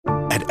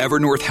At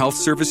Evernorth Health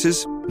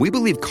Services, we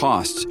believe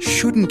costs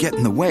shouldn't get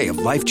in the way of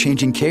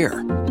life-changing care,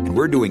 and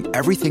we're doing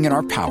everything in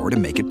our power to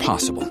make it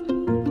possible.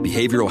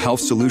 Behavioral health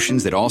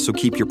solutions that also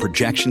keep your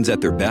projections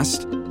at their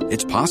best?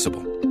 It's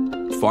possible.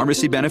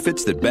 Pharmacy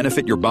benefits that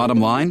benefit your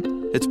bottom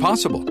line? It's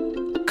possible.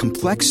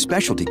 Complex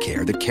specialty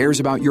care that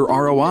cares about your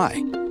ROI?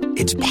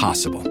 It's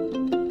possible.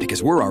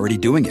 Because we're already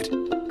doing it.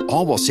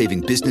 All while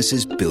saving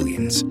businesses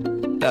billions.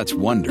 That's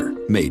Wonder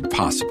made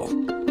possible.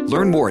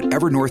 Learn more at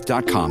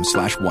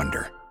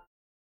evernorth.com/wonder.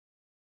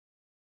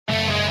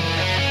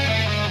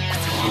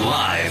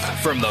 Live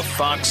from the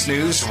Fox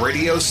News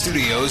radio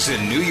studios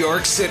in New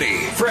York City,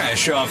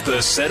 fresh off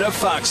the set of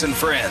Fox and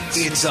Friends,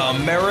 it's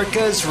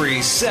America's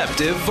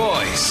receptive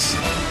voice,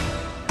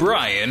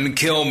 Brian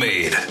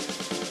Kilmeade.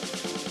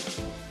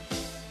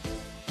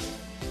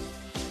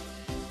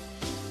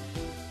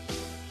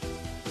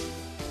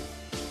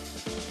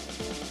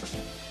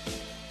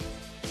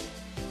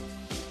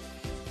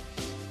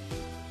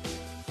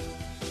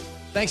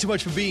 Thanks so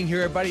much for being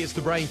here, everybody. It's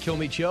the Brian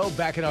Kilmeade Show,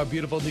 back in our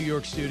beautiful New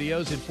York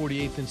studios at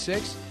 48th and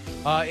 6th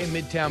in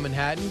Midtown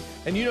Manhattan.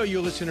 And you know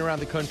you're listening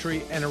around the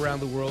country and around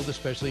the world,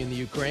 especially in the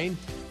Ukraine.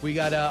 We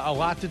got a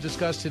lot to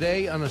discuss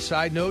today. On a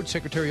side note,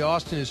 Secretary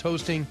Austin is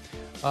hosting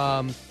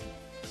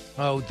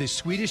the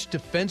Swedish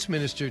defense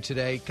minister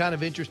today. Kind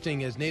of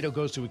interesting as NATO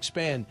goes to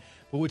expand.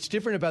 But what's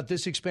different about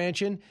this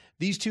expansion,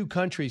 these two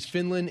countries,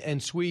 Finland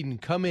and Sweden,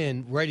 come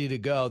in ready to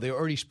go. They're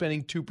already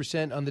spending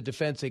 2% on the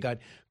defense. They got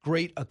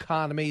great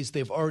economies.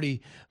 They've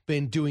already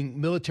been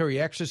doing military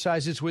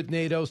exercises with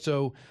NATO.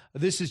 So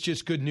this is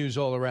just good news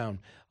all around.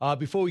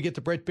 Before we get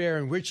to Bret Baier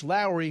and Rich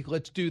Lowry,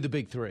 let's do the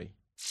big three.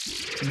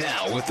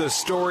 Now, with the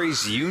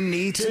stories you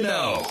need to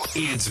know,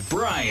 it's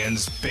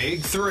Brian's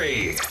Big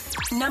Three.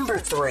 Number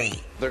 3.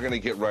 They're going to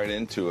get right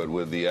into it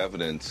with the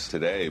evidence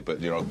today, but,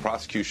 the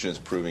prosecution is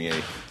proving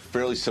a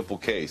fairly simple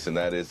case, and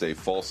that is a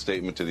false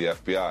statement to the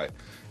FBI.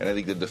 And I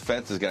think the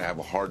defense is going to have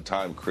a hard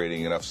time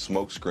creating enough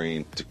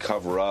smokescreen to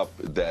cover up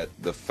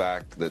the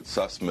fact that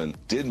Sussman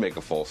did make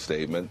a false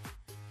statement.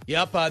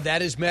 Yep,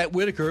 that is Matt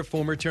Whitaker,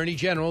 former Attorney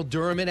General.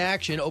 Durham in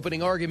action,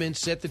 opening arguments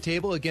set the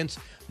table against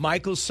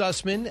Michael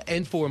Sussman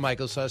and for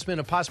Michael Sussman,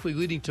 and possibly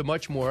leading to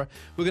much more.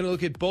 We're going to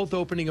look at both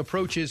opening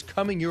approaches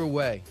coming your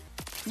way.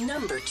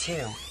 Number 2.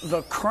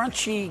 The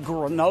crunchy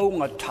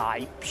granola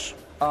types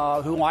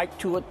who like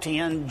to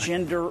attend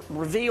gender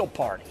reveal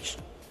parties.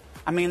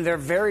 I mean, they're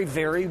very,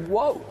 very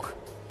woke.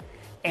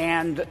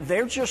 And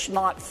they're just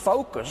not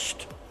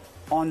focused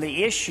on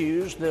the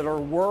issues that are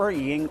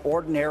worrying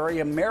ordinary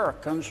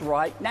Americans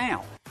right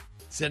now.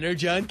 Senator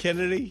John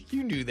Kennedy,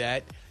 you knew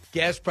that.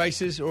 Gas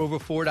prices are over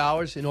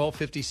 $4 in all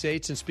 50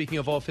 states. And speaking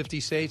of all 50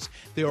 states,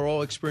 they are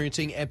all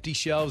experiencing empty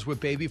shelves where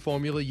baby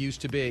formula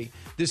used to be.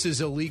 This is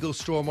a legal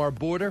storm our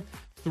border.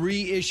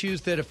 3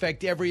 issues that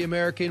affect every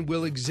American.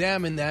 We'll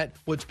examine that,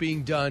 what's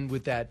being done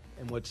with that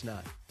and what's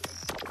not.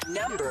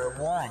 Number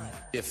 1.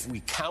 If we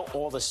count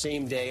all the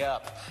same day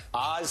up,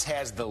 Oz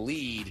has the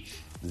lead.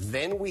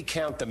 Then we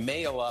count the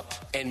mail up,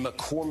 and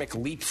McCormick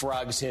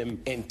leapfrogs him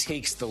and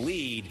takes the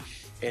lead.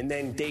 And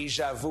then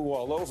deja vu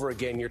all over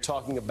again. You're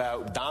talking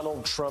about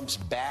Donald Trump's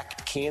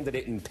backed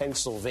candidate in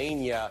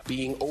Pennsylvania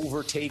being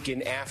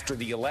overtaken after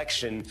the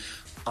election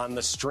on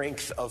the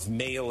strength of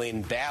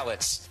mail-in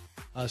ballots.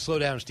 Slow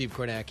down, Steve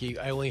Kornacki.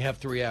 I only have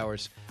 3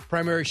 hours.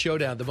 Primary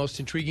showdown, the most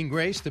intriguing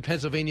race, the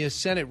Pennsylvania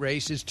Senate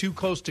race, is too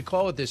close to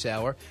call at this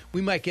hour.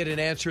 We might get an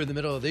answer in the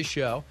middle of this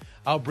show.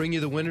 I'll bring you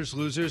the winners,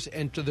 losers,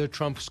 and to the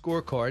Trump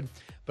scorecard.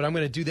 But I'm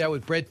going to do that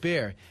with Bret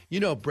Baier. You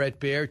know Bret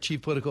Baier,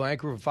 chief political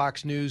anchor for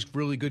Fox News,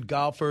 really good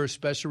golfer,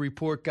 special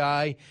report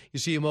guy. You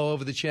see him all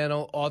over the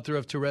channel, author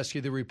of To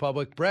Rescue the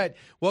Republic. Bret,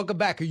 welcome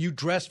back. Are you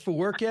dressed for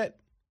work yet?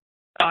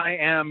 I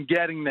am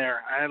getting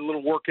there. I had a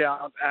little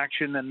workout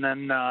action and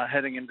then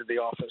heading into the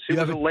office. It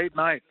was a late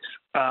night,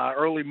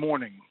 early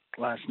morning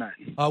last night.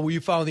 Were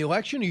you following the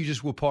election or you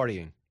just were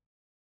partying?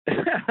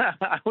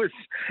 I was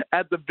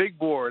at the big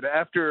board.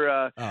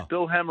 After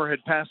Bill Hemmer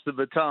had passed the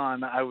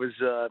baton, I was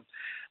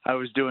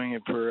doing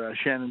it for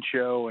Shannon's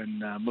show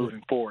and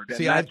moving forward.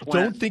 See, and I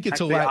don't think it's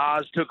a lack.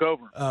 Oz took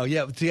over. Oh,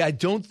 yeah. See, I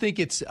don't think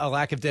it's a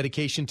lack of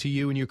dedication to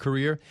you and your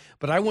career,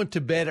 but I went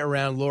to bed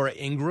around Laura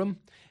Ingraham.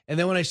 And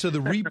then when I saw the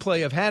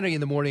replay of Hannity in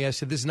the morning, I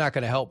said, this is not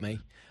going to help me.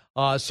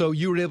 So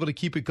you were able to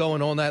keep it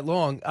going all night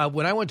long.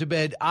 When I went to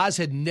bed, Oz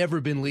had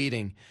never been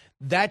leading.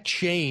 That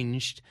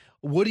changed.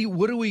 What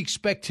do we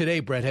expect today,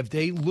 Bret? Have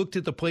they looked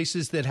at the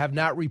places that have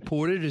not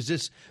reported? Is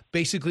this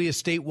basically a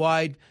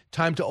statewide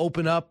time to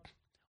open up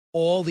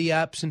all the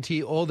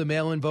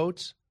mail-in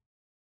votes?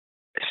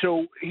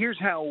 So here's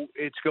how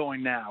it's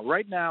going now.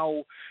 Right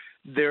now,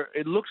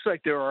 it looks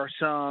like there are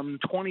some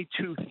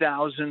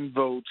 22,000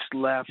 votes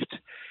left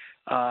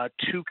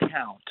to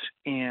count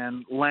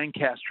in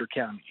Lancaster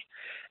County.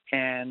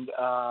 And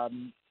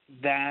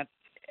that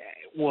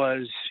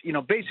was,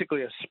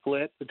 basically a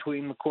split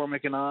between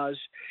McCormick and Oz.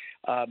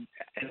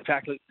 In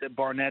fact,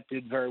 Barnett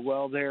did very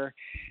well there.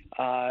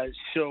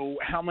 So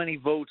how many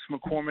votes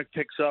McCormick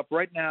picks up?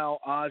 Right now,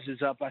 Oz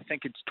is up. I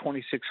think it's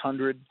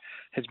 2,600.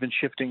 Has been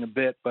shifting a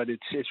bit, but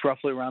it's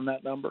roughly around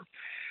that number.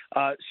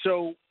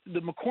 So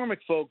the McCormick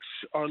folks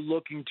are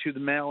looking to the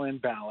mail-in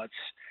ballots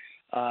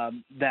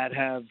that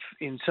have,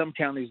 in some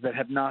counties, that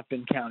have not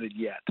been counted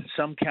yet.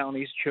 Some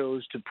counties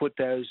chose to put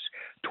those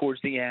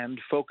towards the end,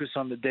 focus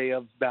on the day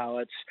of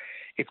ballots.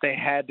 If they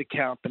had to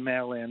count the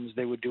mail-ins,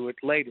 they would do it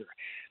later.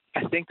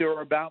 I think there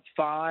are about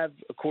 5,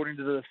 according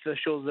to the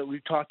officials that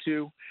we've talked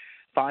to,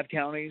 5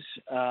 counties.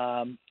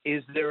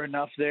 Is there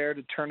enough there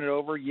to turn it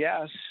over?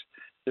 Yes,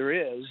 there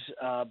is.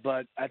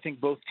 But I think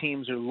both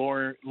teams are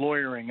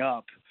lawyering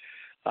up.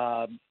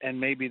 And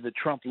maybe the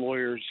Trump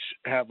lawyers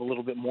have a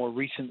little bit more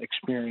recent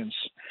experience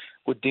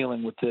with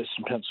dealing with this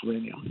in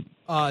Pennsylvania.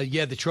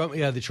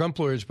 The Trump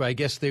lawyers, but I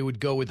guess they would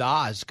go with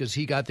Oz because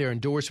he got their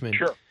endorsement.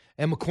 Sure.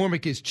 And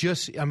McCormick is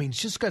he's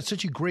just got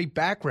such a great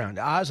background.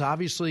 Oz,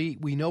 obviously,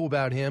 we know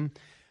about him,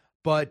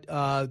 but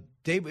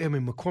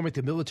McCormick,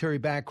 the military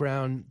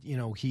background,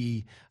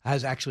 he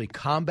has actually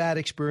combat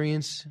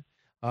experience,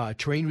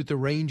 trained with the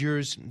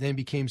Rangers, then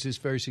became this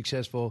very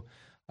successful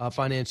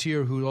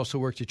financier who also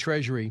worked at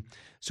Treasury.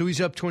 So he's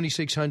up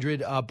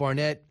 2,600.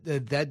 Barnett,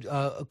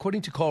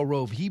 according to Karl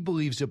Rove, he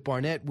believes that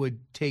Barnett would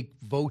take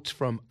votes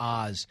from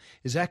Oz.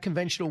 Is that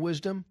conventional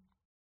wisdom?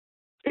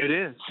 It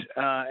is,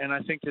 and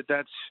I think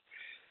that's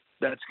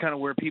kind of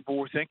where people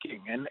were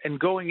thinking. And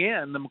going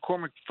in, the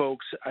McCormick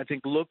folks, I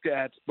think, looked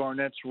at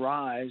Barnett's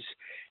rise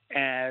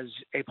as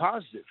a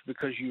positive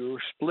because you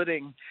were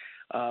splitting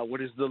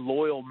what is the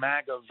loyal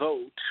MAGA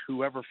vote,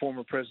 whoever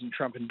former President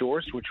Trump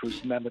endorsed, which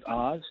was Mehmet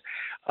Oz.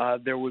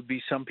 There would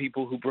be some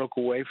people who broke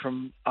away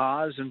from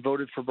Oz and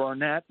voted for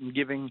Barnett and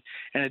giving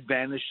an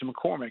advantage to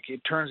McCormick.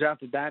 It turns out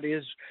that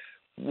is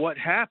what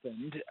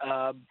happened,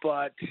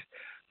 but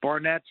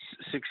Barnett's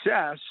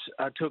success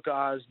took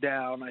Oz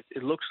down,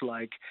 it looks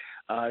like,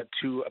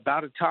 to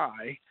about a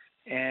tie.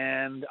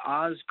 And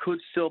Oz could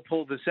still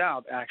pull this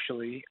out,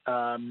 actually,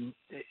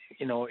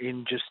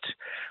 in just,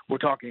 we're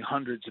talking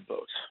hundreds of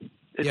votes.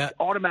 It's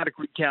automatic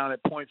recount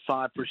at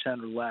 0.5%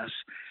 or less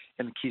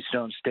in the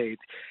Keystone State.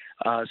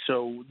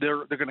 So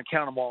they're going to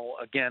count them all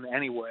again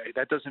anyway.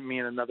 That doesn't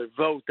mean another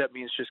vote. That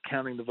means just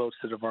counting the votes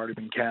that have already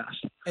been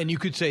cast. And you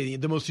could say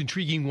the most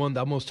intriguing one,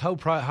 the most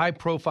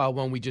high-profile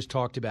one we just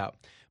talked about.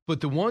 But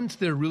the ones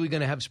that are really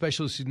going to have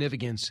special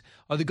significance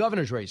are the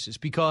governor's races,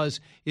 because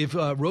if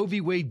Roe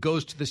v. Wade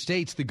goes to the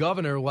states, the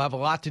governor will have a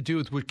lot to do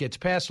with what gets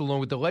passed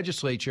along with the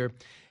legislature.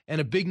 And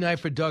a big night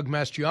for Doug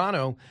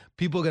Mastriano.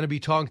 People are going to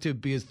be talking to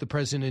because the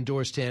president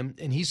endorsed him,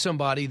 and he's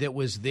somebody that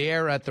was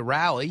there at the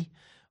rally.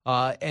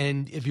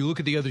 And if you look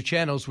at the other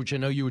channels, which I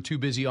know you were too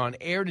busy on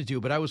air to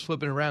do, but I was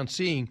flipping around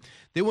seeing,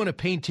 they want to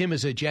paint him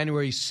as a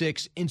January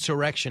 6th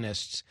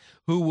insurrectionist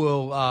who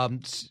will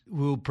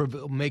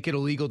make it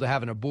illegal to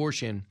have an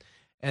abortion.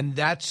 And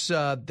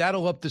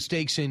that'll up the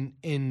stakes in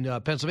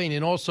Pennsylvania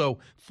and also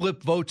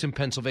flip votes in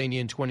Pennsylvania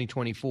in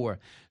 2024.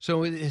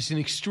 So it's an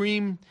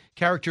extreme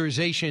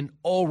characterization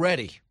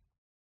already.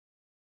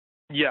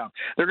 Yeah,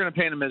 they're going to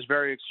paint him as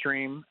very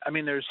extreme. I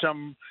mean, there's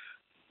some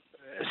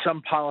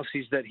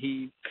policies that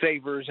he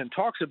favors and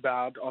talks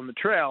about on the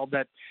trail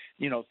that,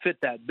 fit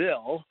that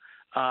bill.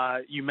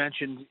 You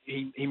mentioned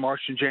he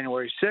marched on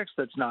January 6th.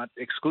 That's not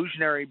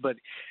exclusionary, but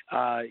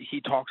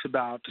he talks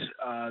about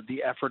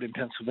the effort in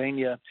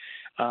Pennsylvania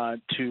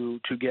to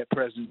get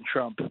President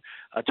Trump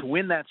to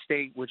win that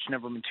state, which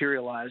never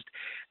materialized.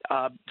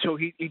 So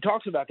he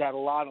talks about that a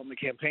lot on the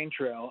campaign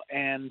trail.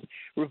 And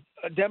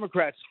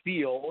Democrats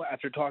feel,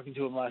 after talking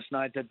to him last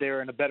night, that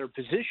they're in a better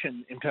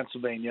position in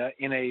Pennsylvania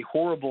in a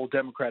horrible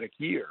Democratic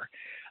year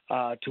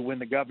to win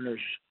the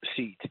governor's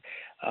seat.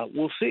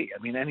 We'll see.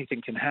 I mean,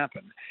 anything can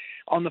happen.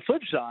 On the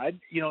flip side,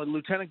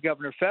 Lieutenant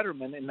Governor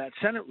Fetterman in that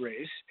Senate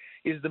race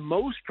is the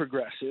most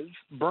progressive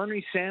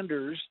Bernie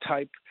Sanders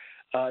type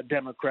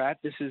Democrat.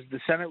 This is the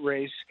Senate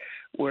race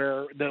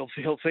where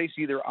he'll face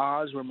either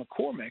Oz or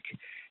McCormick.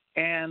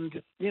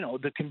 And,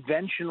 the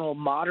conventional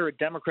moderate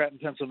Democrat in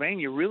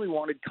Pennsylvania really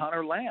wanted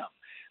Connor Lamb,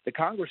 the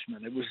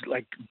congressman. It was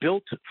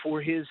built for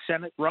his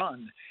Senate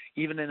run,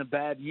 even in a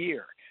bad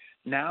year.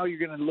 Now you're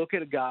going to look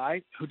at a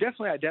guy who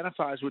definitely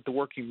identifies with the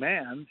working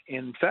man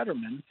in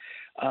Fetterman,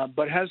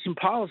 but has some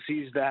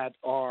policies that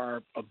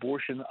are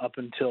abortion up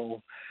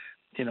until,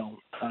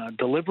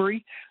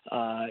 delivery.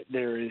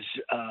 There is,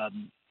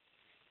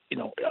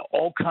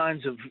 all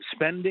kinds of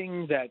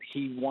spending that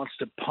he wants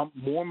to pump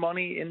more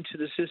money into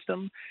the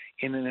system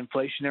in an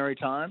inflationary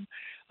time.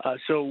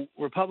 So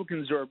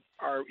Republicans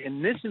are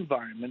in this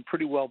environment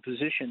pretty well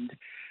positioned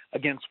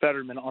against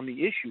Fetterman on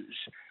the issues,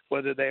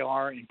 whether they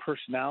are in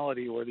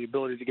personality or the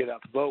ability to get out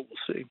the vote.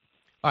 We'll see.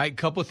 All right, a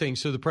couple of things.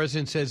 So the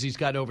president says he's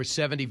got over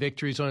 70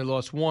 victories, only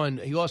lost one.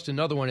 He lost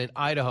another one in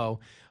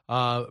Idaho.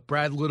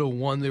 Brad Little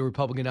won the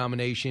Republican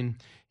nomination.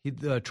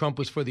 Trump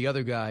was for the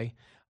other guy.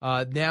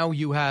 Now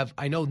you have,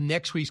 I know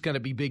next week's going to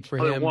be big for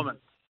him.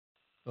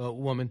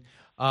 Woman.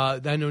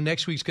 I know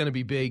next week's going to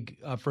be big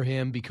for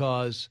him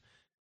because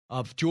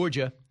of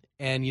Georgia.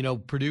 And,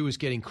 Purdue is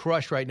getting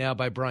crushed right now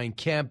by Brian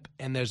Kemp.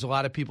 And there's a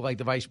lot of people like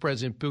the vice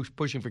president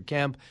pushing for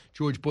Kemp,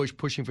 George Bush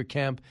pushing for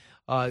Kemp,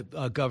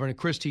 Governor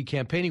Christie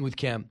campaigning with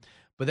Kemp.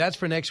 But that's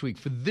for next week.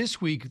 For this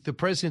week, the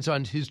president's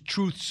on his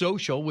Truth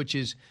Social, which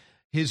is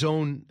his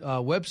own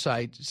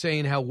website,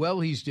 saying how well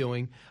he's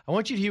doing. I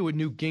want you to hear what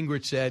Newt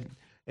Gingrich said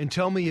and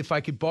tell me if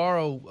I could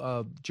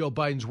borrow Joe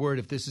Biden's word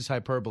if this is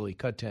hyperbole.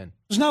 Cut 10.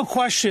 There's no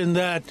question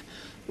that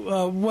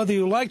whether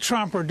you like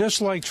Trump or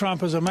dislike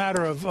Trump is a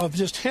matter of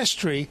just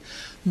history.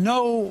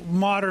 No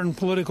modern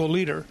political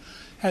leader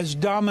has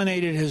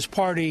dominated his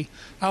party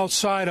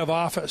outside of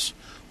office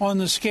on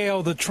the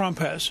scale that Trump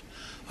has.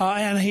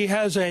 And he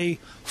has a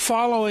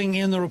following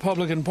in the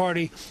Republican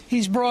Party.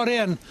 He's brought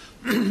in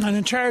an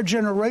entire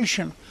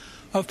generation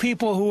of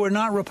people who were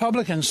not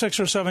Republicans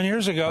 6 or 7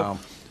 years ago,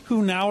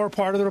 who now are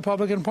part of the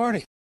Republican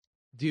Party.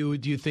 Do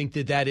you think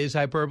that is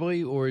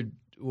hyperbole, or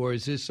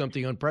is this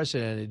something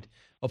unprecedented,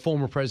 a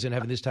former president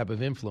having this type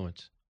of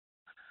influence?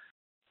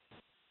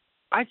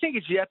 I think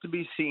it's yet to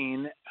be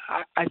seen.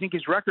 I think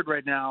his record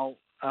right now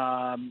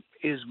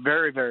is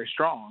very, very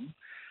strong.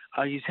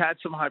 He's had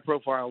some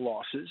high-profile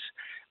losses.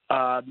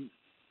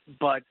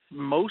 But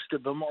most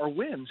of them are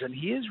wins, and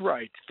he is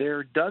right. There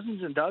are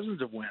dozens and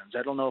dozens of wins.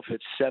 I don't know if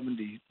it's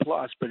 70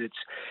 plus, but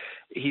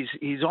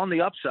he's on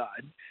the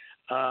upside,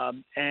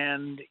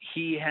 and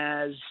he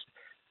has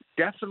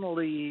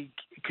definitely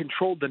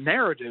controlled the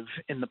narrative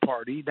in the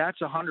party. That's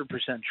 100%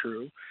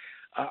 true.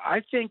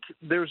 I think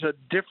there's a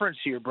difference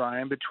here,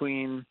 Brian,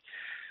 between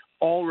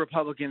all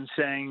Republicans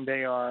saying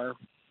they are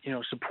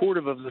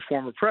supportive of the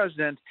former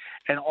president,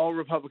 and all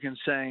Republicans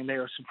saying they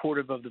are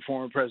supportive of the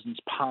former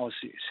president's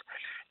policies.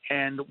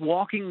 And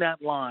walking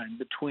that line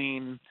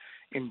between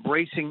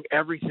embracing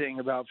everything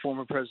about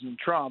former President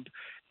Trump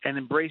and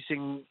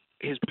embracing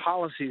his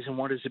policies and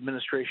what his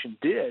administration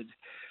did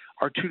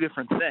are two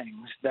different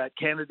things that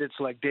candidates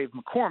like Dave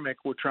McCormick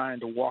were trying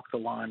to walk the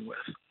line with.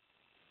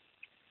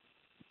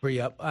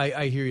 Yep,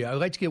 I hear you. I'd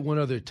like to get one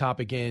other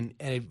topic in,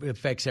 and it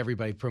affects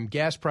everybody, from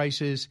gas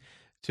prices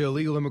to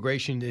illegal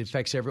immigration. It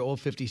affects all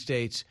 50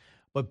 states.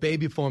 But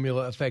baby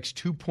formula affects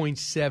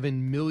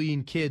 2.7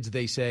 million kids,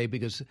 they say,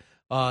 because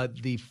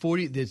baby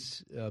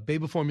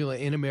formula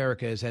in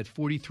America is at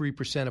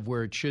 43% of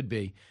where it should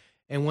be.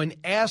 And when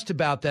asked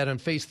about that on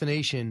Face the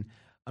Nation,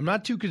 I'm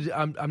not too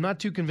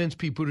convinced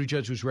Pete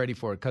Buttigieg was ready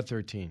for it. Cut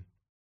 13.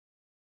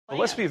 Well,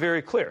 let's be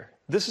very clear.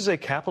 This is a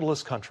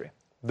capitalist country.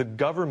 The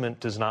government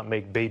does not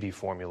make baby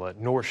formula,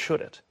 nor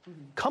should it.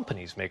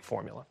 Companies make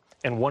formula.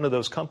 And one of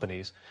those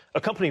companies,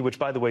 a company which,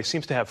 by the way,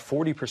 seems to have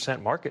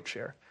 40% market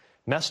share,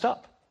 messed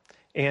up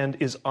and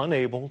is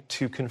unable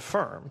to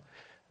confirm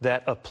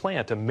that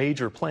a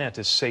major plant,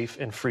 is safe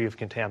and free of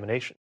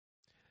contamination.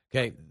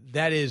 Okay,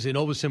 that is an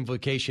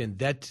oversimplification.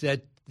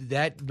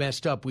 That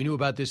messed up. We knew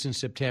about this in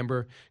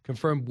September.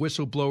 Confirmed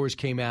whistleblowers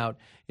came out.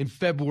 In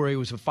February, it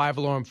was a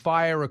 5-alarm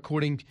fire,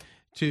 according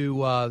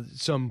to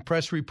some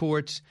press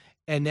reports.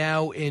 And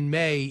now in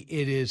May,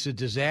 it is a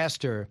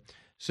disaster.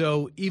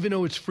 So even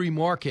though it's free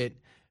market,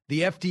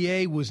 the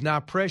FDA was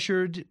not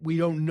pressured. We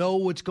don't know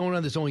what's going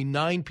on. There's only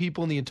 9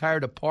 people in the entire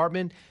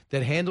department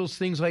that handles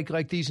things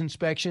like these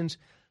inspections.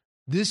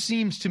 This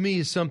seems to me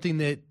is something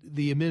that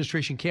the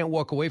administration can't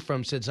walk away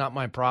from, said it's not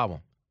my problem.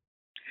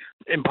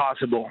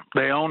 Impossible.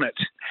 They own it.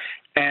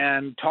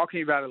 And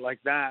talking about it like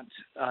that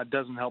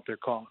doesn't help their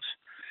cause.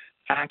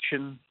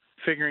 Action,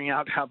 figuring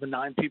out how the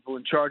 9 people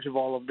in charge of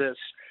all of this,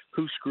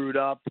 who screwed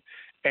up,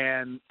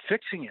 and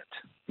fixing it,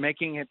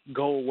 making it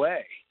go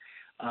away.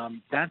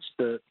 That's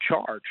the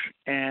charge.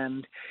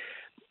 And,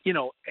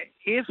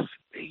 if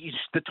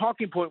the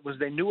talking point was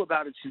they knew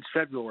about it since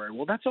February,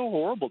 well, that's a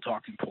horrible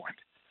talking point.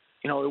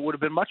 It would have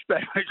been much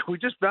better. We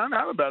just found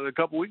out about it a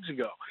couple weeks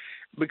ago,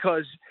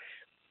 because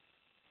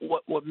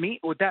what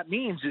that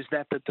means is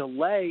that the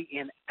delay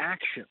in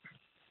action,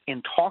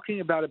 in talking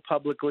about it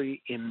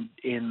publicly,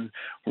 in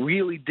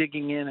really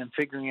digging in and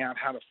figuring out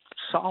how to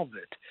solve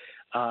it,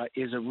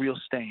 is a real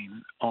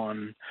stain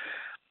on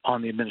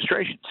the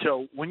administration.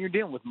 So when you're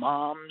dealing with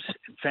moms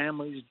and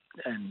families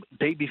and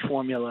baby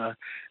formula,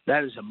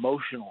 that is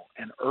emotional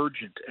and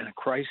urgent and a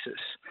crisis,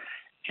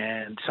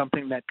 and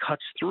something that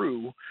cuts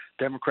through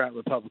Democrat,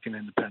 Republican,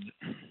 Independent.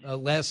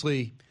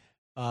 Lastly,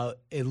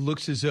 it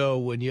looks as though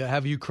when you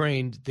have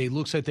Ukraine, it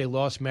looks like they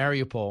lost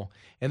Mariupol,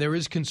 and there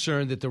is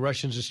concern that the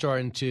Russians are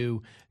starting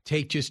to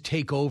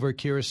take over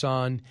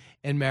Kherson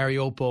and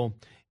Mariupol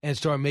and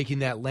start making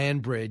that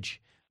land bridge.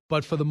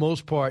 But for the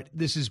most part,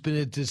 this has been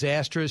a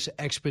disastrous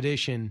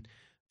expedition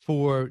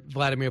for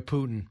Vladimir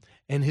Putin.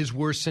 And his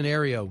worst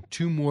scenario,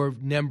 2 more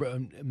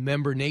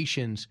member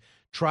nations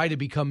try to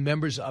become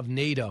members of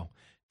NATO.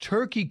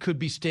 Turkey could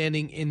be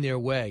standing in their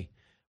way.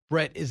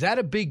 Brett, is that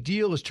a big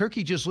deal? Is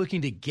Turkey just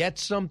looking to get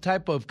some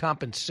type of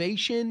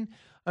compensation?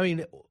 I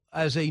mean,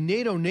 as a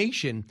NATO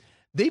nation,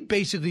 they've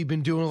basically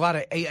been doing a lot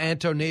of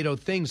anti-NATO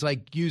things,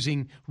 like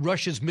using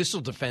Russia's missile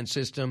defense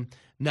system,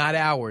 not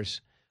ours.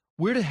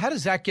 How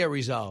does that get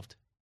resolved?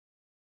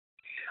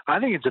 I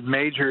think it's a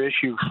major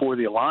issue for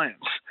the alliance.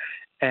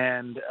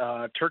 And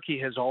Turkey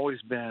has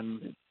always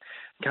been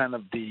kind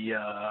of the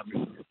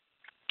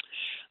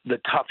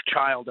tough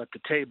child at the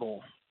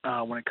table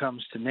when it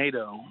comes to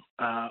NATO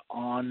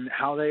on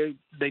how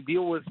they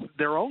deal with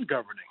their own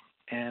governing.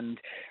 and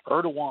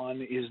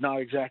Erdogan is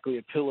not exactly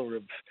a pillar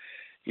of,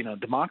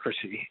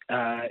 democracy.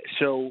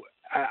 So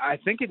I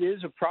think it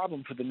is a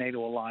problem for the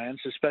NATO alliance,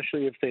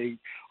 especially if they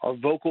are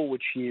vocal,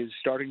 which he is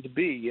starting to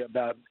be,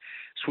 about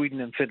Sweden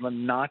and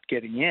Finland not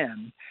getting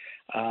in.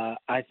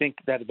 I think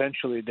that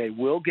eventually they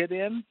will get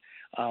in,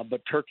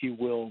 but Turkey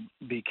will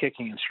be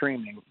kicking and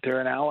screaming. They're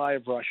an ally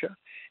of Russia,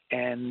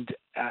 and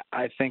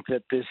I think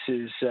that this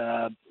is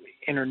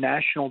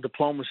international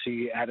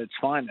diplomacy at its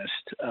finest.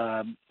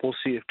 We'll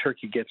see if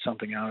Turkey gets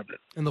something out of it.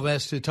 And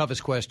the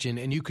toughest question,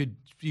 and you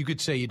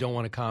could say you don't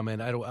want to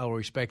comment. I'll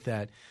respect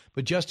that.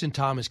 But Justin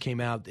Thomas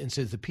came out and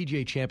says the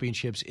PGA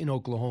Championships in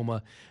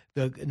Oklahoma,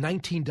 the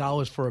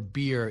 $19 for a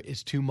beer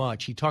is too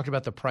much. He talked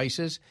about the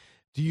prices.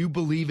 Do you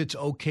believe it's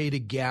okay to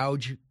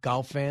gouge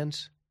golf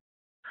fans?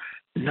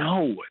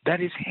 No,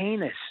 that is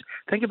heinous.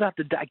 Think about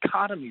the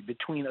dichotomy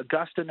between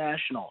Augusta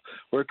National,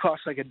 where it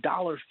costs like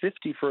 $1.50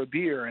 for a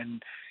beer,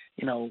 and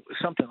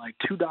something like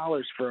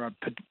 $2 for a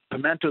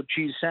pimento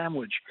cheese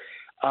sandwich.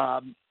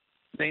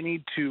 They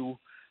need to,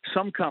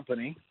 some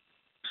company,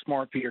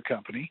 smart beer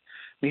company,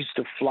 needs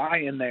to fly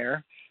in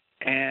there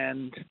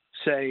and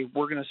say,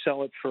 we're going to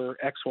sell it for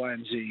X, Y,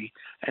 and Z,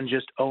 and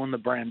just own the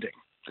branding.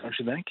 Don't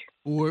you think?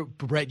 Or,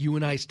 Brett, you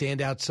and I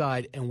stand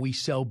outside and we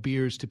sell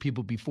beers to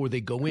people before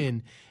they go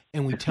in,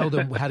 and we tell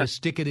them how to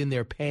stick it in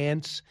their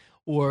pants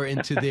or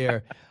into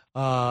their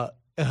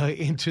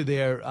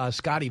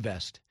Scotty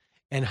vest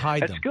and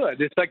hide them. That's good.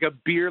 It's like a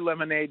beer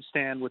lemonade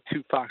stand with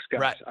two Fox guys.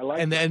 Right. I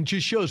like and then it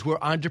just shows we're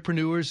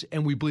entrepreneurs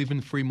and we believe in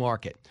the free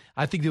market.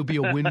 I think there'll be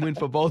a win-win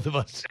for both of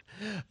us.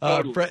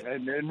 Totally. Brett,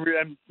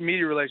 and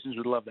media relations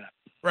would love that.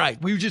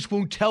 Right. We just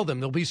won't tell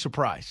them. They'll be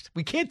surprised.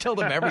 We can't tell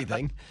them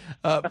everything.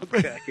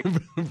 Okay.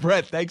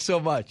 Brett, thanks so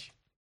much.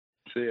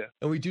 See ya.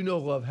 And we do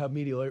love how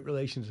media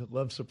relations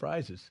love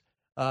surprises.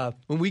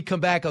 When we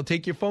come back, I'll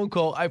take your phone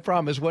call. I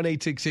promise.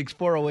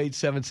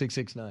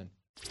 1-866-408-7669.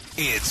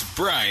 It's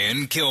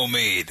Brian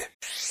Kilmeade.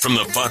 From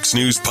the Fox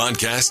News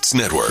Podcasts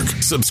Network.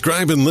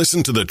 Subscribe and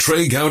listen to the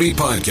Trey Gowdy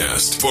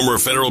Podcast. Former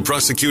federal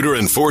prosecutor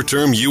and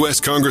 4-term U.S.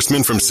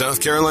 Congressman from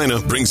South Carolina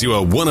brings you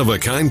a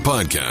one-of-a-kind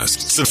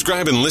podcast.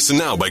 Subscribe and listen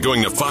now by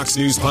going to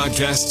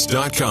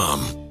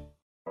foxnewspodcasts.com.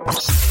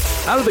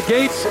 Out of the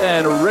gates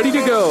and ready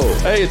to go.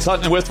 Hey, it's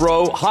Hutton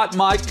Withrow. Hot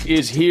Mike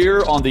is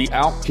here on the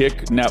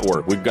Outkick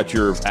Network. We've got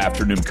your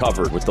afternoon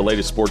covered with the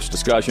latest sports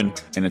discussion,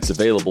 and it's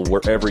available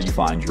wherever you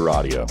find your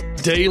audio.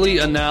 Daily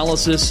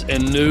analysis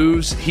and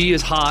news. He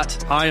is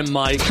hot. I am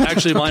Mike.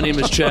 Actually, my name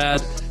is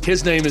Chad.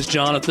 His name is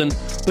Jonathan,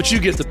 but you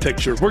get the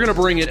picture. We're going to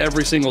bring it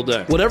every single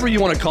day. Whatever you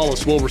want to call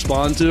us, we'll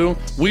respond to.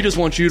 We just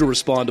want you to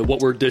respond to what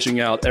we're dishing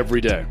out every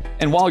day.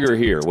 And while you're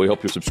here, we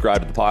hope you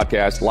subscribe to the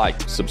podcast,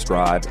 like,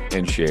 subscribe,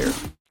 and share.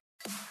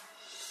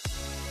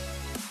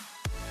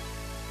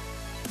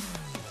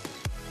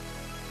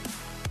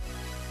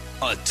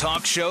 A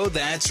talk show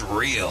that's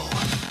real.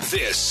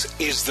 This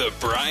is the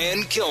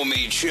Brian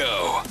Kilmeade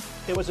Show.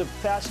 It was a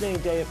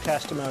fascinating day of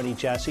testimony,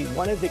 Jesse.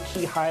 One of the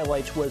key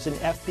highlights was an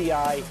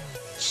FBI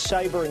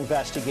cyber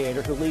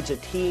investigator who leads a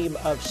team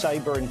of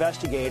cyber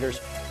investigators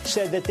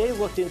said that they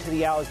looked into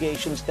the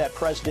allegations that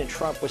President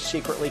Trump was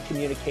secretly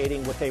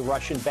communicating with a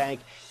Russian bank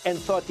and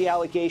thought the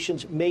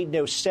allegations made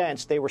no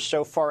sense. They were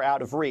so far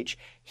out of reach.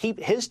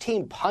 His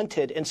team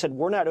punted and said,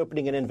 we're not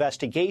opening an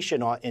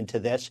investigation into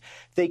this.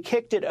 They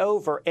kicked it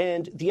over,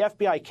 and the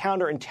FBI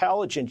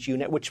counterintelligence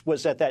unit, which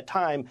was at that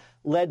time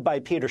led by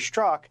Peter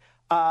Strzok,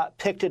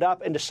 picked it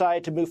up and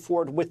decided to move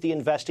forward with the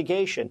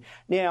investigation.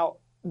 Now,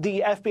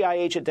 the FBI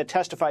agent that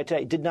testified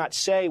today did not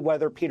say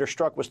whether Peter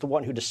Strzok was the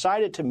one who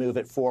decided to move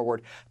it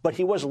forward, but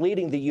he was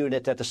leading the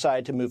unit that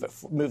decided to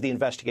move the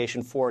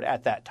investigation forward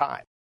at that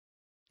time.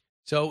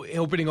 So,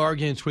 opening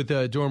arguments with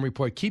the Durham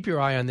Report. Keep your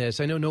eye on this.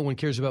 I know no one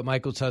cares about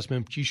Michael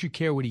Sussman, but you should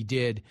care what he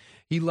did.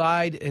 He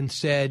lied and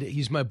said,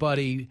 he's my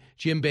buddy,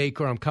 Jim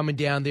Baker. I'm coming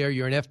down there.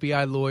 You're an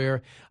FBI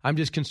lawyer. I'm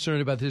just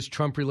concerned about this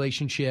Trump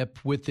relationship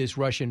with this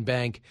Russian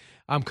bank.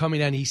 I'm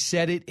coming down. He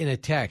said it in a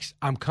text.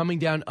 I'm coming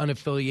down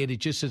unaffiliated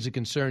just as a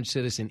concerned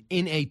citizen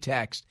in a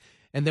text.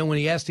 And then when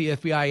he asked the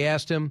FBI,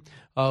 asked him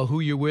who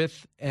you're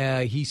with,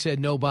 he said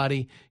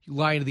nobody.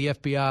 Lying to the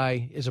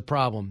FBI is a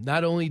problem.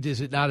 Not only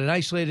is it not an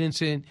isolated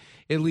incident,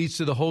 it leads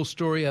to the whole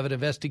story of an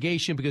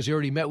investigation because he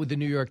already met with the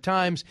New York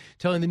Times,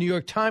 telling the New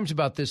York Times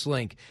about this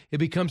link. It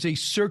becomes a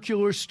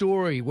circular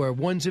story where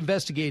one's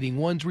investigating,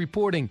 one's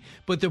reporting.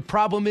 But the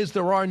problem is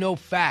there are no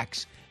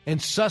facts. And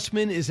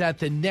Sussman is at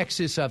the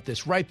nexus of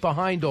this, right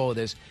behind all of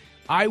this.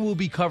 I will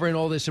be covering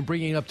all this and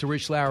bringing it up to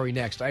Rich Lowry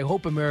next. I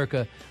hope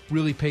America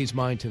really pays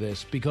mind to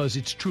this because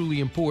it's truly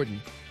important.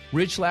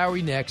 Rich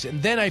Lowry next,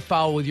 and then I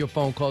follow with your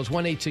phone calls,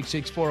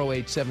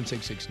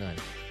 1-866-408-7669.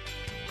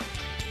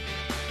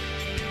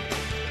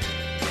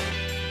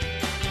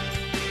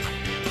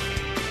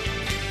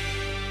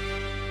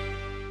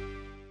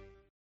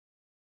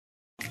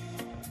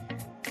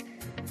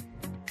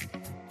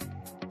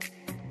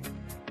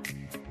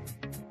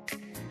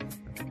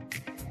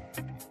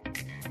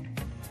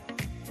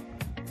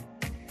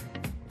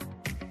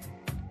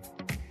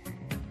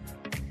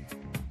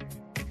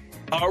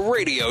 A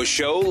radio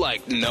show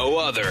like no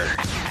other.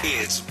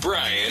 It's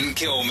Brian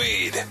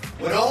Kilmeade.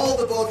 When all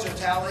the votes are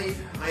tallied,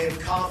 I am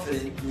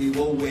confident we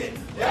will win.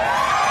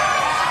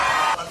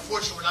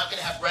 Unfortunately, we're not going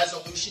to have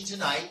resolution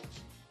tonight,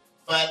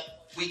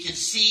 but we can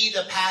see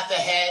the path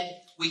ahead.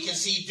 We can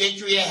see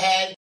victory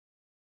ahead.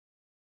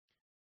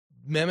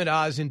 Mehmet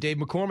Oz and Dave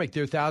McCormick,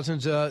 they're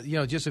thousands,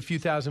 just a few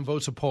thousand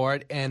votes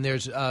apart, and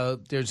there's a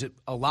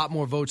lot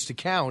more votes to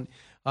count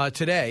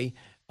today.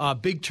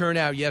 Big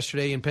turnout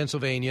yesterday in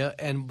Pennsylvania,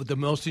 and the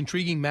most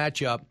intriguing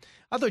matchup.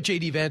 I thought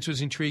J.D. Vance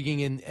was intriguing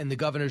in the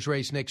governor's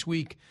race next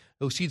week.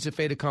 Those seats are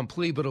fait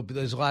accompli, but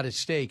there's a lot at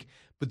stake.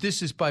 But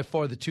this is by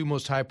far the two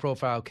most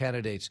high-profile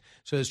candidates.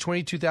 So there's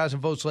 22,000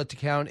 votes left to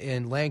count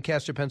in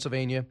Lancaster,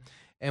 Pennsylvania,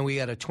 and we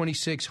got a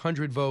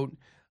 2,600 vote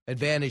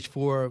advantage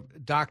for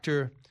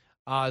Dr.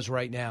 Oz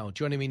right now.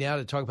 Joining me now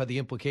to talk about the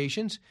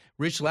implications,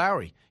 Rich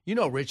Lowry. You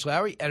know Rich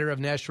Lowry, editor of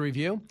National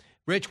Review.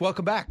 Rich,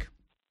 welcome back.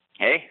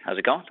 Hey, how's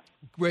it going?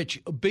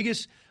 Rich,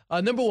 biggest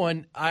number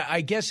one, I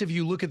guess if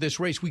you look at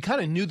this race, we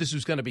kind of knew this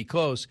was going to be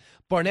close.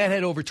 Barnett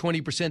had over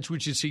 20%,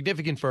 which is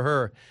significant for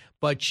her,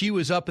 but she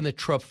was up in the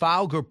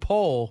Trafalgar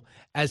poll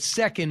as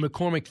second,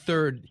 McCormick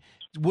third.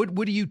 What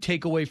do you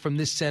take away from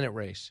this Senate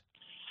race?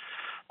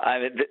 I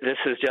mean, this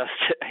is just,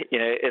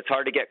 it's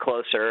hard to get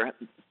closer.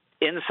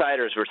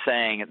 Insiders were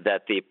saying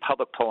that the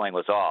public polling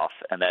was off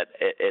and that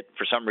it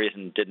for some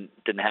reason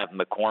didn't have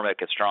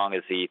McCormick as strong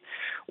as he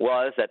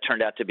was. That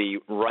turned out to be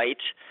right.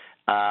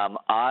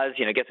 Oz,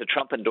 gets a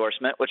Trump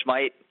endorsement, which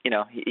might,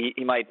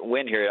 he might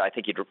win here. I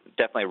think he'd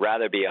definitely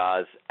rather be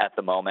Oz at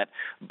the moment.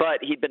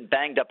 But he'd been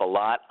banged up a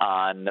lot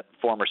on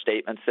former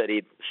statements that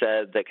he'd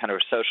said that kind of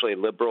were socially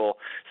liberal.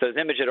 So his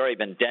image had already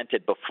been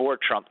dented before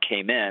Trump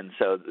came in.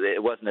 So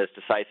it wasn't as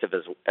decisive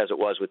as it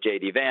was with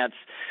J.D. Vance.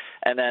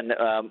 And then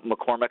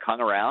McCormick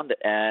hung around,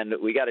 and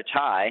we got a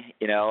tie.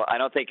 I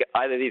don't think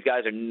either of these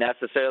guys are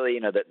necessarily,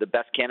 the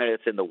best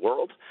candidates in the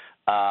world.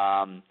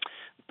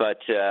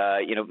 But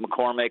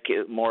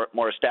McCormick,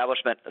 more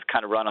establishment, has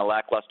kind of run a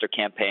lackluster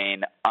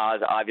campaign. Oz,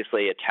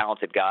 obviously a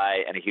talented guy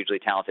and a hugely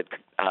talented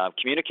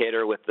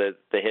communicator with the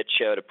hit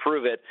show to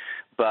prove it,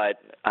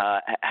 but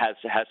has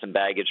some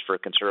baggage for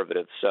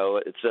conservatives.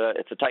 So it's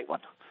a tight one.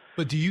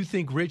 But do you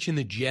think, Rich, in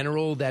the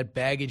general, that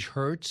baggage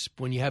hurts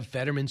when you have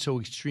Fetterman so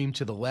extreme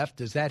to the left?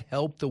 Does that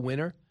help the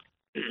winner?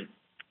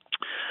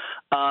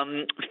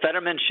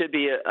 Fetterman should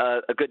be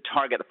a good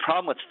target. The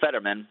problem with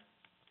Fetterman,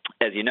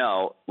 as you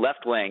know,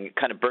 left wing,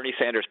 kind of Bernie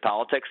Sanders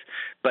politics,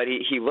 but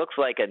he looks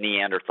like a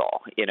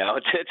Neanderthal,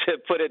 to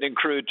put it in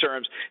crude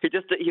terms.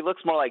 He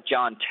looks more like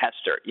John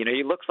Tester.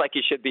 He looks like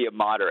he should be a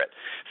moderate.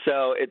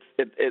 So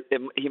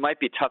he might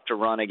be tough to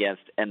run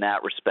against in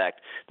that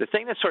respect. The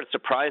thing that sort of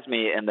surprised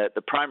me in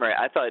the primary,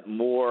 I thought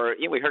more,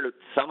 we heard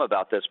some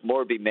about this, more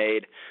would be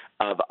made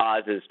of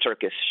Oz's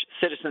Turkish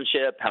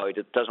citizenship, how he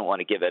just doesn't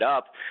want to give it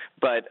up.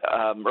 But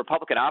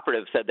Republican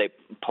operatives said they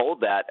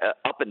polled that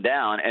up and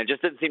down, and it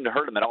just didn't seem to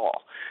hurt him at all.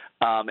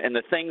 And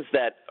the things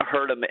that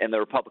hurt him in the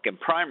Republican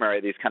primary,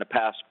 these kind of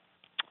past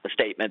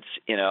statements,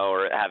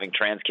 or having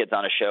trans kids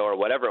on a show or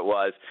whatever it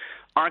was,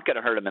 aren't going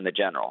to hurt him in the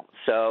general.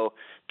 So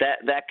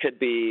that could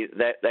be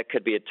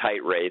a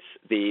tight race.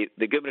 The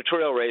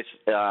gubernatorial race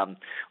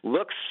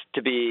looks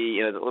to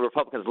be, the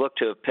Republicans look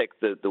to have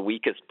picked the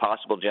weakest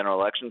possible general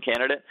election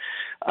candidate.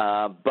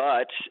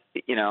 But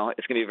it's going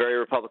to be a very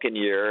Republican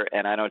year,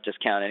 and I don't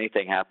discount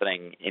anything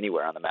happening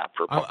ananywhere on the map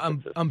for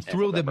Republicans. I'm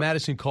thrilled that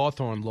Madison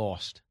Cawthorn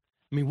lost.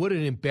 I mean, what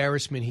an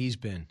embarrassment he's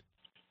been.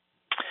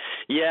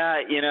 Yeah,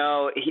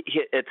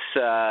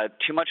 it's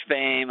too much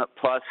fame.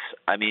 Plus,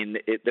 I mean,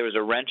 there was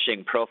a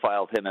wrenching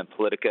profile of him in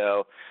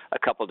Politico a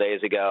couple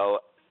days ago.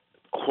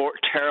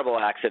 Terrible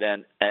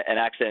accident, an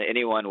accident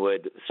anyone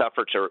would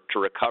suffer to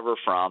recover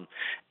from,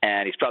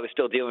 and he's probably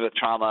still dealing with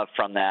trauma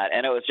from that.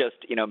 And it was just,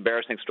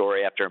 embarrassing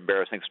story after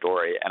embarrassing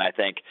story. And I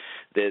think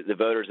the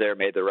voters there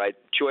made the right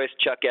choice.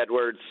 Chuck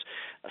Edwards,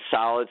 a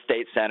solid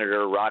state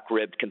senator,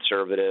 rock-ribbed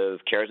conservative,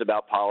 cares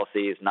about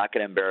policies, not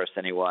going to embarrass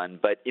anyone.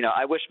 But,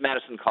 I wish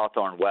Madison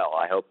Cawthorn well.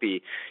 I hope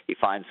he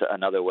finds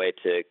another way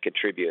to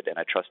contribute, and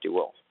I trust he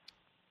will.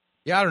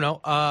 Yeah, I don't know.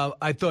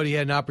 I thought he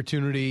had an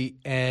opportunity,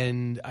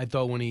 and I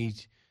thought when he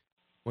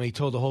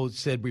told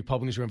said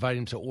Republicans were inviting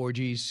him to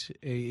orgies,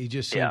 he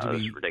just seemed to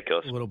be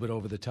ridiculous. A little bit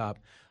over the top.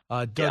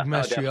 Doug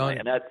Mastriano,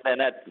 and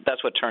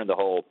that's what turned the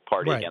whole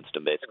party against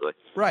him, basically.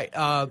 Right.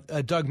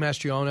 Doug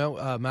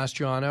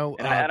Mastriano.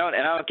 And I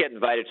don't get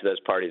invited to those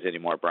parties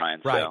anymore,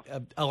 Brian. Right.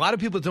 So. A lot of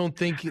people don't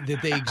think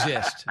that they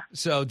exist,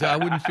 so I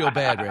wouldn't feel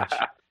bad, Rich.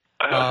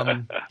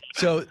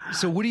 So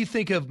what do you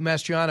think of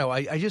Mastriano?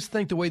 I just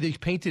think the way they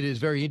painted it is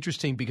very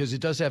interesting because it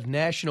does have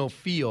national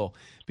feel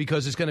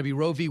because it's going to be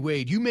Roe v.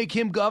 Wade. You make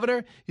him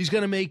governor, he's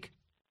going to make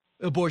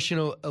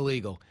abortion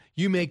illegal.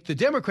 You make the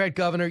Democrat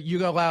governor, you're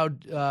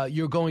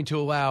going to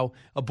allow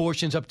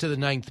abortions up to the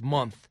 9th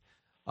month.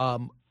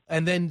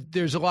 And then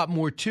there's a lot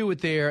more to it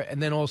there.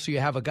 And then also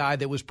you have a guy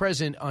that was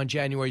present on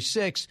January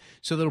 6th,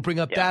 so that'll bring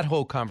up that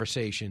whole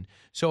conversation.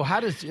 So how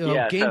does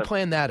game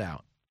plan that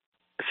out?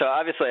 So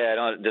obviously, I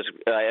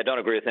don't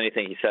agree with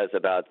anything he says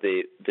about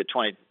the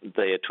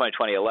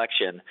 2020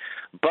 election,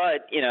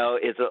 but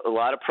it's a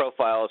lot of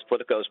profiles.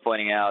 Politico is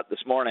pointing out this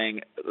morning,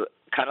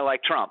 kind of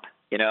like Trump.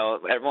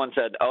 Everyone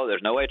said, "Oh,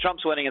 there's no way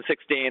Trump's winning in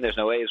 2016. There's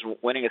no way he's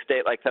winning a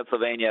state like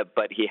Pennsylvania."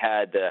 But he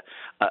had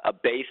a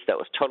base that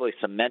was totally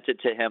cemented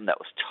to him, that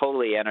was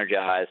totally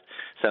energized.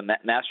 So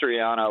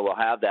Mastriano will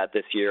have that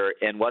this year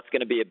in what's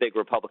going to be a big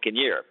Republican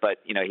year. But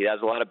he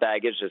has a lot of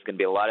baggage. There's going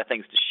to be a lot of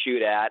things to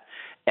shoot at,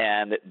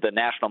 and the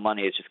national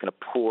money is just going to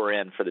pour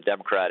in for the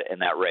Democrat in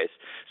that race.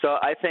 So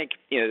I think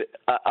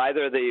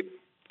either the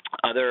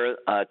other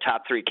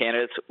top three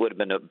candidates would have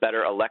been a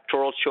better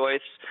electoral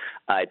choice.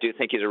 I do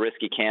think he's a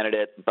risky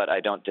candidate, but I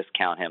don't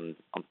discount him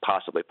on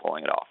possibly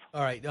pulling it off.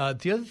 All right.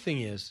 The other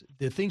thing is,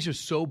 the things are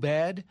so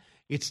bad,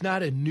 it's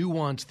not a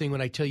nuanced thing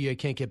when I tell you I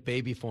can't get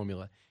baby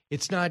formula.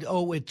 It's not,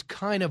 it's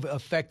kind of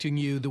affecting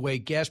you the way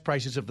gas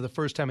prices are for the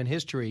first time in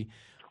history.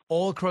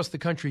 All across the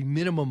country,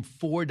 minimum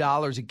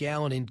 $4 a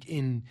gallon.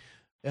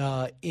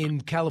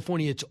 In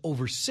California, it's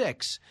over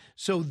 $6.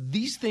 So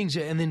these things,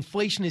 and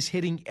inflation is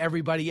hitting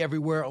everybody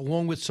everywhere,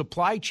 along with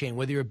supply chain,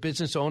 whether you're a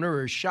business owner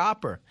or a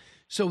shopper.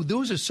 So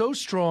those are so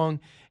strong.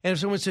 And if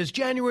someone says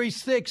January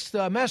 6th,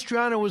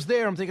 Mastriano was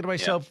there, I'm thinking to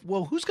myself,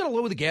 well, who's going to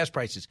lower the gas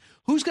prices?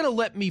 Who's going to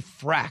let me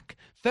frack?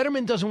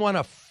 Fetterman doesn't want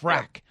to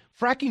frack.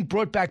 Fracking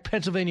brought back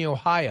Pennsylvania,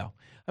 Ohio.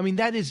 I mean,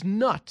 that is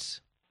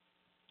nuts.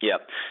 Yeah.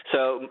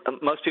 So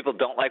most people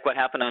don't like what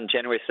happened on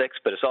January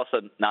 6th, but it's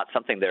also not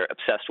something they're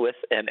obsessed with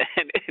and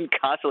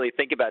constantly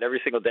think about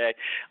every single day.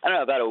 I don't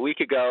know, about a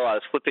week ago, I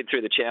was flipping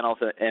through the channels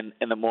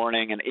in the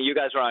morning, and you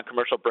guys were on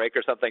commercial break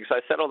or something, so I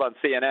settled on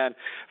CNN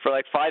for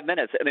like 5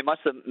 minutes, and they must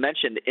have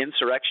mentioned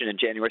insurrection in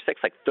January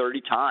 6th like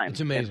 30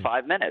 times in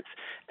 5 minutes.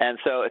 And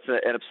so it's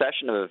an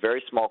obsession of a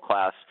very small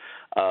class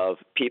of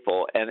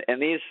people. And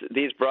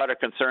these broader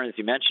concerns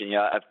you mentioned,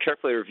 I've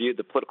carefully reviewed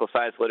the political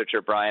science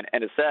literature, Brian,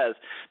 and it says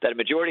that a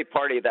majority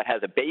party that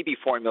has a baby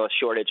formula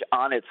shortage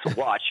on its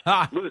watch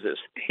loses.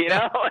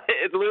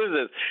 It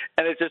loses.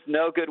 And it's just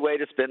no good way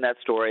to spin that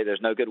story. There's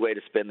no good way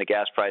to spin the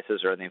gas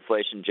prices or the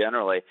inflation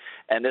generally.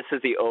 And this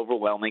is the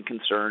overwhelming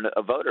concern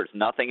of voters.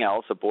 Nothing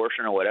else,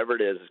 abortion or whatever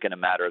it is going to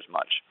matter as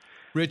much.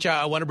 Rich,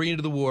 I want to bring you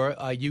to the war,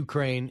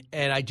 Ukraine,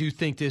 and I do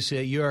think this.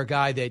 You're a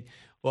guy that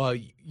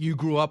you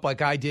grew up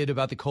like I did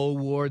about the Cold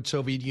War,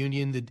 Soviet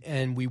Union,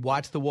 and we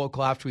watched the wall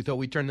collapse. We thought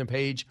we'd turn the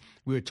page.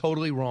 We were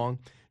totally wrong.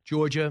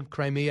 Georgia,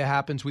 Crimea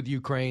happens with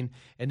Ukraine,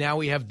 and now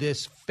we have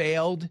this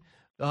failed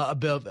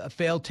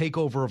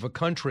takeover of a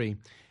country.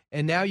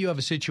 And now you have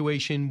a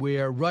situation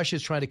where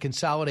Russia's trying to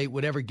consolidate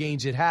whatever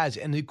gains it has,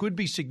 and it could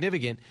be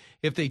significant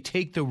if they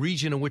take the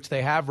region in which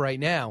they have right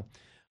now.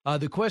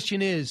 The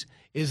question is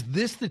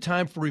this the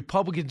time for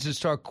Republicans to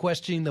start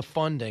questioning the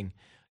funding?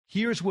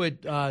 Here's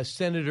what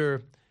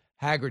Senator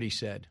Haggerty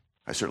said.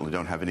 I certainly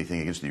don't have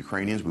anything against the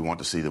Ukrainians. We want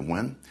to see them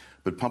win.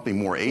 But pumping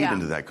more aid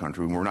into that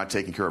country when we're not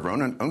taking care of our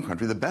own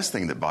country, the best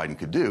thing that Biden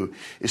could do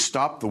is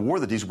stop the war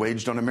that he's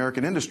waged on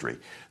American industry.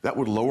 That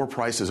would lower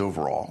prices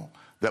overall.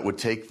 That would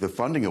take the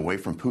funding away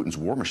from Putin's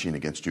war machine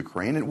against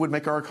Ukraine. And it would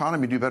make our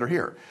economy do better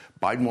here.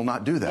 Biden will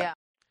not do that. Yeah.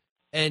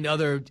 And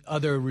other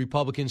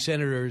Republican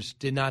senators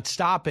did not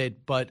stop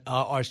it, but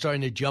are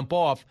starting to jump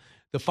off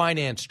the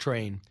finance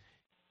train.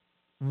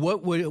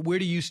 Where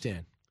do you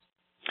stand?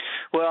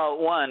 Well,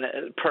 one,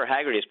 per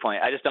Haggerty's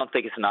point, I just don't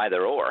think it's an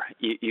either or.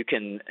 You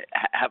can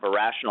have a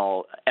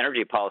rational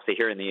energy policy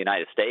here in the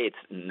United States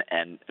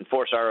and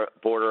enforce our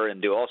border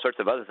and do all sorts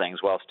of other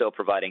things while still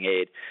providing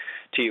aid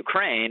to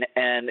Ukraine.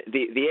 And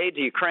the aid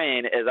to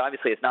Ukraine is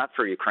obviously it's not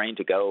for Ukraine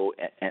to go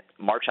and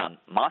march on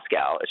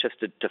Moscow. It's just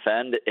to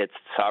defend its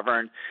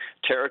sovereign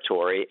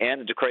territory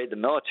and to create the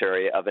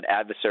military of an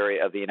adversary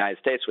of the United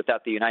States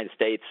without the United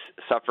States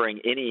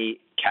suffering any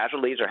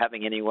casualties or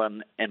having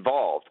anyone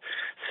involved.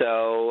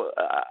 So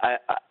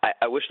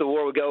I wish the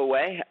war would go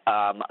away.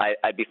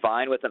 I'd be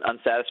fine with an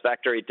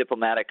unsatisfactory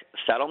diplomatic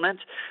settlement,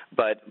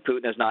 but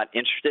Putin is not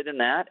interested in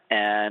that,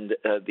 and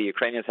the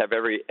Ukrainians have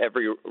every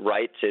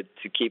right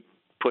to keep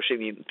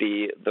pushing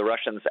the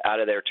Russians out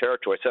of their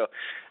territory. So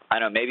I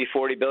don't know, maybe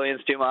 $40 billion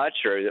is too much,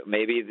 or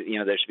maybe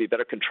there should be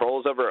better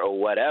controls over it or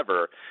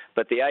whatever.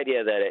 But the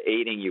idea that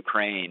aiding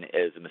Ukraine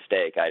is a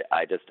mistake,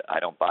 I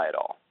don't buy it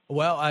all.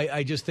 Well,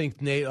 I just think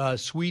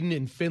Sweden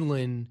and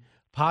Finland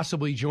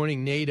possibly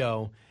joining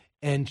NATO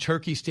and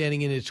Turkey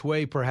standing in its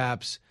way,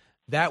 perhaps,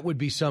 that would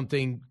be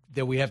something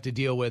that we have to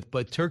deal with.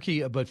 But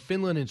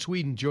Finland and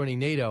Sweden joining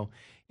NATO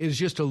is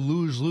just a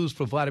lose-lose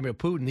for Vladimir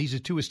Putin. These are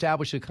two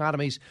established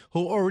economies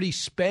who already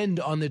spend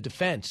on the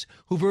defense,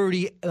 who've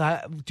already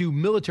do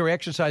military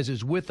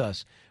exercises with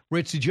us.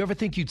 Rich, did you ever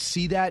think you'd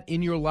see that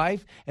in your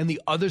life? And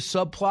the other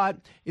subplot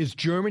is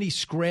Germany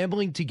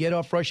scrambling to get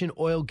off Russian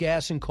oil,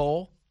 gas, and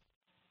coal?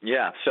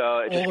 Yeah, so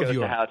it just goes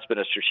to how it's been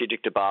a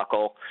strategic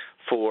debacle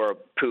for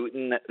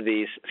Putin.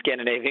 These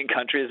Scandinavian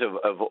countries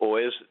have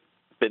always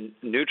been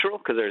neutral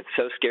because they're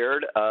so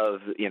scared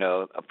of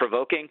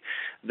provoking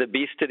the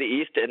beast to the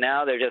east, and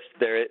now they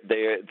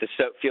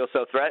feel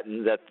so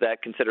threatened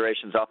that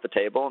consideration's off the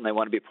table, and they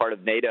want to be part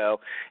of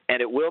NATO,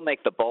 and it will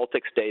make the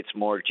Baltic states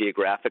more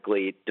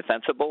geographically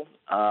defensible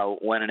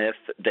when and if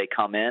they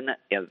come in.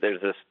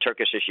 There's this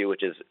Turkish issue,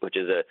 which is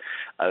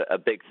a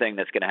big thing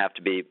that's going to have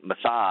to be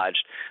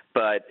massaged,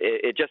 but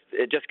it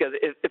just goes.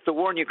 If the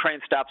war in Ukraine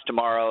stops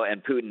tomorrow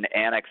and Putin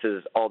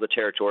annexes all the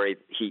territory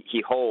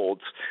he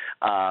holds,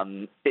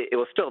 it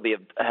will still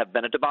have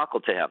been a debacle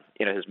to him.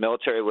 His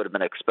military would have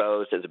been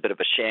exposed as a bit of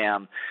a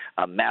sham,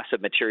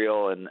 massive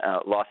material and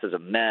losses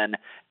of men,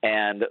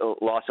 and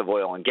loss of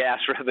oil and gas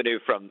revenue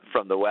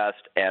from the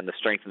West, and the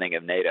strengthening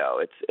of NATO.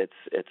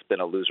 It's been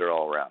a loser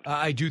all around.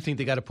 I do think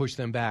they got to push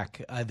them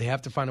back. They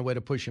have to find a way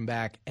to push him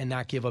back and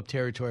not give up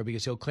territory,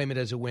 because he'll claim it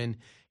as a win.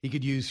 He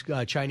could use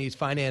Chinese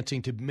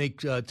financing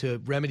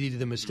to remedy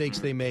the mistakes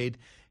they made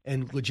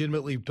and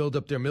legitimately build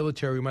up their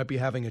military. We might be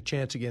having a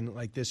chance again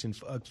like this in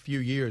a few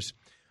years.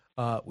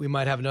 We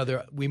might have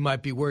another. We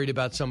might be worried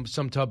about some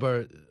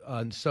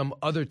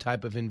other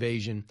type of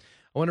invasion.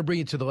 I want to bring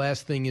you to the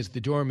last thing: is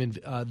the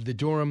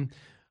Durham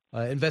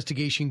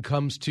investigation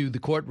comes to the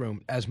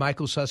courtroom as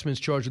Michael Sussman's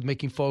charged with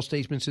making false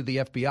statements to the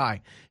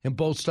FBI, and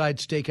both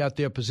sides stake out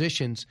their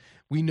positions.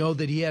 We know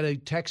that he had a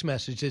text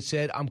message that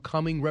said, "I'm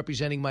coming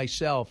representing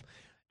myself."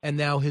 And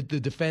now the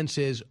defense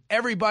is,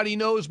 everybody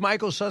knows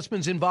Michael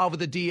Sussman's involved with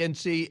the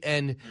DNC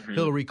and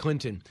Hillary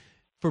Clinton.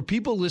 For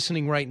people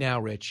listening right now,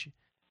 Rich,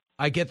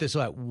 I get this a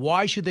lot.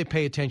 Why should they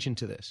pay attention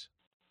to this?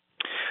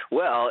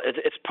 Well,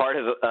 it's part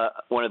of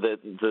one of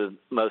the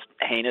most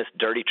heinous,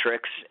 dirty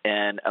tricks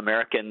in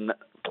American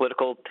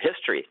political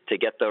history to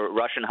get the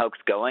Russian hoax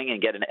going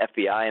and get an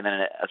FBI and then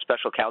a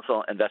special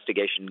counsel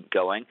investigation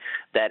going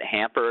that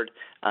hampered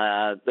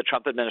the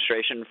Trump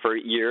administration for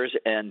years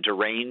and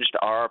deranged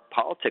our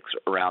politics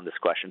around this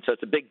question. So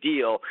it's a big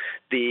deal.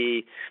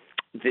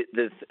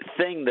 The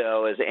thing,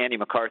 though, as Andy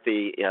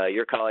McCarthy,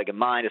 your colleague and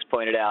mine, has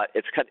pointed out,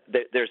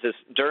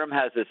 Durham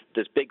has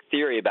this big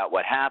theory about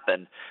what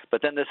happened,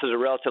 but then this is a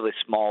relatively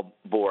small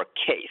bore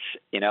case,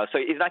 So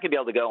he's not going to be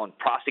able to go and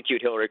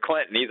prosecute Hillary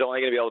Clinton. He's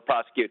only going to be able to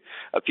prosecute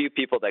a few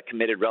people that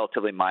committed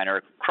relatively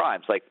minor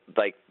crimes, like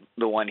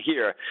the one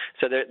here.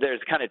 So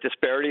there's kind of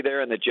disparity there,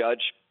 and the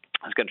judge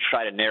I was going to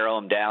try to narrow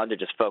him down to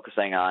just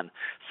focusing on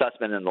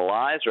Sussman and the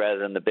lies rather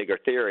than the bigger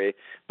theory.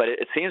 But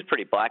it seems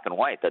pretty black and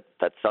white that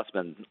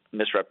Sussman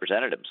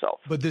misrepresented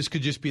himself. But this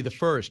could just be the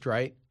first,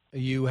 right?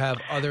 You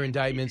have other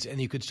indictments, and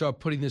you could start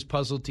putting this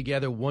puzzle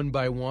together one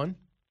by one?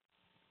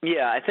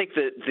 Yeah, I think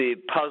that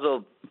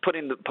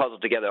putting the puzzle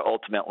together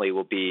ultimately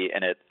will be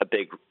in a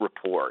big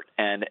report.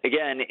 And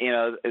again,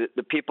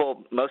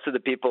 most of the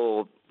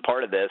people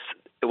part of this,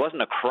 it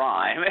wasn't a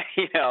crime.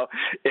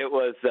 It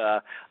was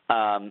a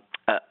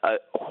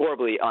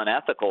horribly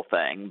unethical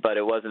thing, but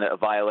it wasn't a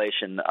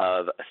violation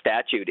of a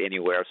statute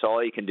anywhere. So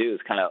all you can do is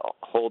kind of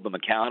hold them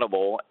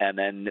accountable and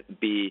then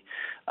be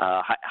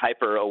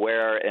hyper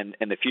aware in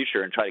the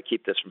future and try to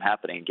keep this from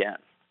happening again.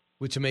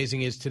 What's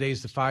amazing is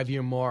today's the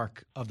 5-year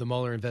mark of the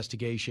Mueller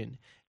investigation,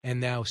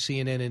 and now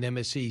CNN and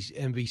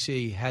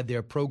NBC had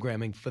their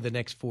programming for the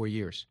next 4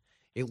 years.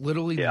 It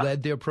literally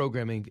led their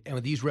programming, and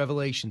with these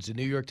revelations, the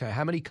New York Times,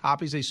 how many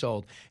copies they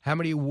sold, how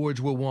many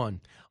awards were won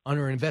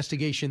under an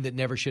investigation that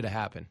never should have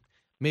happened.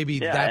 Maybe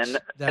that's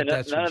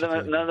none of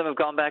them have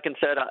gone back and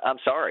said, "I'm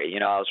sorry.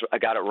 I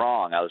got it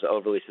wrong. I was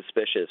overly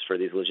suspicious for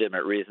these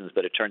legitimate reasons,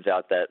 but it turns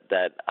out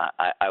that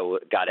I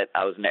got it.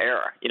 I was in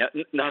error."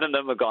 None of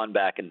them have gone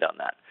back and done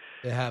that.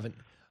 They haven't.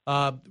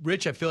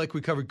 Rich, I feel like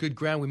we covered good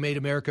ground. We made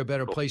America a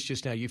better place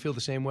just now. You feel the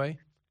same way?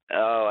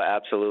 Oh,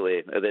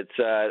 absolutely.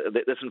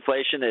 This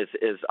inflation is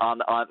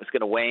on. It's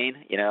going to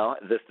wane.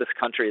 This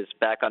country is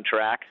back on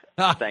track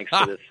thanks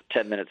to this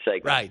 10-minute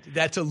segment. Right.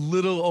 That's a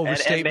little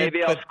overstatement. And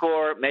maybe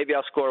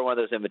I'll score one of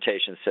those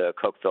invitations to a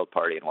Coke-filled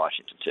party in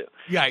Washington too.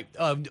 Right.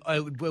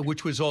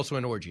 Which was also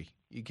an orgy.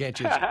 You can't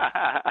just.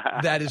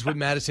 That is what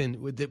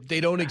Madison. They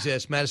don't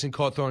exist. Madison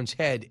Cawthorn's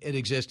head. It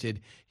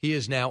existed. He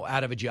is now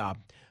out of a job.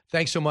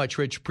 Thanks so much,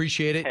 Rich.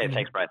 Appreciate it. Hey,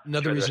 thanks, Brian.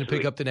 Another reason to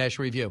pick up the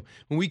National Review.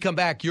 When we come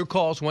back, your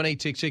calls,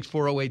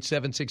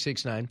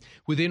 1-866-408-7669.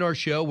 Within our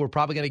show, we're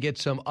probably going to get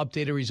some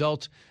updated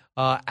results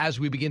as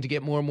we begin to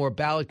get more and more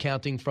ballot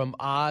counting from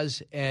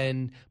Oz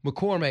and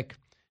McCormick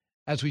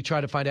as we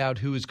try to find out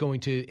who is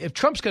going to – if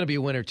Trump's going to be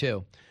a winner,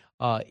 too,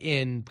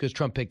 because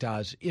Trump picked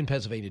Oz in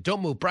Pennsylvania.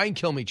 Don't move. Brian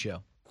Kilmeade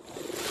Show.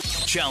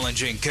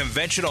 Challenging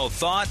conventional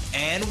thought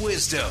and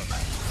wisdom.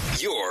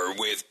 You're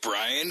with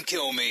Brian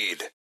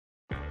Kilmeade.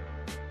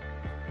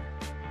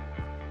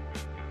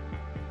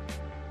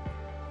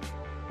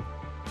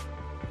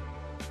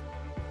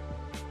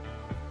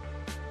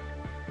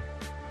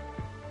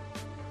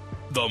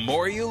 The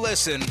more you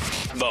listen,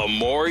 the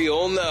more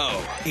you'll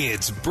know.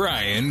 It's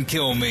Brian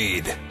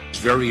Kilmeade. It's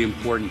very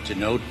important to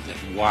note that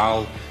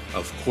while,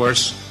 of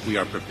course, we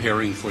are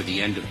preparing for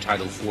the end of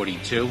Title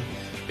 42,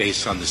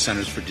 based on the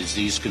Centers for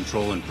Disease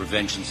Control and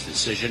Prevention's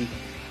decision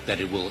that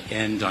it will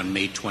end on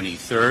May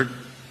 23rd,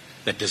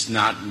 that does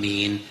not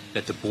mean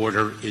that the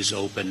border is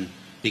open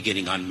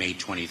beginning on May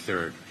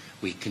 23rd.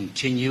 We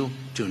continue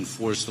to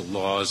enforce the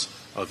laws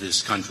of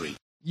this country.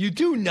 You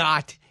do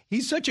not.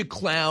 He's such a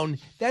clown.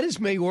 That is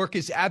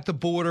Mayorkas at the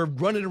border,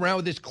 running around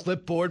with his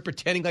clipboard,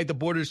 pretending like the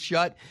border's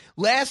shut.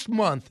 Last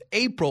month,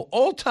 April,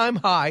 all-time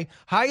high,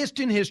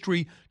 highest in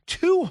history,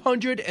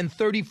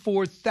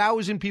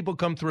 234,000 people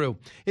come through.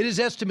 It is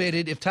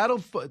estimated if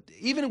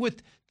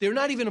they're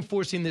not even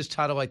enforcing this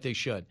title like they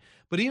should,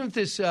 but even if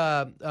this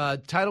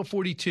Title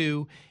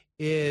 42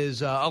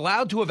 is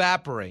allowed to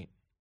evaporate,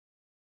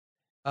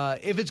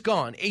 if it's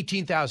gone,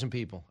 18,000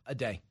 people a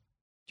day.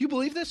 Do you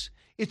believe this?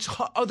 It's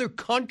other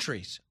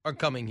countries are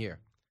coming here.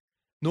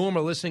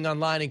 Norma, listening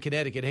online in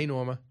Connecticut. Hey,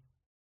 Norma.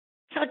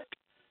 So,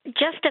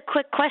 just a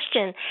quick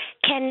question: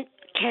 Can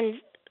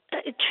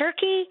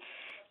Turkey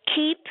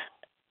keep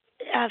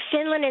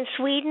Finland and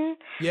Sweden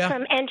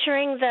from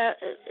entering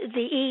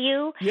the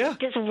EU? Yeah.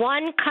 Does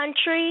one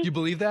country? Do you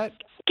believe that?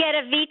 Get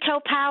a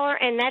veto power,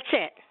 and that's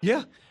it.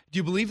 Yeah. Do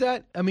you believe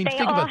that? I mean, they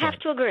think all about have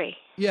that. to agree.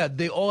 Yeah,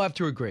 they all have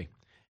to agree,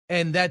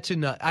 and that's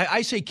enough.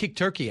 I say kick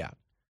Turkey out.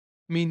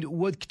 I mean,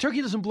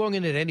 Turkey doesn't belong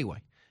in it anyway.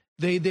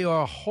 They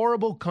are a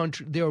horrible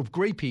country. They are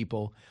great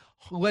people,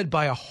 led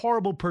by a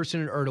horrible person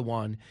in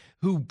Erdogan,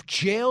 who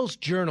jails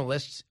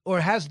journalists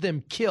or has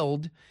them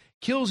killed,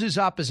 kills his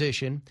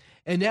opposition,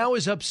 and now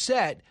is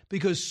upset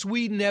because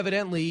Sweden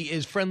evidently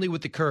is friendly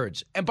with the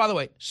Kurds. And by the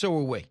way, so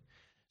are we.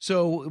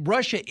 So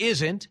Russia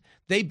isn't.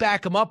 They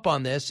back them up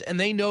on this, and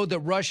they know that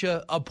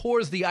Russia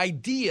abhors the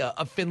idea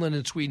of Finland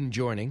and Sweden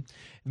joining.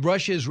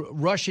 Russia is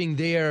rushing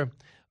their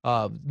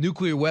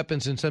nuclear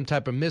weapons and some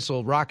type of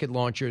missile, rocket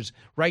launchers,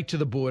 right to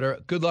the border.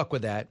 Good luck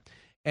with that.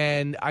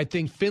 And I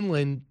think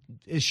Finland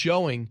is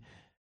showing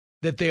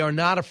that they are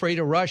not afraid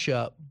of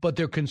Russia, but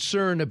they're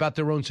concerned about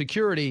their own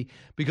security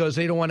because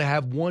they don't want to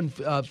have one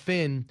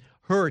Finn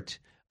hurt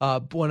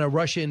when a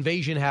Russia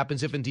invasion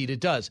happens, if indeed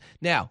it does.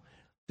 Now,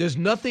 there's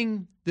no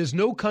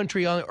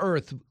country on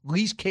earth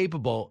least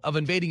capable of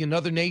invading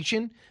another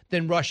nation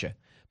than Russia.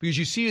 Because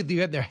you see they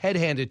had their head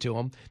handed to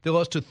them. They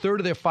lost a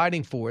third of their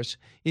fighting force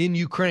in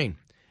Ukraine.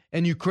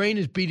 And Ukraine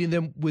is beating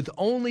them with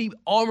only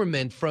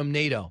armament from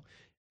NATO.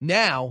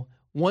 Now,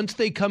 once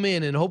they come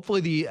in, and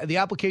hopefully the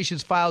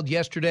application's filed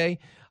yesterday,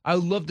 I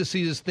would love to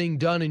see this thing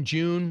done in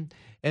June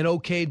and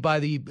okayed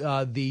by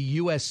the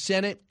U.S.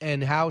 Senate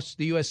and House,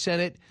 the U.S.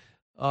 Senate,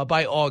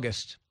 by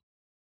August.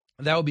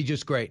 That would be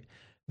just great.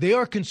 They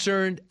are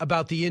concerned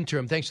about the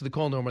interim. Thanks for the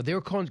call, Norma. They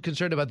are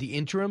concerned about the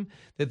interim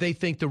that they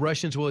think the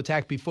Russians will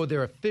attack before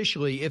they're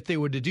officially, if they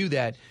were to do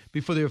that,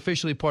 before they're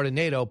officially part of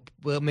NATO,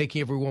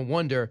 making everyone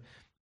wonder,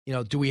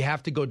 do we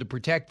have to go to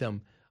protect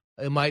them?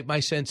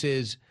 My sense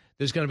is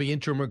there's going to be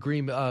interim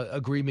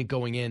agreement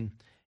going in,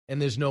 and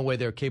there's no way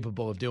they're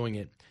capable of doing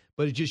it.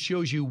 But it just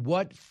shows you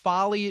what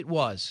folly it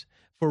was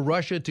for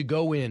Russia to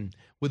go in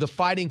with a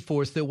fighting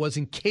force that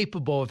wasn't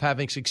capable of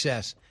having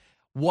success.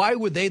 Why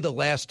were they the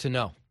last to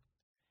know?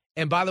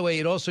 And by the way,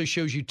 it also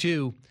shows you,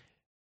 too,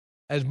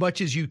 as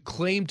much as you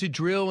claim to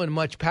drill and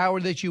much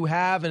power that you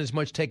have and as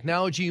much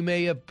technology you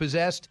may have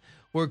possessed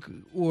or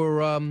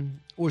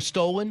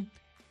stolen,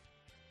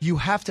 you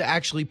have to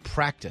actually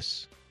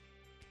practice.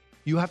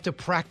 You have to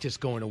practice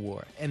going to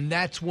war. And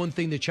that's one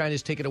thing that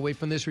China's taken away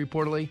from this,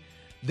 reportedly.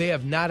 They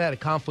have not had a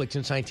conflict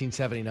since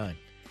 1979.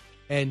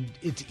 And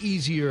it's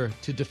easier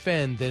to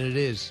defend than it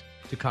is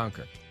to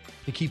conquer.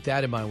 And keep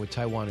that in mind with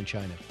Taiwan and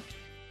China.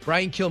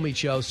 Brian Kilmeade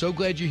Show. So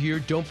glad you're here.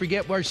 Don't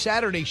forget our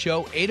Saturday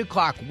show, 8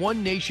 o'clock,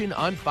 One Nation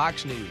on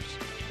Fox News.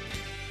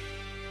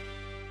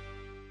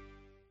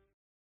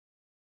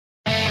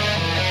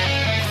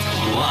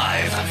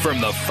 Live from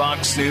the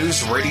Fox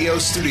News radio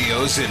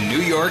studios in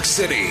New York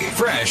City,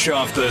 fresh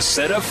off the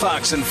set of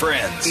Fox and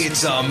Friends,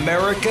 it's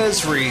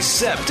America's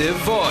receptive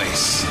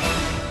voice,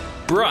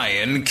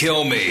 Brian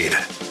Kilmeade.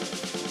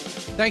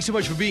 Thanks so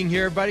much for being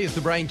here, everybody. It's the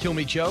Brian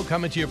Kilmeade Show,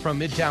 coming to you from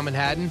Midtown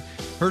Manhattan.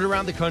 Heard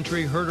around the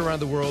country, heard around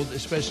the world,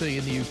 especially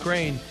in the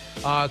Ukraine.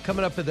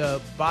 Coming up at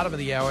the bottom of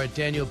the hour,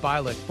 Daniel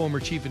Bilek,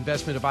 former chief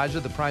investment advisor,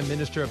 the prime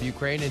minister of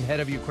Ukraine and head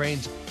of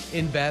Ukraine's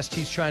Invest.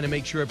 He's trying to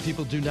make sure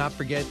people do not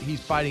forget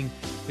he's fighting,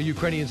 the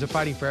Ukrainians are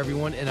fighting for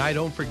everyone, and I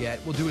don't forget.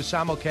 We'll do a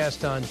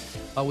simulcast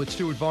on with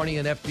Stuart Varney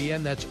and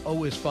FBN. That's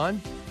always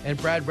fun. And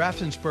Brad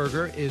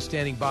Raffensperger is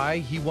standing by.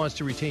 He wants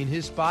to retain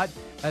his spot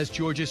as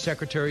Georgia's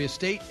Secretary of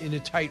State in a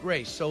tight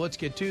race. So let's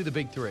get to the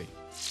big three.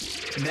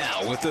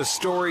 Now, with the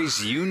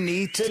stories you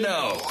need to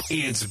know,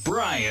 it's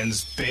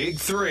Brian's Big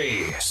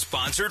Three.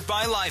 Sponsored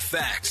by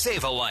LifeVac.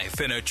 Save a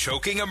life in a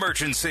choking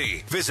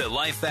emergency. Visit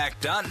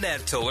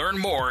lifevac.net to learn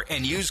more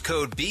and use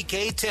code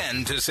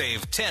BK10 to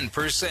save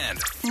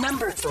 10%.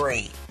 Number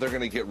 3. They're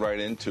going to get right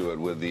into it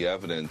with the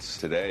evidence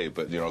today,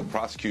 but, the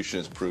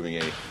prosecution is proving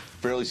a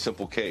fairly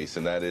simple case,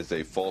 and that is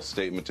a false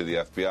statement to the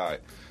FBI.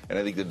 And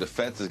I think the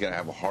defense is going to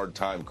have a hard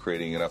time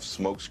creating enough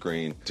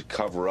smokescreen to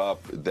cover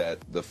up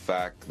the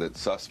fact that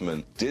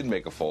Sussman did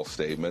make a false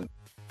statement.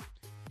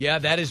 Yeah,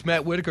 that is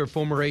Matt Whitaker,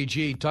 former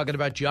AG, talking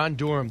about John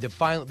Durham.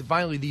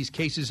 Finally, these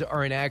cases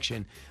are in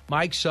action.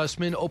 Mike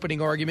Sussman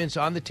opening arguments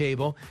on the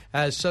table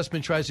as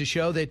Sussman tries to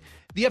show that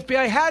the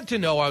FBI had to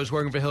know I was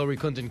working for Hillary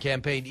Clinton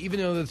campaign,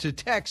 even though there's a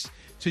text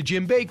to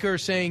Jim Baker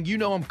saying,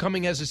 I'm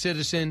coming as a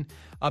citizen,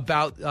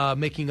 about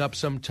making up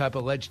some type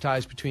of alleged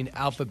ties between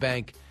Alpha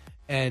Bank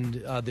and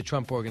the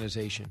Trump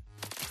organization.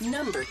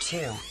 Number 2.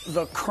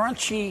 The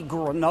crunchy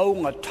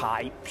granola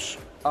types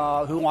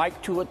who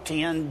like to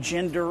attend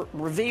gender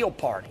reveal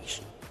parties.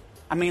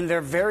 I mean,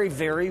 they're very,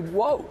 very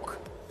woke.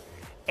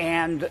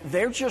 And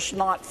they're just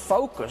not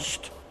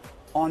focused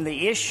on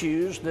the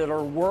issues that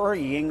are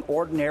worrying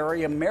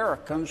ordinary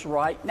Americans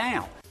right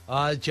now.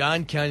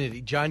 John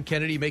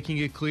Kennedy making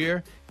it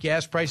clear,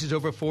 gas prices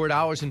over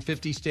 $4 in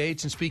 50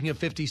 states. And speaking of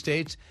 50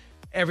 states,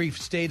 every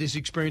state is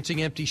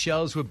experiencing empty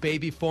shelves where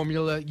baby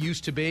formula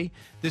used to be.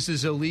 This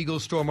is illegal,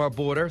 storm our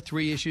border.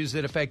 3 issues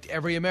that affect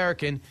every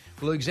American.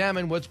 We'll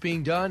examine what's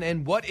being done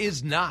and what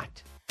is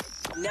not.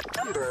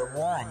 Number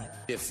 1.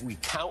 If we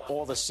count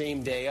all the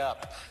same day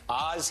up,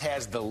 Oz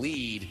has the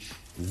lead.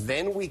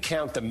 Then we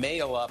count the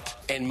mail up,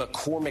 and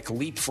McCormick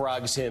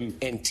leapfrogs him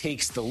and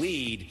takes the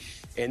lead.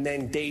 And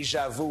then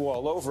deja vu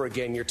all over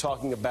again. You're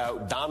talking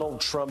about Donald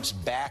Trump's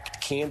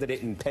backed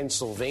candidate in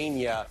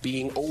Pennsylvania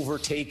being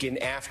overtaken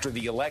after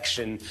the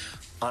election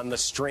on the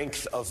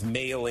strength of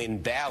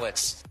mail-in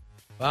ballots.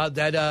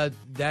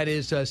 That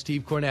is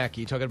Steve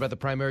Kornacki talking about the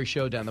primary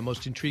showdown, the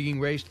most intriguing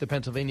race, the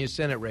Pennsylvania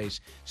Senate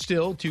race.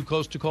 Still too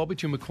close to call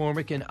between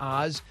McCormick and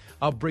Oz.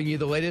 I'll bring you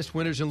the latest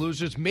winners and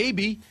losers,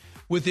 maybe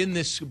within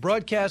this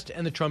broadcast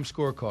and the Trump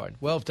scorecard.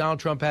 Well, if Donald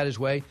Trump had his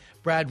way,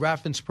 Brad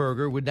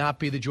Raffensperger would not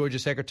be the Georgia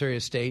Secretary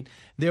of State.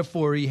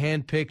 Therefore, he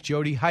handpicked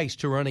Jody Hice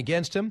to run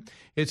against him.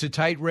 It's a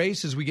tight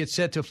race as we get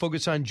set to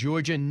focus on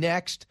Georgia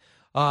next.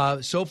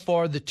 So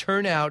far, the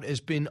turnout has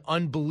been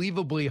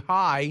unbelievably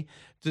high,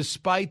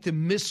 despite the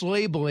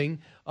mislabeling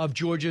of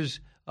Georgia's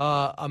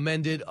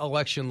amended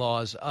election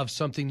laws of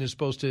something that's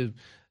supposed to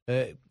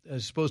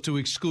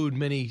exclude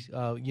many,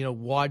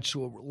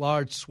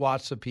 large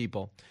swaths of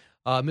people.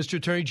 Mr.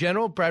 Attorney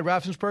General, Brad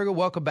Raffensperger,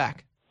 welcome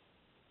back.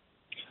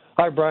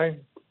 Hi, Brian.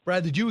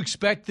 Brad, did you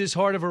expect this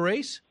hard of a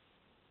race?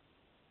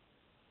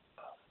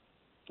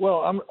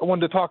 Well, I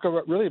wanted to talk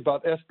about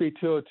SB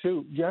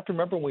 202. You have to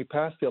remember when we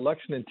passed the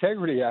Election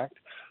Integrity Act,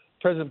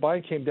 President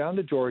Biden came down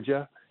to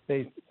Georgia.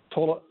 They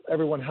told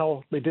everyone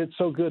how they did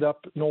so good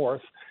up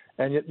north.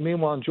 And yet,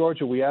 meanwhile, in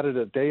Georgia, we added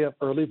a day of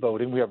early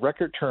voting. We have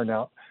record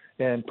turnout.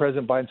 And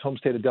President Biden's home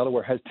state of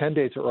Delaware has 10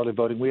 days of early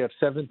voting. We have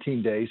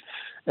 17 days.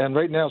 And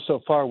right now,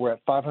 so far, we're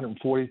at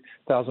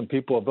 540,000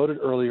 people have voted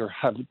earlier,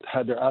 have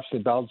had their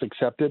absentee ballots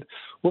accepted.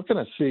 We're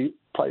going to see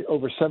probably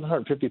over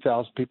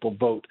 750,000 people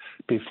vote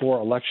before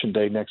Election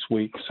Day next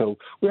week. So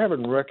we're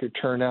having record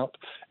turnout,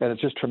 and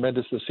it's just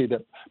tremendous to see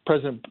that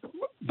President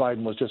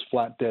Biden was just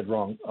flat dead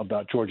wrong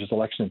about Georgia's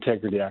Election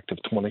Integrity Act of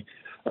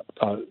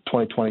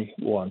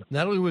 2021.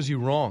 Not only was he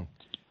wrong,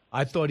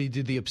 I thought he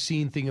did the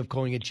obscene thing of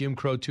calling it Jim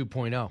Crow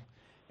 2.0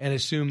 and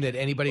assumed that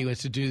anybody who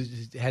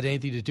had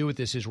anything to do with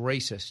this is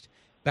racist,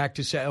 or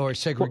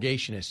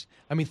segregationist.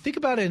 I mean, think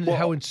about it and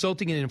how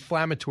insulting and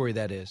inflammatory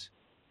that is.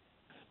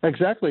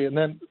 Exactly. And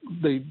then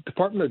the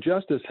Department of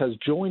Justice has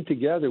joined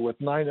together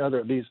with 9 other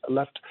of these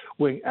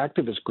left-wing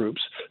activist groups.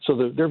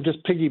 So they're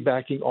just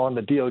piggybacking on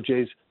the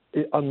DOJ's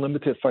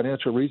unlimited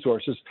financial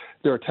resources.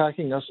 They're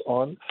attacking us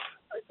on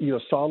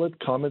solid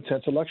common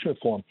sense election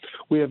reform.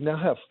 We now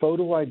have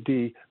photo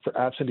ID for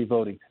absentee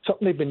voting,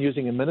 something they've been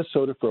using in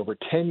Minnesota for over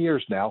 10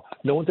 years now.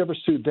 No one's ever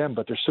sued them,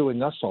 but they're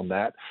suing us on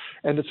that.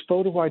 And it's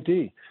photo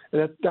ID.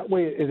 And that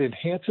way it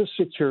enhances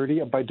security,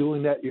 and by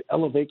doing that, you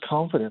elevate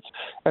confidence.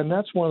 And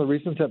that's one of the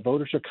reasons that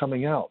voters are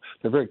coming out.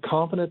 They're very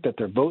confident that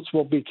their votes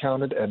will be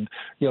counted, and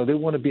they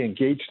want to be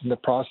engaged in the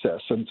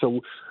process. And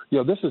so,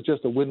 this is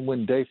just a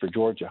win-win day for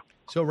Georgia.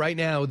 So right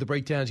now, the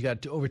breakdown's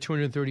got over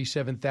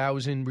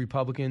 237,000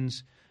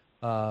 Republicans.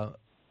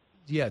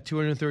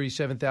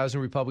 237,000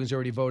 Republicans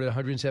already voted,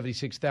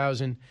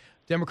 176,000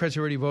 Democrats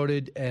already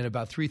voted, and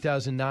about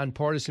 3,000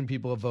 nonpartisan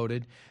people have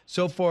voted.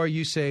 So far,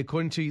 you say,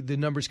 according to the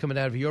numbers coming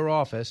out of your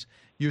office,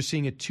 you're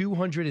seeing a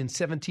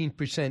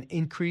 217%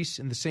 increase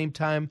in the same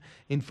time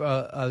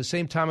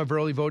of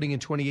early voting in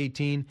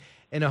 2018,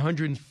 and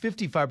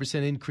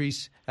 155%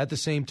 increase at the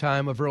same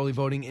time of early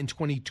voting in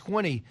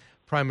 2020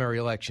 primary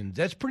elections.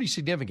 That's pretty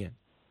significant.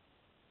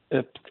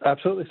 It's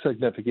absolutely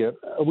significant.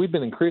 We've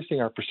been increasing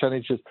our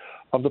percentages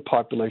of the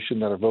population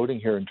that are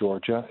voting here in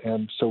Georgia,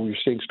 and so we're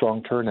seeing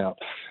strong turnout.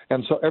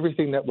 And so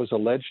everything that was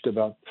alleged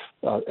about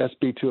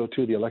SB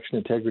 202, the Election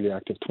Integrity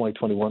Act of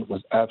 2021,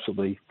 was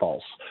absolutely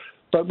false.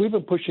 But we've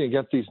been pushing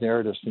against these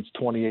narratives since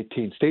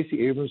 2018.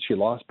 Stacey Abrams, she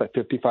lost by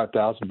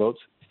 55,000 votes,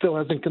 still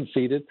hasn't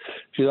conceded.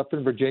 She's up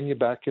in Virginia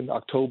back in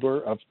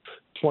October of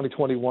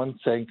 2021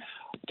 saying,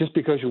 just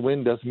because you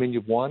win doesn't mean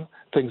you've won,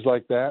 things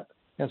like that.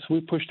 And so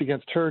we pushed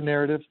against her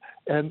narrative.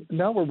 And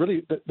now we're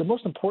really the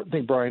most important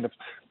thing, Brian, if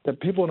that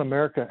people in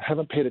America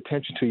haven't paid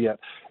attention to yet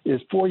is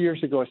 4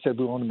 years ago I said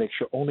we want to make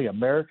sure only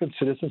American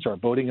citizens are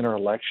voting in our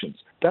elections.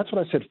 That's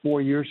what I said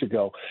 4 years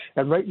ago.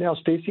 And right now,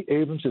 Stacey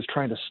Abrams is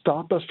trying to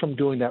stop us from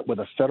doing that with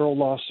a federal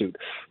lawsuit.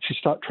 She's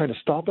trying to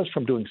stop us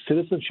from doing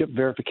citizenship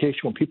verification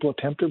when people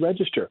attempt to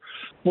register.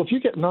 Well, if you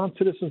get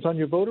non-citizens on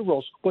your voter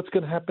rolls, what's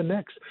going to happen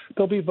next?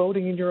 They'll be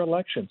voting in your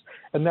elections.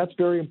 And that's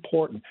very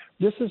important.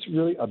 This is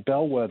really a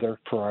bellwether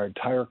for our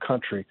entire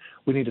country.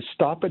 We need to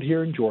stop it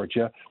here in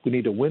Georgia. We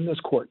need to win this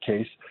court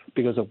case,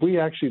 because if we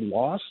actually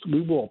lost,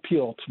 we will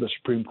appeal to the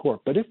Supreme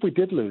Court. But if we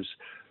did lose,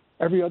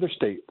 every other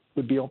state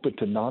would be open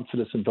to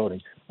non-citizen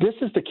voting. This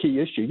is the key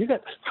issue. You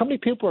got how many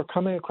people are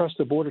coming across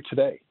the border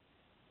today?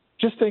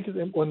 Just think of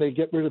them when they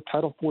get rid of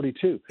Title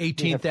 42.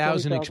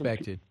 18,000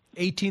 expected.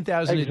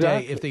 18,000 a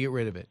day if they get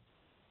rid of it.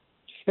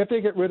 If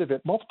they get rid of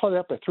it, multiply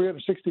that by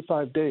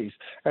 365 days,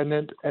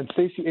 and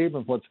Stacey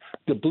Abrams wants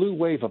the blue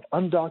wave of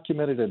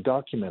undocumented and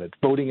documented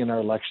voting in our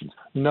elections.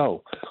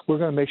 No, we're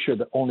going to make sure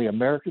that only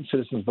American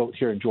citizens vote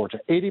here in Georgia.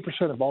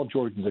 80% of all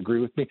Georgians agree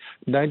with me,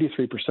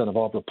 93% of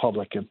all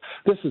Republicans.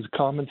 This is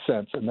common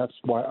sense, and that's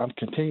why I'm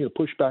continuing to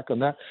push back on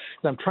that.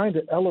 And I'm trying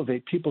to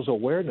elevate people's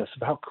awareness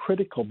of how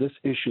critical this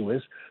issue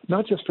is,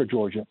 not just for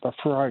Georgia, but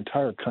for our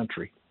entire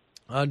country.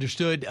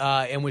 Understood,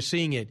 and we're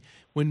seeing it.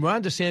 When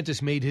Ron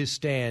DeSantis made his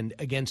stand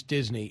against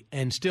Disney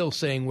and still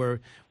saying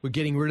we're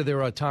getting rid of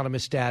their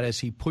autonomous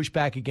status, he pushed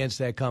back against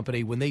that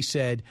company when they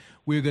said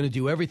we're going to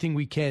do everything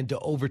we can to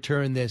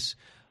overturn this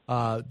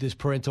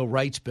parental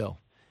rights bill.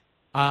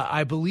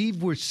 I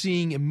believe we're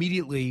seeing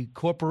immediately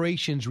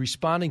corporations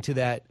responding to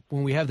that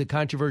when we have the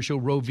controversial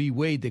Roe v.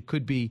 Wade that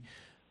could be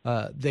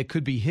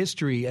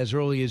history as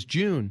early as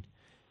June.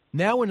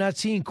 Now we're not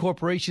seeing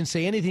corporations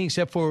say anything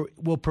except for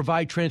we'll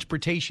provide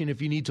transportation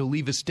if you need to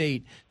leave a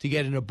state to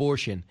get an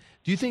abortion.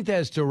 Do you think that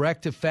has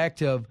direct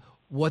effect of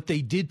what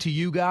they did to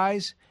you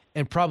guys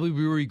and probably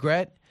we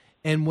regret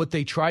and what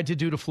they tried to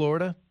do to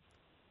Florida?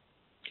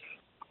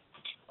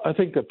 I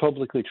think that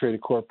publicly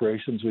traded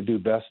corporations would do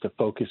best to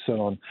focus in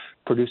on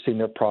producing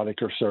their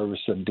product or service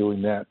and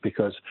doing that,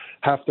 because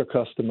half their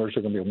customers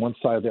are going to be on one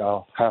side of the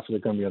aisle, half of them are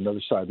going to be on the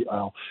other side of the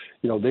aisle.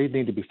 You know, they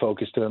need to be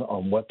focused in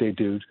on what they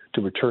do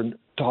to return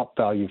top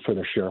value for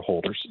their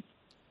shareholders.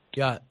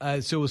 Yeah,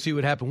 so we'll see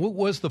what happens. What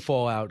was the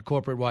fallout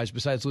corporate-wise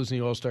besides losing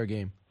the All-Star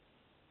game?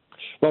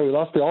 Well, we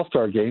lost the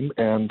All-Star game,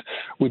 and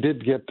we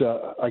did get,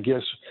 I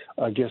guess,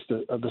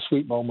 the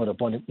sweet moment of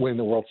winning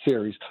the World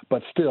Series.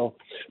 But still,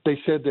 they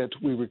said that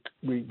we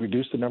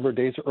reduced the number of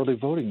days of early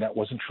voting. That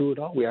wasn't true at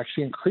all. We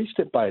actually increased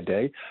it by a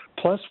day.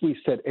 Plus, we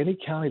said any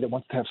county that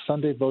wants to have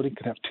Sunday voting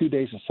can have 2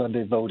 days of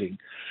Sunday voting.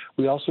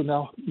 We also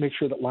now make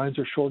sure that lines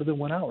are shorter than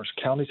 1 hour.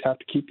 Counties have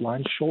to keep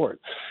lines short.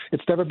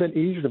 It's never been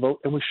easier to vote,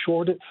 and we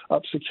shored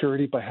up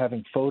security by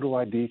having photo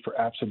ID for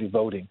absentee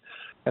voting.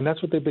 And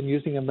that's what they've been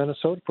using in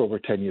Minnesota for over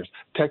 10 years.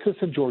 Texas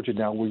and Georgia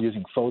now, we're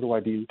using photo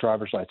ID,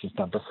 driver's license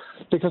number,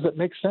 because it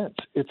makes sense.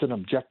 It's an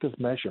objective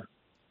measure.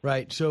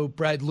 Right. So,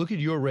 Brad, look at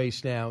your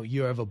race now.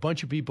 You have a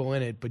bunch of people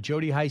in it, but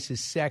Jody Hice is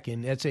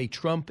second. That's a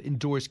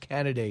Trump-endorsed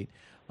candidate.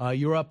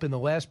 You're up in the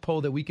last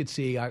poll that we could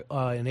see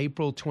in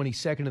April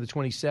 22nd to the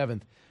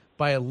 27th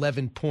by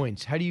 11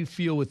 points. How do you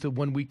feel with the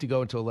 1 week to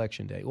go until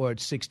Election Day, or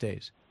 6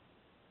 days?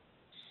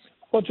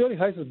 Well, Jody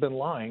Hice has been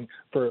lying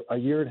for a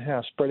year and a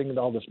half, spreading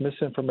all this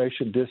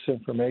misinformation,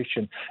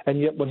 disinformation, and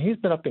yet when he's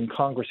been up in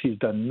Congress, he's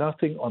done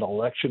nothing on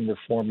election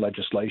reform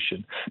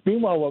legislation.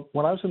 Meanwhile,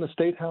 when I was in the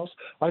State House,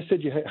 I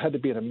said you had to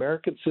be an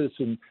American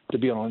citizen to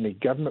be on any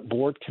government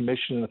board,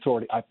 commission, and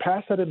authority. I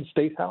passed that in the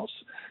State House,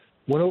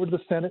 went over to the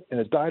Senate, and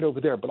it died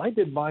over there. But I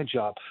did my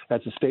job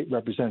as a state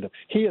representative.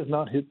 He has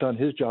not done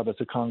his job as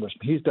a congressman.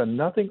 He's done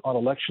nothing on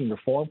election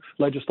reform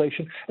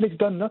legislation, and he's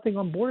done nothing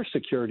on border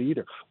security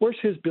either. Where's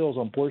his bills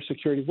on border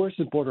security? Where's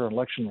his border and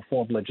election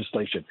reform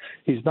legislation?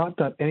 He's not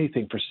done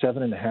anything for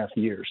 7.5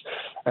 years.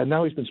 And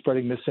now he's been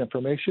spreading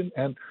misinformation,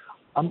 and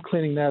I'm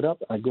cleaning that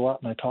up. I go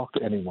out and I talk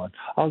to anyone.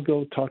 I'll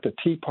go talk to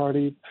Tea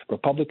Party,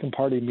 Republican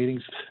Party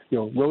meetings,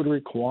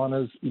 Rotary,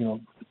 Kiwanis,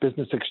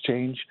 Business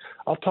Exchange.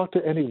 I'll talk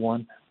to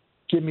anyone.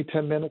 Give me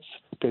 10 minutes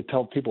to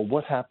tell people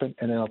what happened,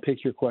 and then I'll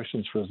take your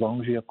questions for as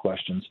long as you have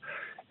questions.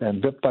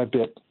 And bit by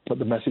bit, what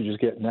the message is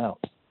getting out.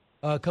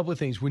 A couple of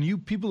things. When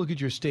people look at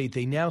your state,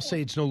 they now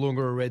say it's no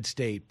longer a red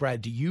state.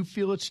 Brad, do you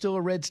feel it's still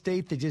a red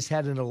state? They just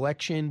had an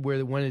election where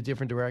they went a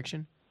different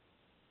direction?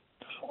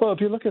 Well, if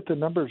you look at the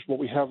numbers, what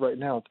we have right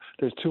now,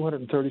 there's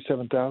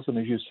 237,000,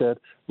 as you said,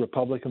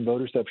 Republican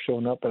voters that have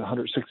shown up, and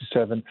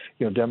 167,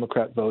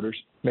 Democrat voters.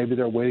 Maybe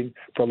they're waiting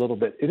for a little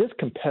bit. It is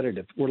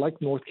competitive. We're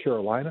like North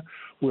Carolina.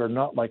 We're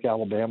not like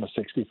Alabama,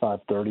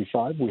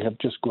 65-35. We have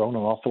just grown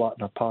an awful lot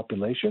in our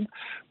population,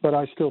 but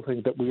I still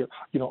think that we are,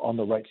 on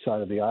the right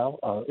side of the aisle.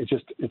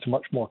 It's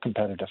much more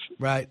competitive.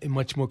 Right, and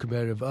much more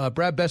competitive.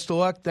 Brad, best of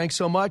luck. Thanks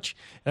so much.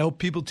 I hope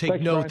people take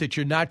note, Brian, that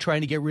you're not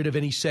trying to get rid of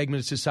any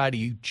segment of society.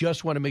 You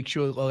just want to make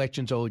sure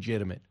elections are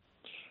legitimate.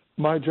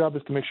 My job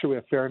is to make sure we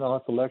have fair and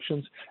honest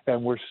elections,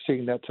 and we're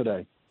seeing that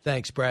today.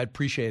 Thanks, Brad.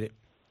 Appreciate it.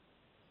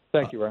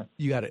 Thank you, Ryan.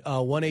 You got it.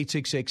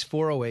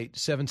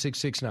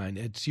 1-866-408-7669.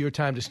 It's your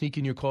time to sneak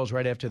in your calls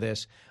right after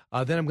this.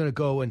 Then I'm going to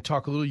go and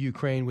talk a little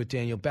Ukraine with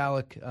Daniel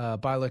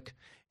Bialik,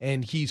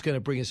 and he's going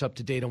to bring us up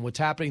to date on what's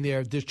happening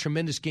there. There's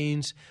tremendous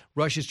gains,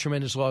 Russia's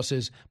tremendous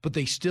losses, but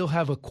they still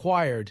have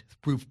acquired,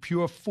 through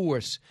pure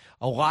force,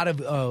 a lot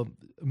of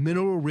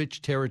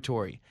mineral-rich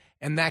territory,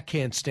 and that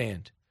can't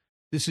stand.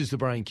 This is the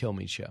Brian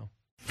Kilmeade Show.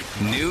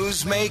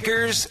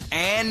 Newsmakers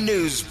and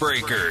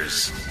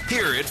newsbreakers.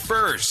 Hear it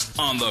first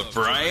on the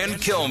Brian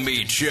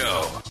Kilmeade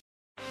Show.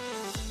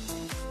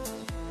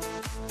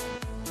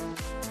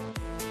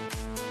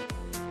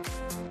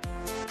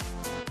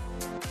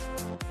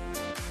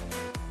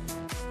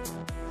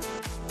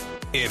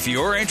 If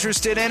you're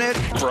interested in it,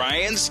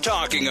 Brian's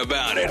talking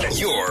about it.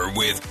 You're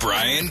with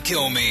Brian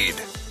Kilmeade.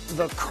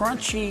 The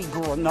crunchy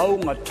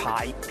granola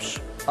types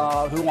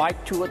who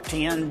like to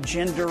attend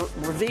gender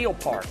reveal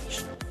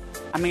parties.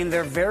 I mean,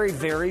 they're very,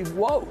 very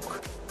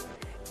woke.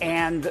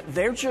 And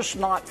they're just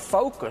not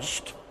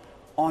focused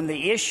on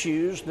the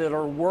issues that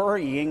are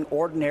worrying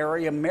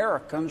ordinary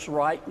Americans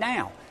right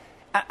now.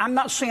 I'm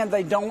not saying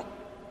they don't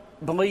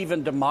believe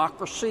in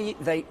democracy.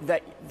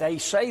 They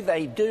say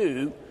they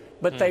do,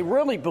 but they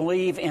really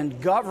believe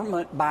in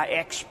government by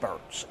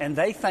experts. And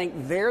they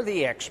think they're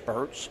the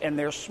experts, and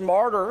they're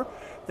smarter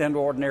than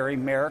ordinary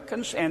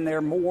Americans, and they're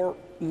more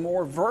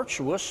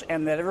virtuous,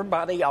 and that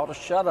everybody ought to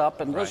shut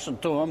up and listen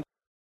to them.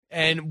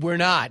 And we're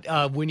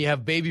not. When you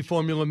have baby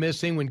formula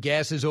missing, when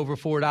gas is over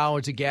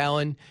 $4 a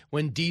gallon,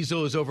 when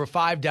diesel is over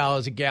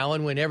 $5 a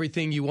gallon, when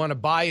everything you want to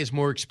buy is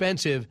more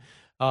expensive,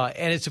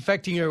 and it's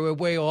affecting your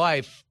way of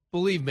life,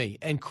 believe me,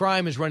 and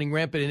crime is running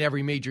rampant in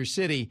every major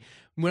city,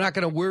 we're not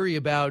going to worry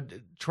about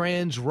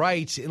trans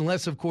rights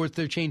unless, of course,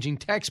 they're changing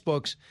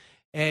textbooks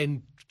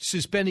and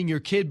suspending your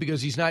kid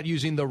because he's not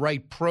using the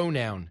right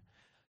pronoun.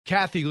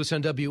 Kathy,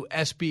 listen on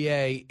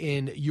WSBA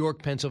in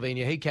York,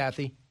 Pennsylvania. Hey,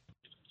 Kathy.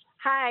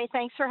 Hi,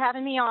 thanks for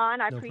having me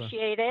on. I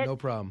appreciate it. No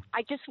problem.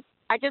 I just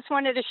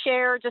wanted to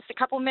share just a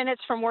couple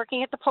minutes from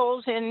working at the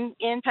polls in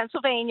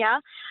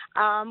Pennsylvania.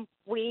 Last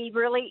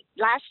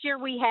year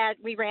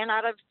we ran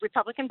out of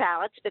Republican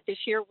ballots, but this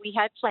year we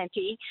had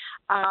plenty.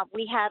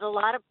 We had a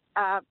lot of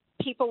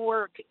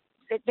people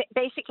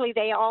basically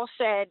they all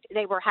said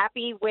they were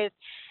happy with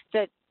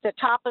the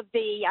top of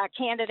the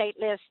candidate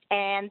list,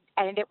 and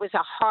it was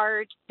a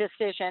hard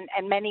decision,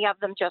 and many of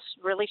them just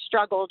really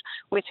struggled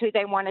with who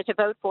they wanted to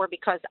vote for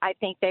because I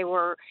think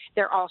they're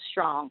all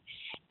strong.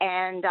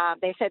 And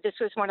they said this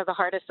was one of the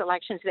hardest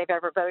elections they've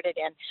ever voted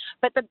in.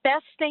 But the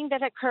best thing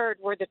that occurred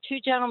were the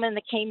two gentlemen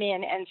that came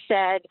in and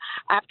said,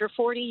 after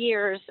 40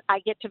 years, I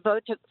get to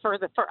vote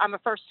I'm a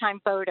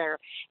first-time voter.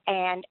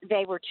 And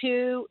they were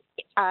two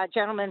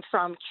gentlemen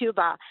from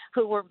Cuba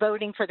who were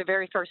voting for the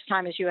very first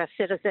time as U.S.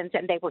 citizens,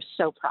 and they were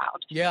so proud.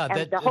 Yeah,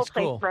 and the whole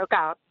place cool. broke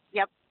out.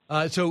 Yep.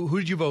 So who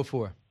did you vote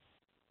for?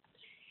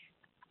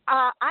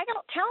 I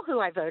don't tell who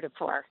I voted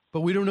for.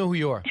 But we don't know who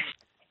you are.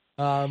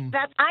 I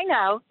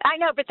know,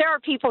 but there are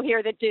people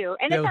here that do,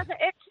 and that's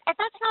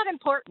not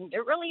important.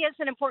 It really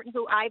isn't important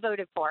who I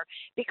voted for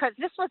because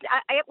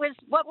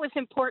what was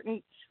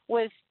important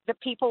was the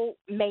people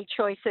made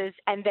choices,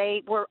 and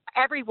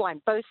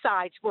everyone, both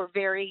sides were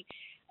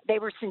they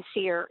were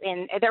sincere,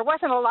 and there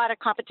wasn't a lot of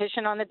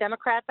competition on the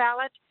Democrat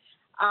ballot,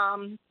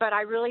 but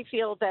I really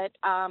feel that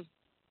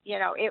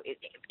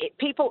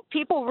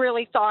people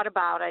really thought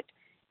about it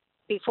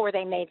before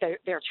they made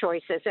their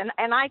choices,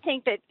 and I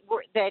think that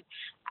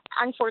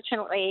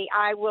unfortunately,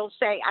 I will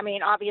say, I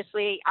mean,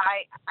 obviously,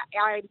 I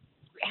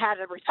had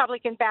a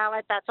Republican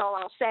ballot. That's all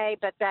I'll say.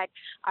 But that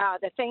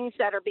the things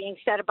that are being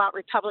said about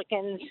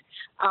Republicans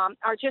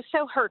are just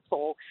so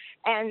hurtful,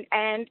 and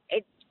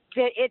it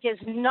does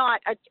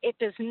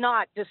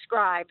not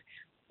describe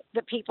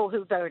the people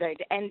who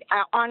voted. And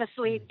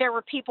honestly, there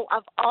were people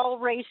of all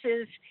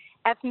races,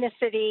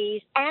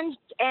 ethnicities, and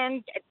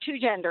two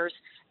genders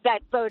that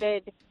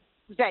voted.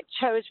 That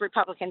chose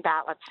Republican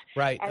ballots.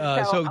 Right.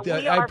 So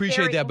I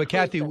appreciate that. But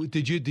Kathy,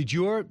 inclusive. did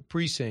your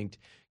precinct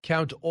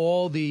count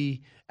all the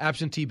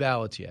absentee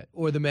ballots yet,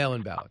 or the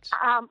mail-in ballots?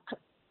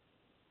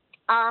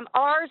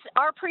 Our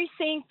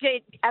precinct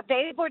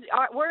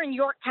we're in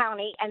York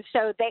County, and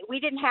so we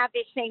didn't have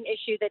the same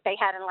issue that they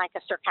had in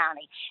Lancaster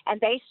County, and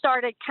they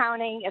started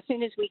counting as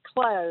soon as we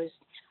closed.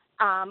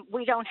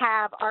 We don't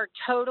have our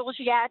totals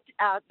yet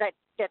that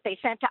they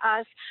sent to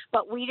us,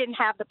 but we didn't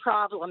have the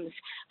problems.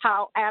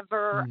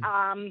 However,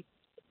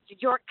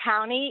 York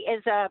County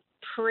is a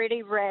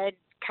pretty red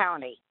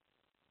county.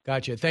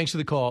 Gotcha. Thanks for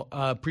the call.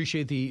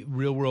 Appreciate the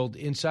real-world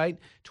insight.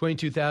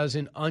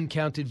 22,000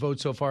 uncounted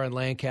votes so far in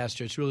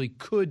Lancaster. It really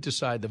could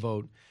decide the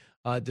vote,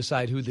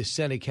 decide who the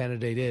Senate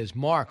candidate is.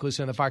 Mark,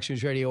 listen on the Fox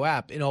News Radio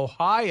app in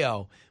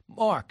Ohio.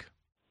 Mark.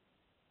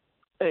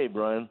 Hey,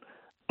 Brian.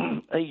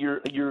 Hey,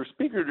 your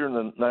speaker during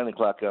the 9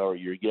 o'clock hour,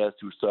 your guest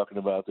who was talking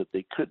about that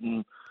they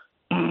couldn't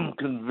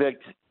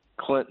convict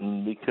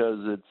Clinton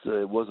because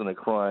it wasn't a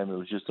crime. It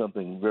was just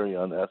something very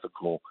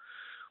unethical.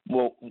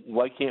 Well,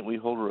 why can't we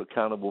hold her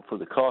accountable for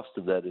the cost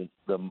of that in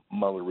the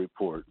Mueller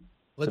report?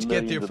 Let's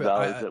get there.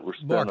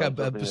 Mark,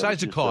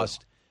 besides the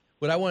cost,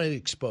 what I wanted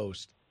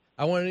exposed.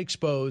 I wanted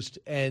exposed,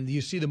 and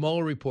you see the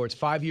Mueller reports,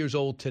 5 years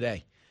old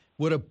today.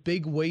 What a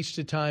big waste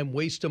of time,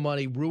 waste of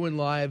money, ruined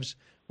lives.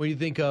 When you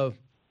think of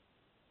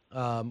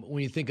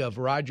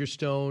Roger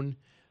Stone,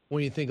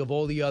 when you think of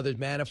all the others,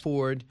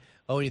 Manafort,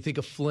 when you think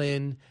of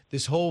Flynn,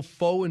 this whole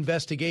faux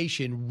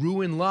investigation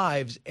ruined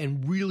lives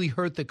and really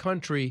hurt the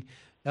country,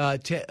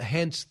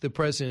 hence the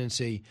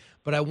presidency.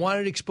 But I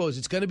wanted exposed.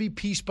 It's going to be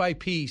piece by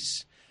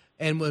piece.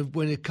 And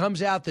when it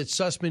comes out that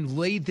Sussman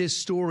laid this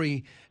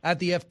story at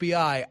the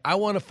FBI, I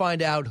want to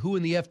find out who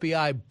in the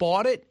FBI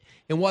bought it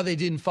and why they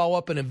didn't follow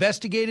up and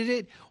investigated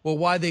it, or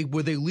why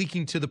were they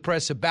leaking to the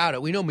press about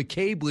it. We know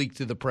McCabe leaked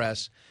to the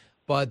press,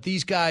 but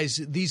these guys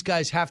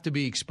have to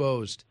be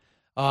exposed.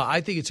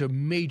 I think it's a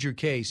major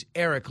case.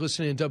 Eric,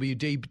 listening to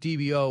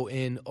WDBO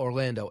in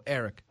Orlando.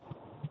 Eric.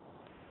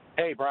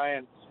 Hey,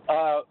 Brian.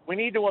 We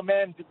need to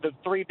amend the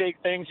 3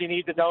 big things you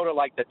need to know to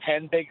like the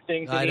 10 big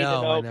things you need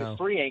to know, because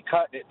 3 ain't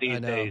cutting it these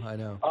days. I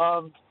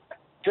know.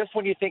 Just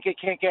when you think it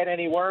can't get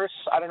any worse,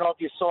 I don't know if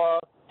you saw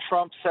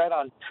Trump said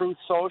on Truth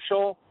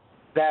Social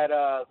that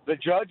the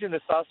judge in the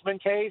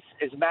Sussman case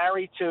is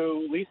married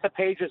to Lisa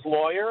Page's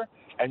lawyer,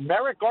 and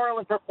Merrick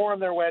Garland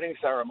performed their wedding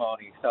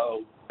ceremony.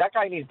 So that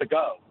guy needs to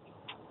go.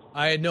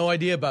 I had no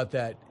idea about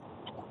that.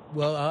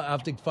 Well, I'll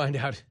have to find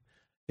out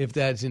if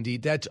that's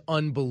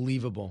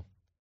unbelievable.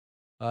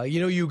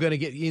 You're going to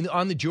get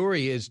on the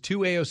jury is 2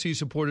 AOC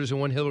supporters and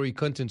 1 Hillary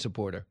Clinton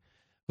supporter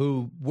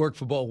who work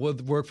for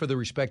the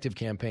respective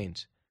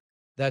campaigns.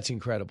 That's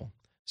incredible.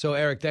 So,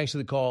 Eric, thanks for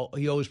the call.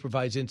 He always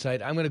provides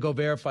insight. I'm going to go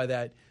verify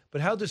that. But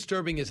how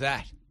disturbing is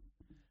that?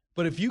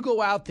 But if you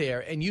go out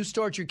there and you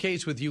start your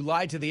case with you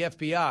lied to the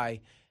FBI,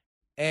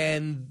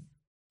 and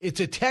it's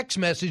a text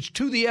message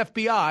to the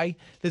FBI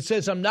that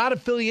says I'm not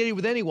affiliated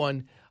with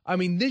anyone, I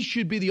mean, this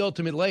should be the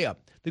ultimate layup.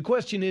 The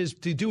question is,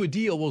 to do a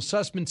deal, will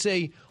Sussman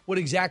say what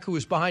exactly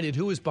was behind it,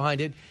 who was behind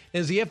it?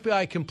 And is the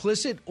FBI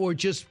complicit or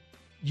just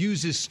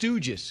uses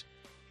stooges?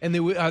 And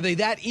are they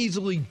that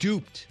easily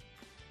duped?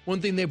 One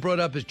thing they brought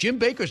up is Jim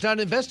Baker's not an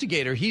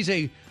investigator. He's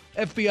a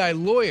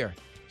FBI lawyer.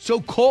 So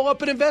call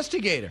up an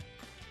investigator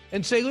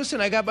and say,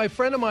 listen, I got my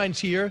friend of mine's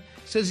here,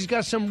 says he's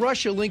got some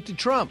Russia linked to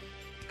Trump.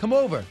 Come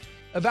over,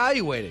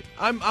 evaluate it.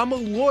 I'm a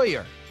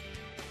lawyer.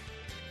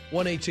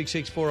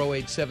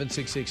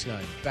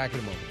 1-866-408-7669. Back in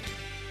a moment.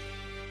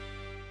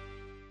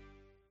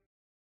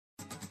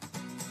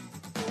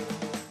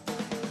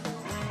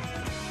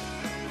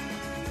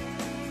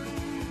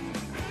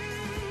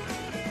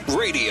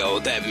 Radio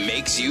that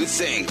makes you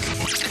think.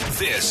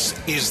 This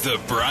is the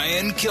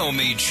Brian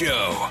Kilmeade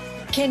Show.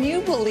 Can you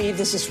believe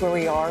this is where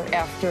we are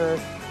after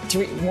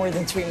more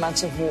than 3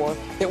 months of war,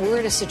 that we're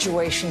in a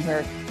situation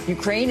where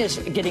Ukraine is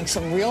getting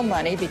some real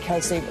money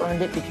because they've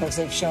earned it, because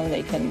they've shown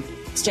they can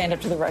stand up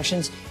to the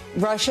Russians.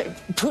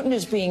 Putin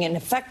is being, in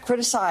effect,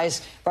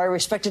 criticized by a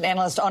respected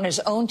analyst on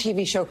his own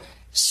TV show.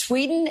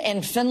 Sweden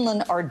and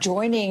Finland are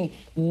joining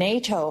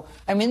NATO.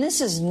 I mean, this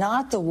is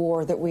not the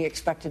war that we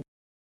expected.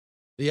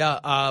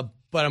 Yeah,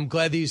 but I'm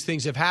glad these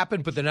things have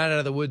happened, but they're not out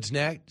of the woods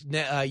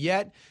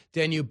yet.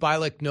 Daniel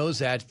Bilek knows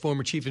that,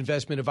 former chief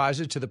investment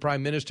advisor to the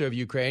prime minister of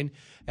Ukraine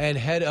and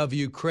head of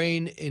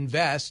Ukraine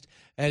Invest,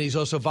 and he's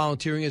also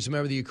volunteering as a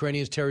member of the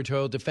Ukrainian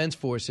Territorial Defense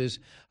Forces.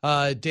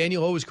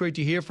 Daniel, always great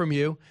to hear from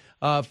you.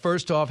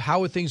 First off,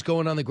 how are things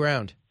going on the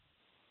ground?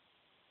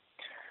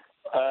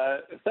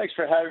 Thanks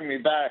for having me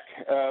back.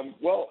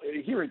 Well,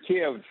 here in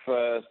Kiev,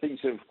 things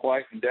have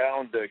quietened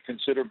down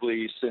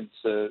considerably since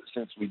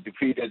we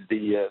defeated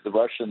the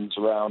Russians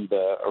around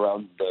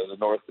the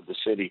north of the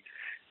city.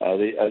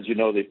 As you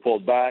know, they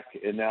pulled back,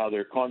 and now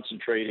they're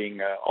concentrating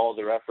all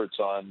their efforts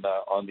on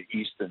the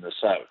east and the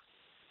south,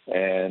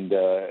 and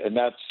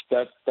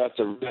that's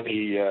a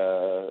really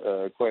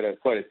quite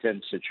a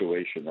tense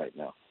situation right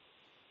now.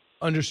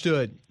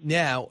 Understood.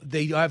 Now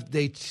they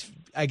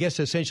I guess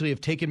essentially have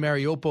taken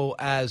Mariupol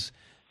as,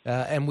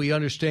 and we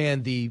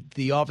understand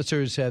the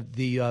officers have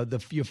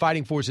your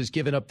fighting forces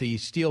given up the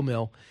steel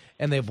mill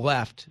and they've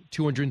left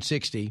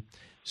 260.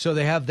 So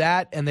they have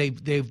that, and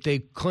they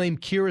claim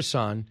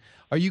Kherson.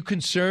 Are you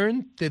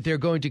concerned that they're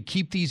going to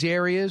keep these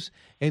areas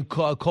and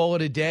call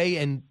it a day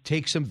and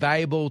take some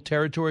valuable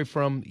territory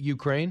from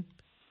Ukraine?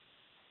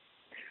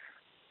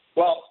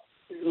 Well,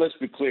 let's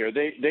be clear.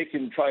 They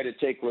can try to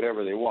take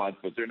whatever they want,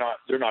 but they're not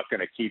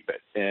going to keep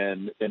it.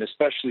 And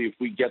especially if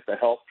we get the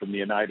help from the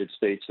United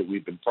States that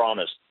we've been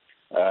promised,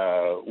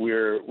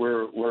 we're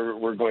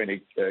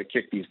going to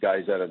kick these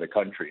guys out of the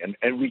country, and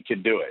we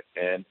can do it.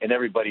 And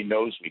everybody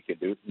knows we can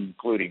do it,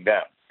 including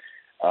them.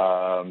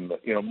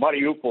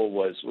 Mariupol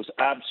was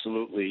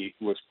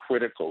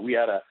critical. We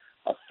had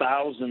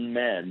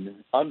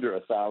under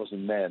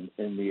 1,000 men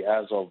in the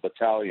Azov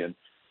battalion,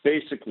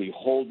 basically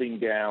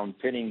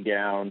pinning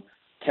down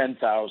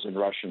 10,000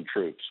 Russian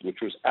troops,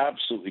 which was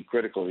absolutely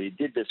critical. He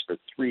did this for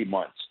 3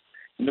 months.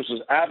 And this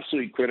was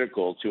absolutely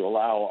critical to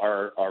allow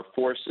our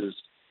forces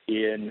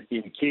in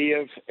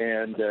Kiev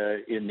and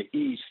in the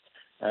east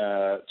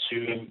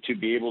to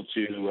be able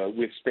to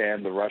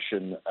withstand the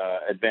Russian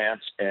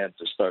advance and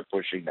to start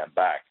pushing them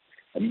back.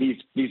 And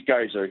these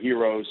guys are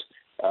heroes.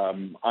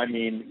 I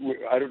mean,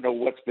 I don't know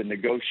what's been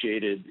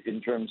negotiated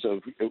in terms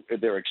of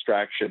their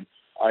extraction.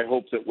 I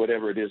hope that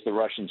whatever it is, the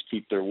Russians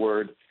keep their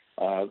word.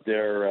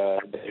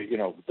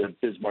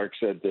 Bismarck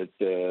said that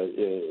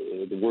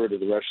the word of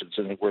the Russians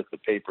isn't worth the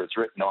paper it's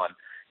written on,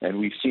 and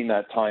we've seen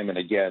that time and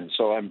again.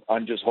 So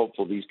I'm just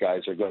hopeful these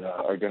guys are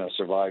gonna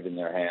survive in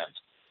their hands.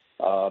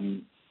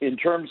 In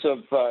terms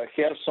of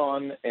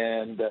Kherson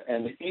and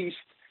the east,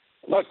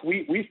 look,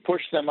 we've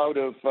pushed them out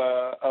of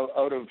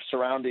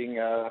surrounding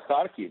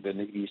Kharkiv in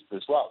the east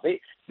as well.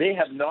 They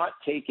have not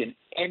taken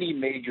any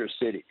major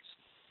cities.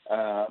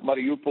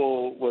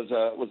 Mariupol was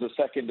a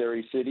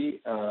secondary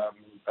city.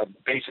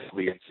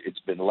 Basically, it's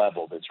been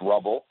leveled. It's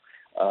rubble.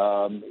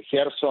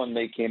 Kherson,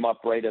 they came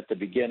up right at the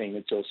beginning.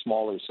 It's a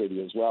smaller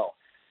city as well.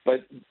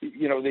 But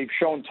they've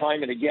shown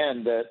time and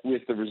again that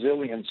with the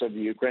resilience of the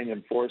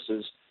Ukrainian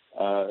forces,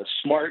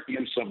 smart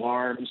use of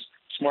arms,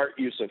 smart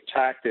use of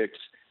tactics,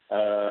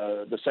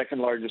 the second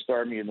largest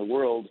army in the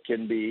world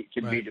can be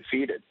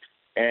defeated.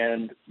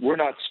 And we're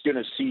not going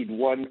to cede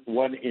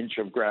one inch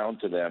of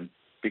ground to them,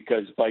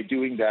 because by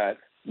doing that,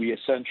 we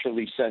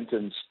essentially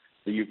sentence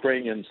the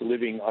Ukrainians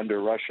living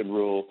under Russian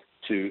rule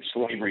to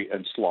slavery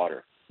and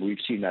slaughter. We've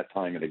seen that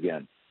time and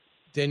again.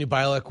 Daniel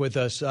Bialek with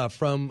us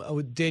from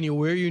Daniel.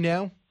 Where are you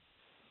now?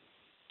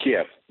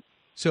 Kiev.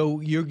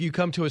 So you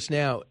come to us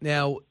now.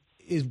 Now,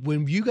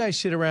 when you guys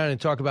sit around and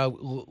talk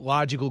about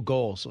logical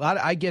goals,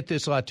 I get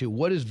this a lot too.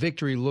 What does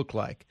victory look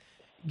like?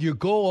 Your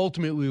goal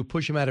ultimately will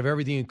push them out of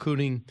everything,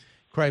 including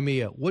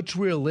Crimea. What's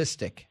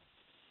realistic?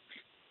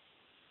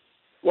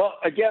 Well,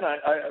 again,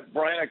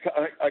 Brian,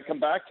 I come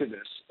back to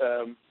this.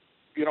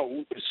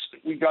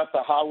 We got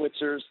the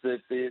howitzers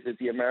that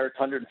the American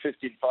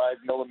 155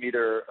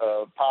 millimeter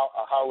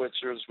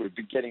howitzers. We've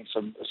been getting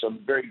some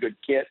very good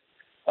kit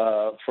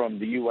from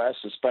the U.S.,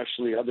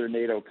 especially other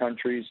NATO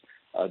countries.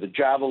 The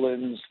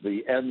javelins,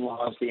 the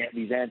NLAWs,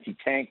 these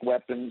anti-tank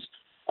weapons.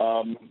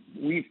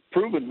 We've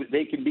proven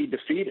they can be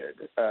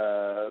defeated.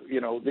 They're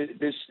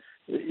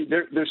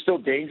still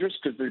dangerous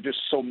because there are just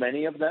so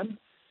many of them.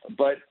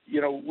 But,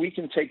 we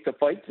can take the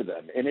fight to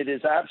them, and it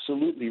is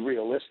absolutely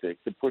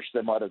realistic to push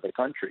them out of the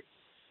country.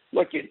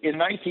 Look, in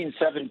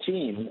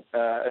 1917,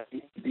 at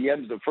the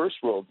end of the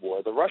First World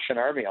War, the Russian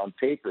army on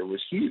paper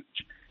was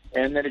huge,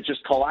 and then it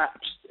just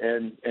collapsed,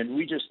 and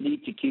we just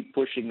need to keep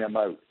pushing them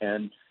out.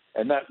 And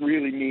that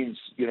really means,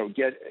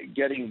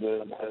 getting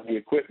the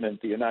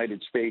equipment the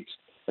United States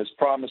has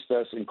promised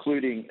us,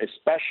 including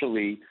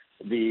especially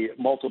the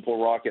multiple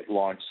rocket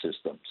launch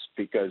systems,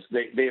 because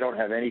they don't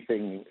have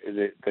anything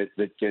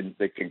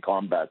that can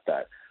combat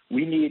that.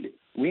 We need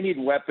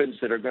weapons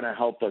that are going to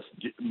help us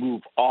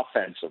move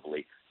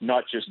offensively,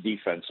 not just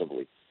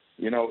defensively.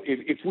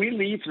 If we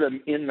leave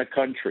them in the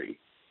country,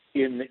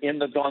 in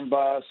the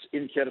Donbass,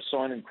 in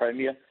Kherson and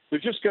Crimea, they're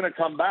just going to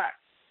come back,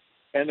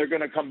 and they're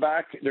going to come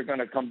back.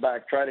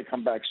 Try to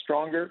come back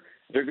stronger.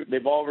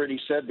 They've already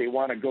said they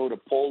want to go to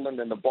Poland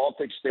and the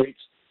Baltic states.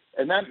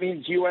 And that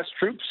means U.S.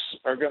 troops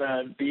are going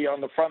to be on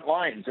the front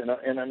lines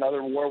in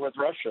another war with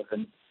Russia.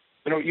 And,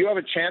 you have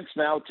a chance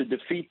now to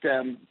defeat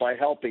them by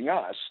helping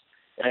us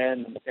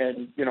and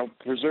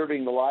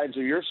preserving the lives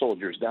of your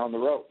soldiers down the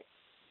road.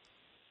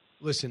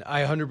 Listen,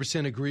 I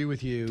 100% agree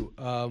with you.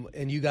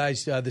 And you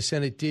guys, the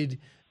Senate did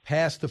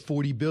pass the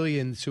 $40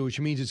 billion, so which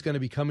means it's going to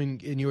be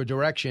coming in your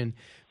direction.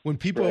 When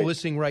people are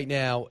listening right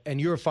now, and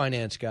you're a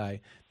finance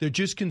guy, they're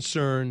just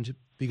concerned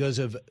because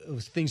of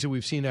things that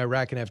we've seen in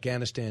Iraq and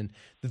Afghanistan,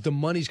 that the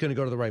money's going to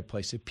go to the right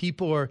place, that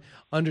people are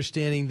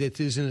understanding that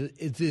this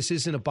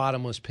isn't a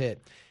bottomless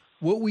pit.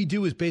 What we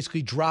do is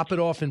basically drop it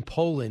off in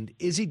Poland.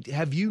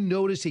 Have you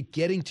noticed it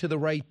getting to the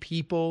right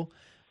people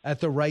at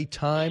the right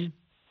time?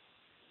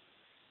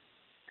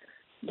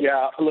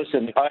 Yeah,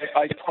 listen,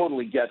 I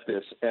totally get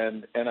this,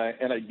 and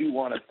I do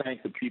want to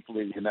thank the people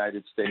of the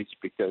United States,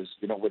 because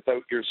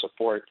without your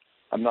support,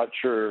 I'm not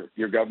sure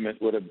your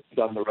government would have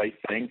done the right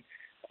thing.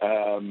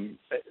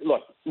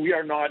 Look, we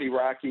are not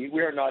Iraqi.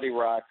 We are not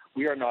Iraq.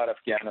 We are not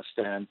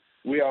Afghanistan.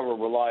 We are a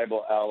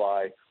reliable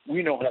ally.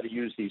 We know how to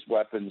use these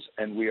weapons,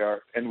 and we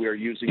are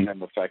using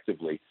them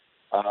effectively.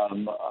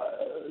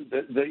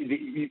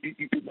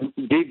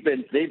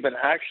 They've been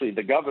actually,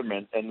 the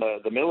government and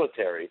the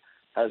military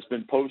has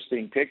been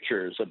posting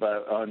pictures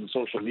on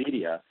social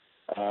media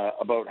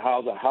about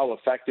how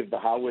effective the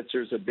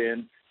howitzers have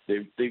been.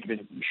 They've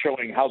been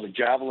showing how the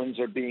javelins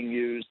are being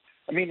used.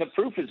 I mean, the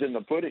proof is in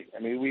the pudding.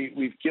 I mean,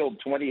 we've killed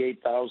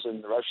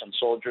 28,000 Russian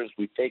soldiers.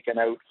 We've taken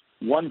out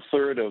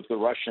 1/3 of the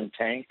Russian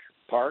tank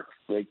park.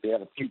 Like, they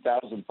have a few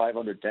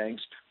 1,500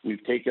 tanks.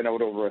 We've taken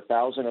out over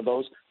 1,000 of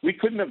those. We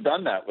couldn't have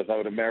done that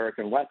without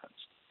American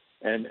weapons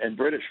and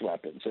British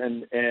weapons.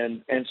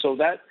 And so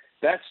that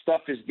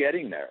stuff is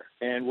getting there.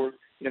 And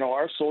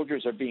our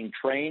soldiers are being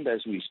trained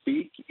as we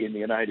speak in the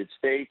United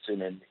States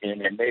and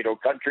in NATO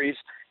countries,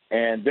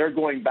 and they're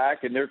going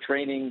back and they're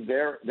training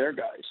their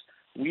guys.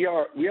 We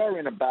are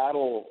in a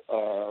battle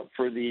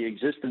for the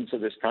existence of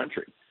this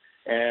country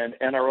and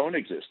our own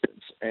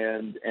existence.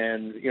 And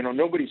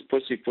nobody's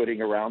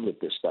pussyfooting around with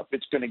this stuff.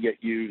 It's going to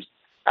get used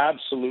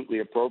absolutely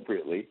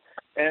appropriately.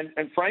 And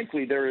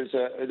frankly, there's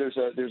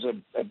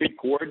a big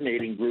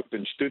coordinating group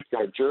in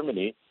Stuttgart,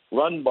 Germany,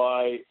 run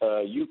by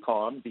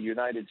EUCOM, the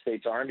United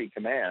States Army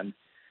Command,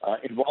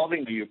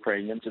 involving the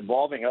Ukrainians,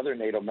 involving other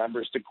NATO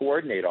members to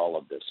coordinate all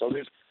of this. So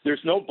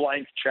there's no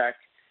blank check,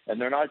 and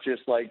they're not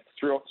just like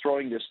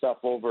throwing this stuff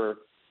over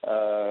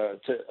a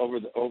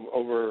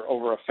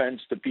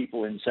fence to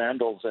people in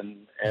sandals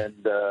and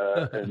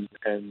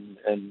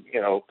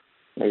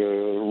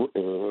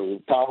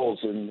towels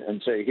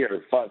and say,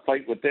 here,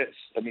 fight with this.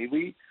 I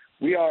mean,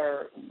 we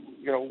are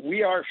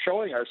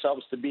showing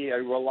ourselves to be a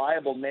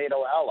reliable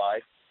NATO ally,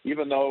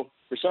 even though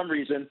for some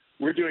reason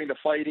we're doing the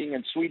fighting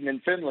and Sweden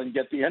and Finland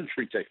get the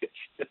entry tickets.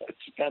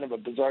 It's kind of a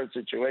bizarre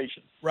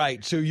situation.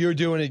 Right. So you're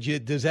doing it.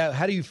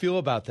 How do you feel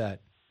about that?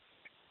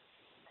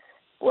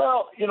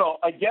 Well,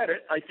 I get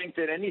it. I think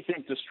that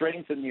anything to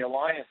strengthen the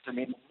alliance. I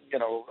mean,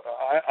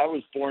 I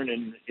was born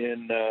in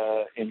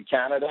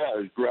Canada.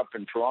 I grew up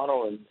in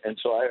Toronto, and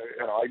so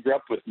I grew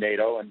up with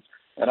NATO, and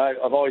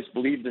I've always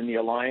believed in the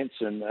alliance,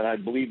 and I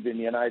believed in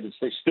the United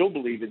States. Still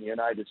believe in the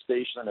United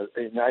States and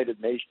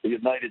the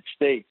United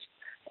States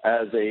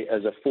as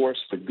a force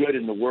for good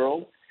in the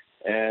world,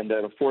 and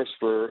a force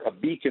for a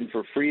beacon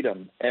for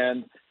freedom.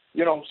 And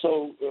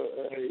so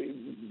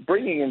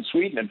bringing in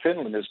Sweden and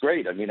Finland is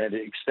great. I mean, it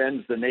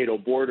extends the NATO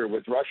border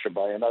with Russia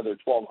by another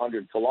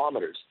 1,200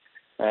 kilometers,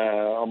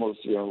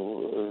 almost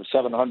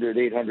 700,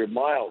 800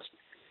 miles.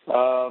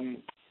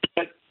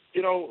 But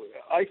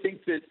I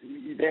think that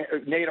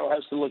NATO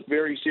has to look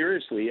very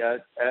seriously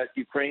at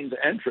Ukraine's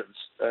entrance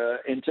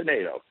into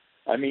NATO.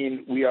 I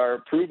mean, we are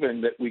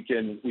proven that we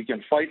can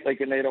fight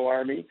like a NATO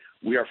army.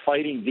 We are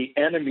fighting the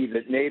enemy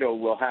that NATO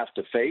will have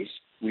to face.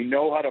 We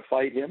know how to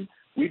fight him.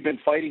 We've been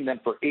fighting them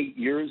for 8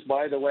 years,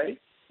 by the way,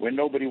 when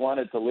nobody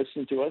wanted to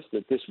listen to us,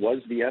 that this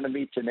was the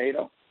enemy to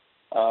NATO.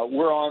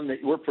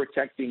 We're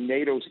protecting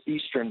NATO's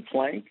eastern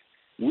flank.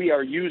 We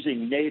are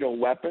using NATO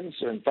weapons.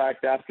 In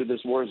fact, after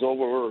this war is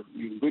over,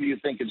 who do you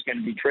think is going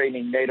to be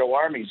training NATO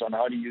armies on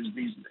how to use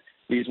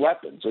these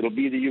weapons? It'll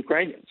be the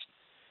Ukrainians.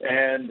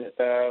 And,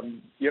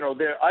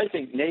 I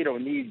think NATO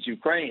needs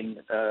Ukraine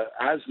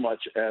as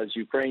much as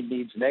Ukraine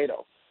needs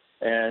NATO.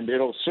 And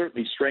it'll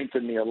certainly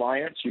strengthen the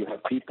alliance. You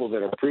have people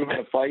that are proven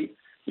to fight.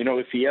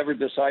 If he ever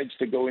decides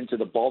to go into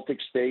the Baltic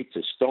states,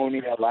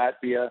 Estonia,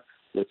 Latvia,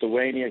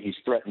 Lithuania, he's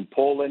threatened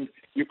Poland,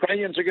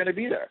 Ukrainians are going to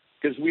be there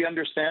because we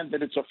understand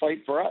that it's a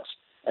fight for us.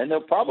 And they'll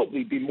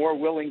probably be more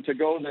willing to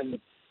go than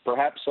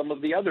perhaps some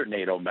of the other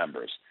NATO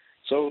members.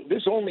 So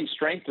this only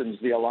strengthens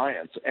the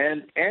alliance.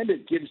 And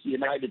it gives the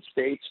United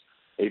States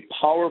a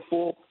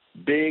powerful,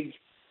 big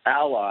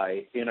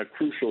ally in a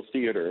crucial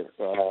theater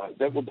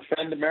that will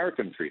defend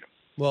American freedom.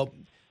 Well,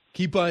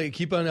 keep on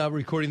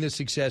recording this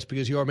success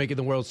because you are making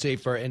the world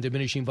safer and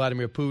diminishing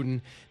Vladimir Putin.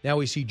 Now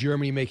we see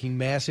Germany making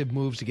massive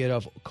moves to get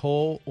off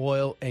coal,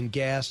 oil, and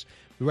gas.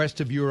 The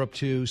rest of Europe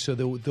too. So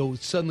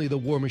suddenly the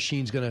war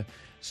machine's going to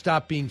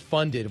stop being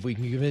funded if we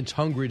can convince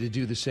Hungary to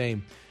do the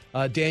same.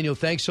 Daniel,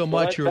 thanks so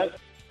much.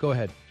 Go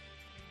ahead.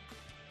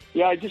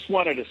 Yeah, I just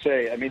wanted to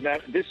say, I mean,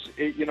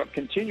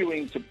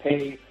 continuing to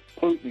pay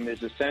Putin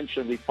is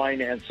essentially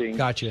financing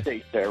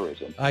state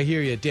terrorism. I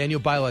hear you. Daniel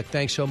Bilek,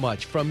 thanks so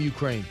much. From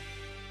Ukraine.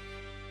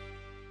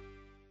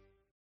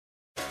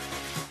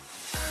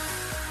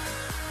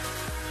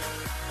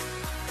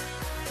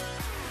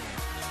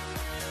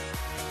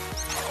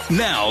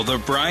 Now, the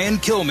Brian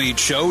Kilmeade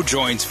Show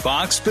joins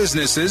Fox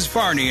Business's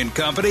Varney and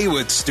Company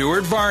with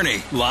Stuart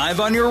Varney,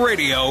 live on your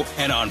radio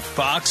and on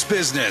Fox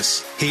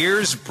Business.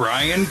 Here's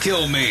Brian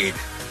Kilmeade.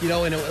 In a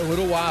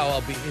little while,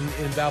 I'll be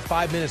in about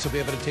 5 minutes. I'll be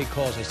able to take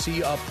calls. I see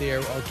you up there.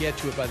 I'll get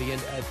to it at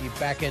the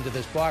back end of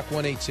this block.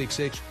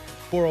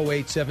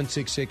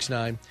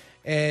 1-866-408-7669.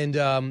 And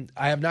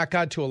I have not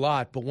got to a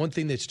lot, but one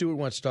thing that Stuart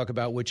wants to talk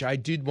about, which I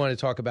did want to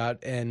talk about,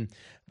 and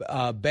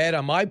bad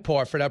on my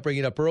part for not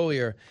bringing it up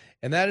earlier,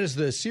 and that is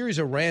the series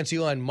of rants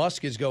Elon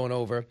Musk is going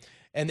over.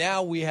 And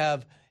now we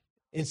have,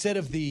 instead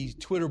of the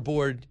Twitter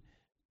board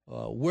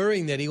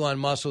worrying that Elon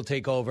Musk will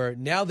take over,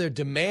 now they're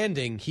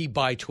demanding he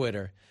buy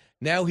Twitter.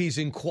 Now he's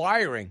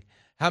inquiring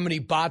how many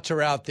bots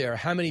are out there,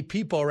 how many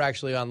people are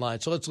actually online.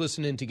 So let's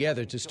listen in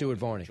together to Stuart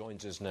Varney.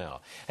 Joins us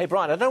now. Hey,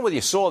 Brian, I don't know whether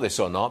you saw this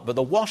or not, but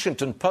the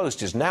Washington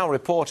Post is now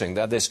reporting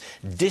that this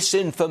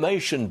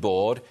disinformation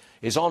board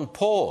is on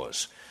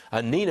pause.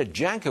 And Nina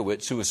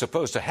Jankowicz, who was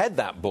supposed to head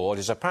that board,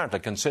 is apparently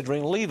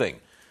considering leaving.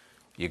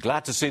 You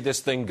glad to see this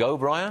thing go,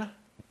 Brian?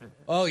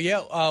 Oh,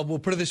 yeah. We'll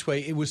put it this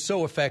way. It was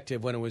so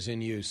effective when it was in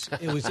use.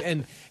 It was,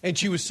 and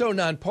she was so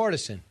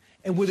nonpartisan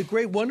and with a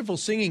great, wonderful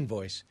singing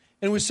voice.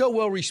 And it was so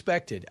well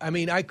respected. I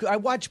mean, I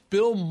watched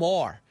Bill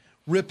Maher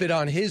rip it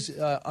on his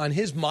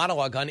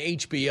monologue on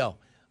HBO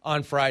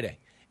on Friday.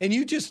 And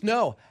you just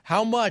know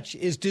how much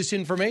is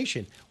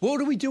disinformation. What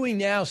are we doing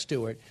now,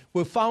 Stuart?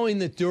 We're following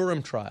the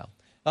Durham trial.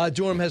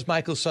 Durham has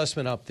Michael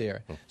Sussman up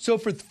there. So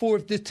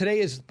today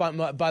is,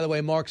 by the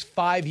way, marks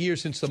 5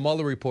 years since the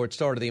Mueller report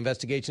started, the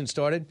investigation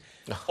started.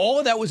 All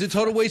of that was a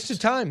total waste of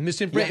time.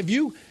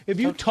 Misinformation. If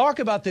you talk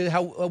about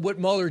what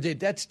Mueller did,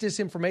 that's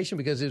disinformation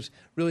because there's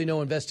really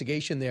no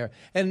investigation there.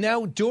 And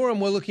now Durham,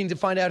 we're looking to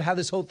find out how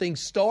this whole thing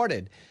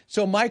started.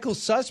 So Michael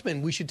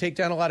Sussman, we should take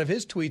down a lot of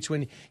his tweets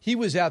when he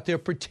was out there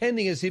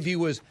pretending as if he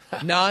was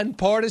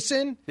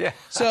nonpartisan. Yeah.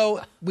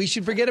 So we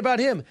should forget about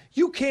him.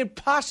 You can't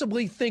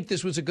possibly think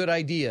this was a good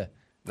idea.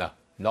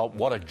 No,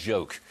 what a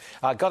joke.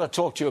 I got to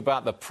talk to you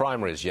about the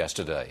primaries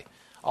yesterday.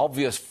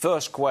 Obvious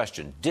first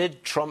question.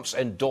 Did Trump's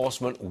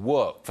endorsement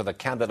work for the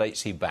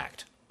candidates he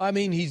backed? I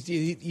mean,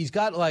 he's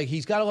got a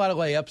lot of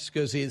layups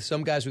because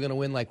some guys were going to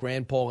win like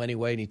Rand Paul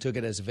anyway, and he took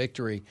it as a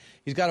victory.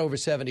 He's got over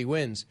 70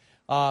 wins.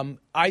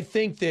 I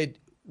think that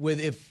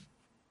if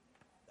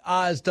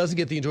Oz doesn't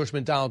get the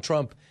endorsement of Donald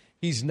Trump,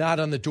 he's not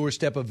on the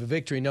doorstep of a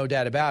victory, no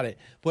doubt about it.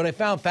 What I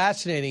found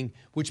fascinating,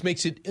 which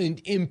makes it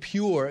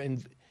impure,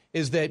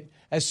 is that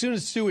as soon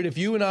as Stewart, if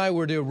you and I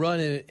were to run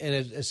in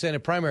a Senate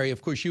primary,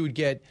 of course you would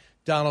get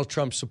Donald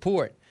Trump's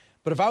support.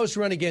 But if I was to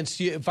run against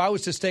you, if I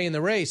was to stay in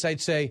the race,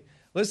 I'd say,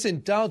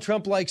 listen, Donald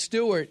Trump likes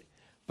Stewart,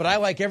 but I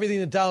like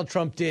everything that Donald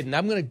Trump did, and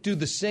I'm going to do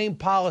the same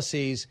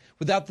policies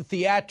without the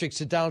theatrics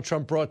that Donald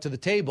Trump brought to the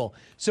table.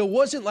 So it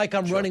wasn't like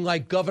I'm running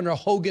like Governor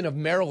Hogan of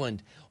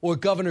Maryland or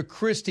Governor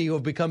Christie, who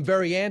have become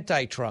very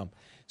anti-Trump.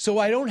 So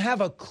I don't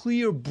have a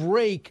clear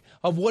break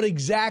of what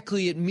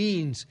exactly it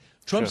means.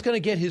 Trump's going to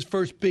get his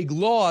first big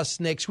loss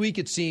next week,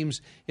 it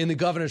seems, in the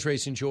governor's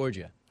race in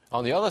Georgia.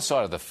 On the other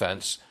side of the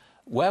fence,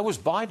 where was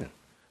Biden?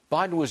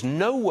 Biden was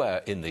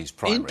nowhere in these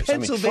primaries. In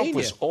Pennsylvania. I mean, Trump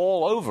was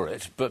all over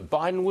it, but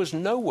Biden was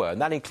nowhere,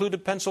 and that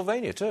included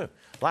Pennsylvania, too.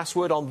 Last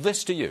word on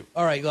this to you.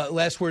 All right,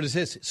 last word is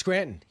this.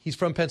 Scranton, he's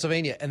from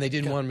Pennsylvania, and they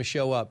didn't want him to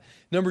show up.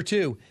 Number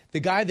two, the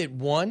guy that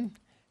won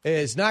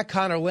is not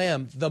Connor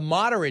Lamb, the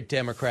moderate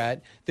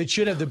Democrat that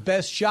should have the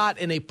best shot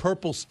in a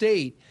purple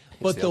state,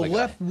 but the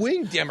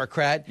left-wing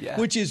Democrat,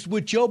 which is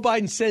what Joe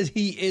Biden says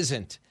he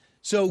isn't.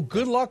 So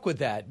good luck with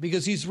that,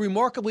 because he's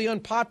remarkably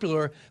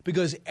unpopular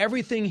because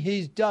everything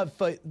he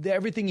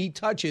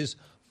touches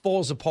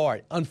falls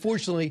apart.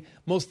 Unfortunately,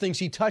 most things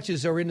he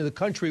touches are into the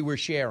country we're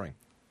sharing.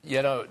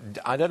 You know,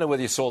 I don't know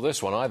whether you saw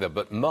this one either,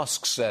 but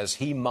Musk says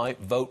he might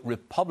vote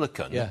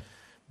Republican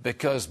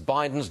because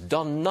Biden's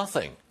done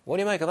nothing. What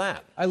do you make of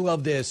that? I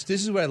love this.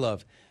 This is what I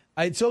love.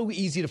 It's so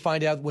easy to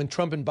find out when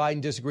Trump and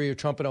Biden disagree or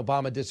Trump and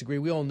Obama disagree.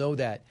 We all know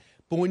that.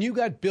 But when you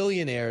got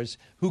billionaires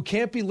who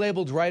can't be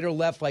labeled right or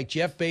left like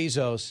Jeff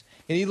Bezos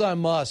and Elon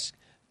Musk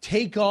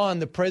take on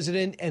the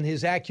president and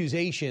his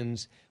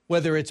accusations,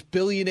 whether it's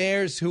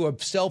billionaires who are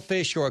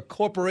selfish or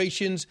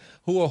corporations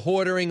who are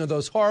hoarding or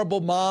those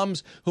horrible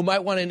moms who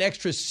might want an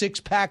extra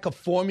six-pack of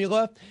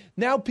formula,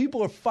 now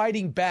people are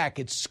fighting back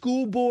at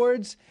school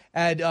boards,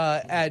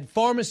 at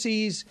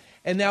pharmacies,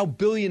 and now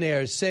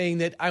billionaires saying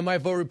that I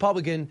might vote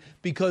Republican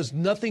because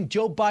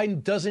Joe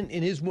Biden doesn't,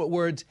 in his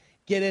words,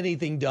 get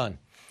anything done.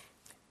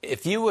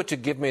 If you were to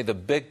give me the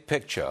big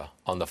picture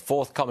on the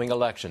forthcoming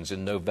elections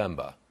in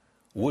November,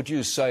 would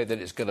you say that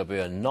it's going to be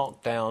a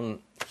knockdown,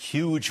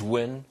 huge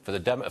win for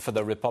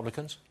the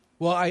Republicans?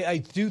 Well, I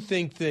do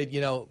think that,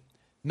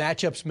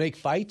 matchups make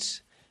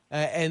fights.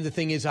 And the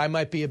thing is, I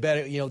might be a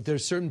better,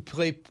 there's certain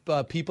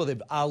people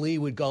that Ali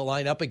would go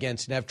line up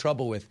against and have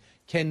trouble with.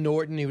 Ken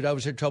Norton, he would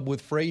always have trouble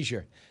with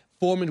Frazier.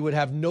 Foreman would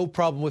have no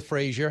problem with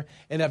Frazier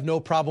and have no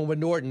problem with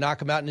Norton,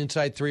 knock him out in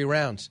inside 3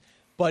 rounds.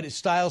 But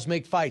styles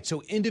make fights.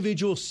 So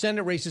individual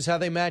Senate races, how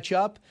they match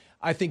up,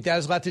 I think that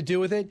has a lot to do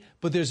with it.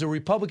 But there's a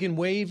Republican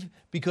wave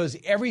because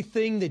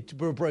everything that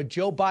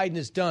Joe Biden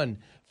has done,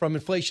 from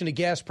inflation to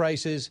gas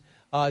prices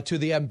to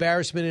the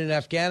embarrassment in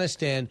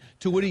Afghanistan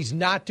to what he's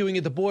not doing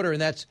at the border,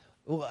 and that's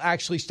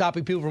actually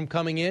stopping people from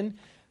coming in,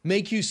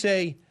 make you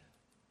say,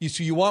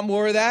 you want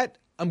more of that?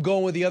 I'm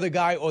going with the other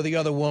guy or the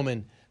other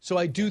woman. So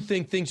I do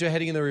think things are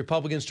heading in the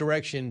Republicans'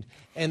 direction,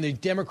 and the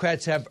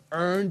Democrats have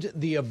earned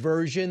the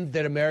aversion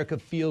that America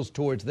feels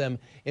towards them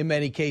in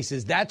many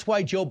cases. That's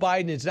why Joe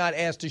Biden is not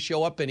asked to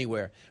show up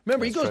anywhere.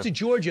 Remember, he goes to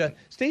Georgia.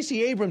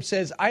 Stacey Abrams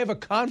says, I have a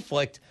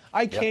conflict.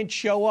 I can't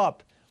show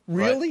up.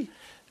 Really? Right.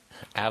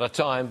 Out of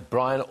time.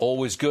 Brian,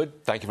 always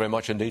good. Thank you very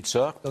much indeed,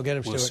 sir. Go get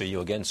him, We'll see you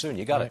again soon.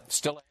 You got it.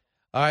 Still.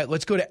 All right,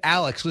 let's go to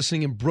Alex,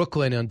 listening in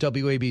Brooklyn on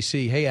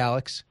WABC. Hey,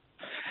 Alex.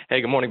 Hey,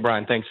 good morning,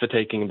 Brian. Thanks for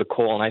taking the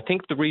call. And I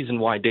think the reason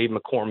why Dave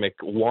McCormick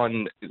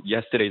won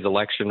yesterday's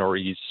election, or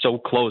he's so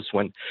close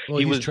when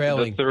he was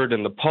trailing. The third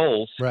in the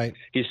polls. Right.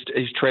 He's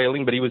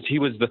trailing, but he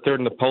was the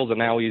third in the polls, and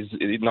now he's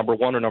number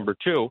 1 or number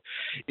 2,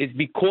 is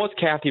because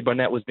Kathy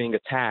Barnett was being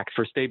attacked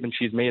for statements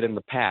she's made in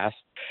the past.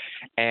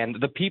 And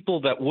the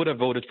people that would have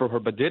voted for her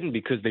but didn't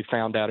because they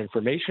found out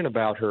information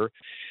about her,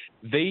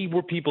 they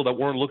were people that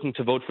weren't looking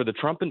to vote for the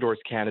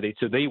Trump-endorsed candidate,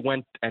 so they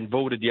went and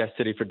voted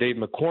yesterday for Dave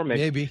McCormick.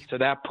 Maybe. So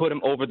that put him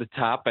over the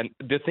top. And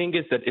the thing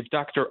is that if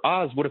Dr.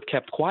 Oz would have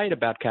kept quiet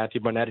about Kathy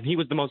Barnett, and he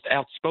was the most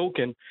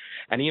outspoken,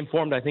 and he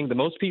informed, I think, the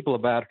most people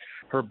about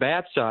her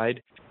bad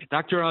side,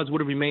 Dr. Oz would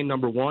have remained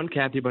number 1,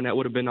 Kathy Barnett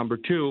would have been number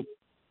 2,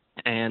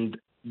 and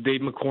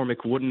Dave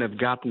McCormick wouldn't have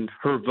gotten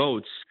her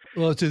votes.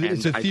 Well, it's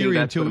a theory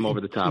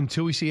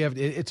until we see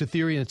it's a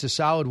theory and it's a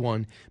solid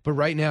one. But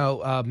right now,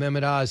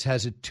 Mehmet Oz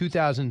has a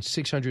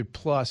 2,600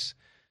 plus,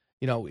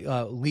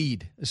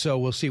 lead. So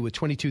we'll see with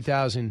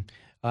 22,000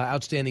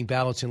 outstanding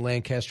ballots in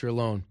Lancaster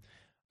alone.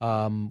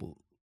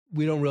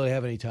 We don't really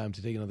have any time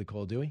to take another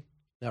call, do we?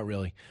 Not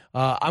really.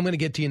 I'm going to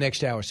get to you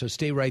next hour, so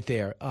stay right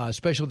there.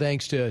 Special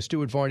thanks to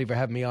Stuart Varney for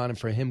having me on and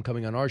for him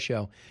coming on our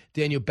show.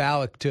 Daniel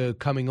Balak to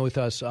coming with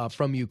us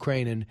from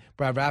Ukraine, and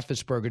Brad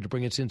Raffensperger to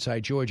bring us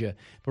inside Georgia.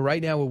 But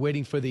right now we're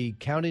waiting for the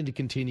counting to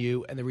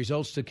continue and the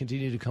results to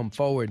continue to come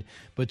forward.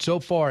 But so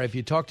far, if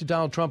you talk to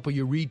Donald Trump or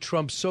you read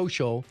Trump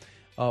Social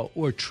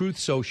or Truth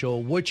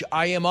Social, which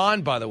I am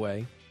on, by the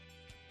way,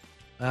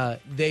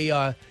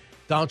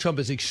 Donald Trump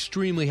is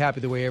extremely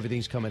happy the way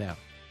everything's coming out.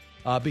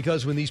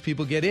 Because when these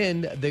people get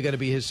in, they're going to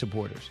be his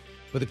supporters.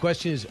 But the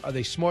question is, are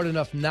they smart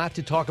enough not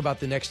to talk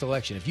about the next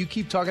election? If you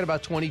keep talking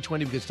about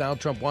 2020 because Donald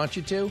Trump wants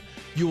you to,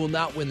 you will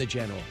not win the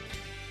general.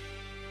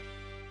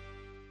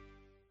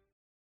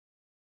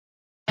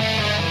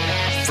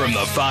 From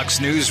the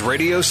Fox News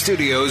radio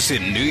studios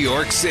in New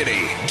York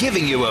City,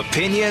 giving you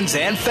opinions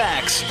and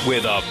facts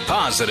with a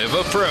positive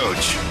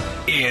approach.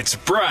 It's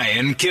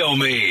Brian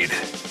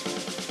Kilmeade.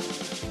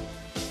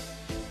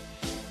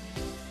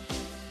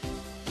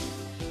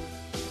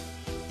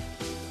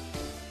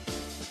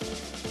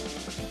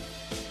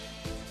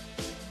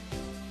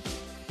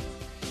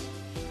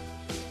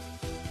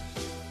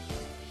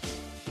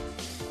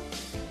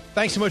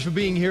 Thanks so much for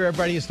being here,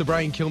 everybody. It's the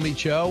Brian Kilmeade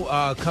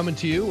Show, coming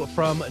to you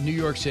from New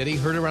York City.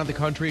 Heard around the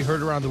country,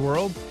 heard around the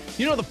world.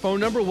 You know the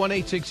phone number,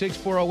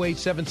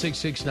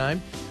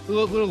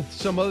 1-866-408-7669.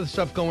 Some other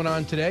stuff going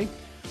on today.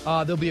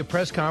 There'll be a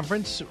press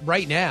conference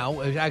right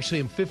now,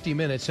 actually in 50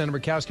 minutes. Senator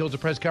Murkowski holds a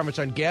press conference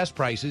on gas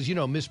prices.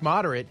 Miss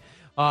Moderate.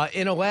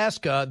 In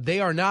Alaska, they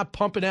are not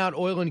pumping out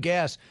oil and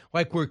gas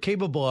like we're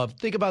capable of.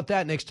 Think about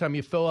that next time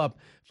you fill up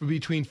for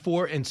between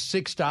 $4 and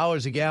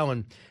 $6 a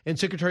gallon. And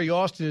Secretary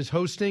Austin is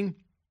hosting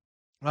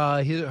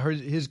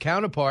his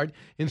counterpart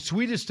in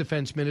Swedish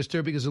defense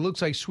minister, because it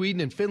looks like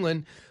Sweden and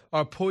Finland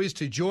are poised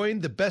to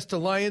join the best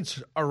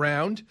alliance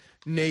around,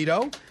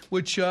 NATO,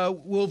 which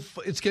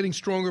it's getting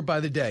stronger by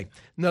the day.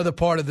 Another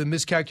part of the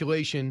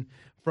miscalculation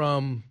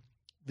from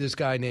this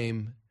guy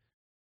named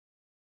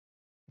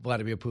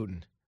Vladimir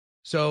Putin.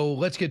 So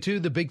let's get to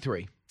the big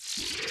three.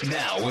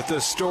 Now with the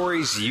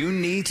stories you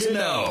need to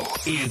know,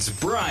 it's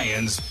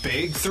Brian's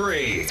Big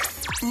Three.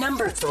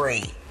 Number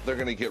 3. They're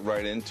going to get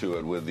right into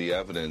it with the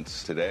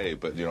evidence today,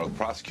 but, the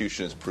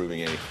prosecution is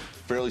proving a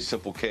fairly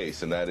simple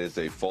case, and that is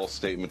a false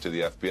statement to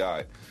the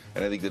FBI.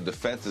 And I think the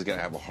defense is going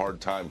to have a hard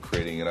time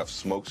creating enough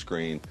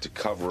smokescreen to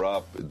cover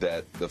up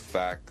the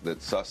fact that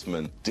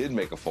Sussman did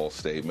make a false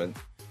statement.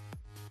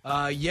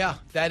 Yeah,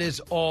 that is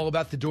all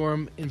about the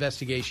Durham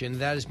investigation.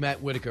 That is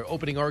Matt Whitaker.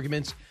 Opening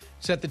arguments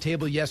set the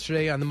table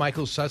yesterday on the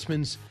Michael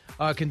Sussman's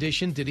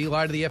condition. Did he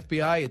lie to the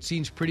FBI? It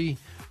seems pretty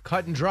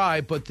cut and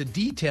dry, but the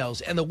details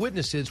and the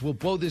witnesses will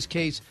blow this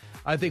case,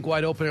 I think,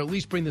 wide open, or at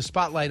least bring the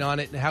spotlight on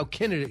it and how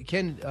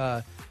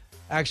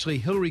actually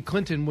Hillary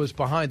Clinton was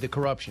behind the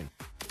corruption.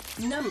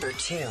 Number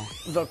 2.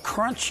 The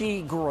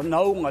crunchy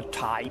granola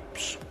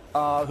types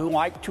who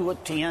like to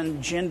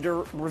attend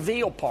gender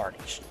reveal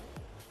parties.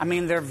 I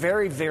mean, they're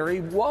very, very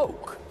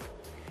woke,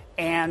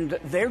 and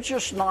they're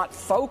just not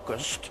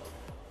focused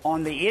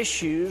on the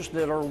issues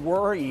that are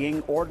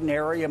worrying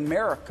ordinary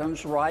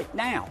Americans right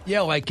now.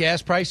 Yeah, like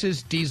gas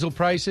prices, diesel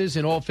prices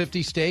in all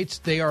 50 states.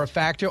 They are a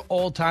factor.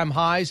 All-time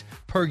highs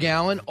per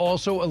gallon.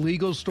 Also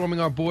illegals storming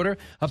our border.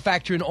 A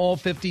factor in all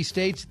 50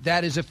 states.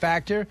 That is a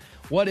factor.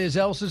 What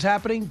else is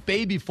happening?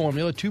 Baby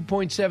formula.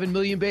 2.7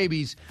 million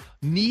babies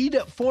need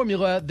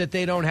formula that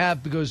they don't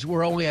have because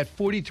we're only at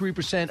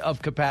 43%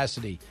 of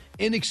capacity.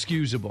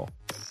 Inexcusable.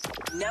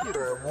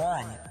 Number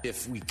 1.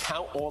 If we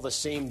count all the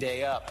same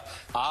day up,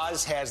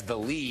 Oz has the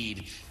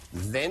lead.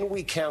 Then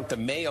we count the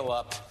mail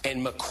up,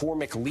 and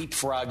McCormick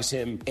leapfrogs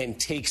him and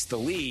takes the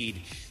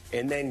lead.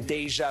 And then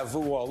deja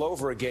vu all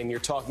over again. You're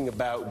talking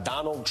about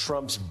Donald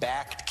Trump's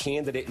backed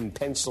candidate in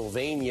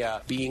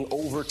Pennsylvania being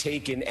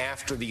overtaken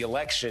after the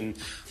election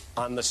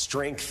on the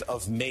strength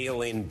of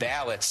mail-in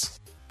ballots.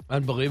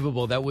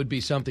 Unbelievable. That would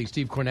be something.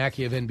 Steve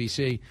Kornacki of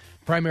NBC.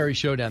 Primary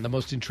showdown, the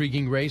most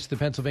intriguing race. The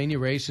Pennsylvania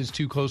race is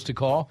too close to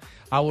call.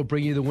 I will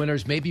bring you the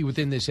winners maybe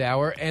within this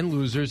hour and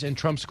losers and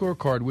Trump's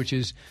scorecard, which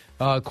is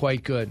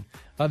quite good.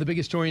 The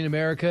biggest story in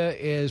America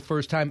is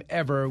first time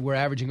ever we're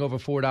averaging over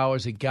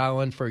 $4 a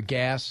gallon for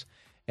gas.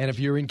 And if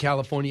you're in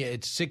California,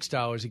 it's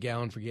 $6 a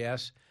gallon for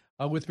gas.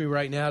 With me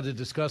right now to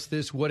discuss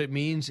this, what it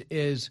means,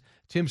 is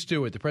Tim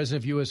Stewart, the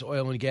president of U.S.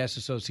 Oil and Gas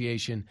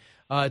Association.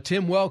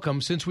 Tim,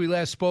 welcome. Since we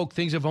last spoke,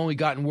 things have only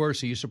gotten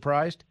worse. Are you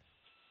surprised?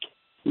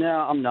 No,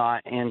 I'm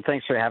not, and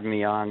thanks for having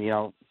me on.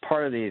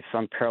 Part of the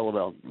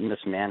unparalleled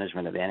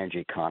mismanagement of the energy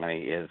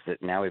economy is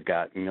that now we've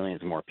got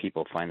millions more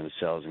people find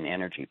themselves in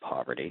energy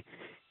poverty,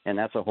 and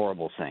that's a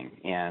horrible thing.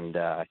 And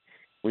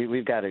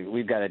we've got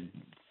to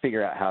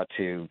figure out how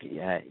to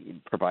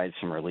provide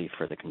some relief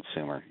for the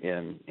consumer.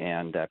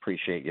 And I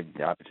appreciate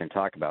the opportunity to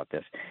talk about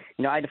this.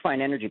 I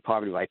define energy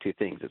poverty by two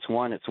things. It's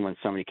one, it's when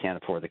somebody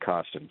can't afford the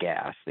cost of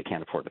gas. They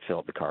can't afford to fill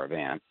up the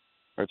caravan.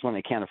 Or it's when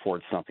they can't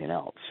afford something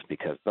else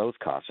because those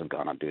costs have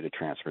gone up due to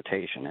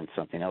transportation and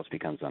something else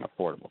becomes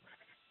unaffordable.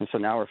 And so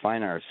now we're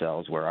finding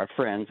ourselves where our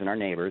friends and our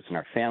neighbors and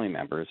our family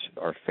members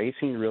are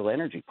facing real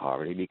energy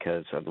poverty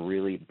because of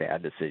really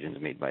bad decisions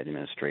made by the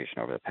administration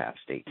over the past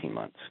 18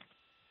 months.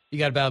 You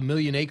got about 1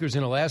 million acres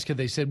in Alaska.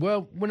 They said,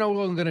 well, we're no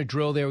longer going to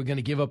drill there. We're going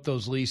to give up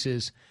those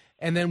leases.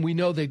 And then we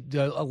know that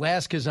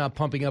Alaska is not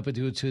pumping up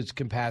into its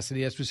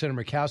capacity. That's what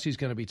Senator Murkowski is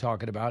going to be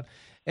talking about.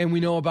 And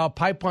we know about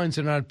pipelines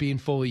that are not being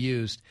fully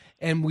used.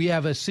 And we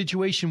have a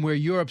situation where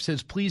Europe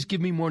says, please give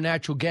me more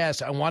natural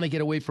gas. I want to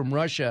get away from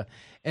Russia.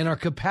 And our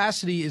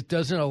capacity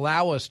doesn't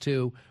allow us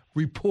to,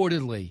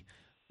 reportedly.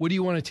 What do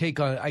you want to take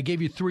on it? I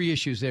gave you 3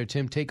 issues there,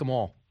 Tim. Take them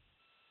all.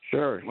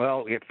 Sure.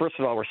 Well, first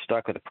of all, we're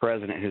stuck with a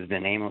president who's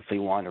been aimlessly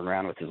wandering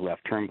around with his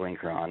left turn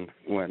blinker on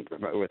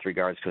with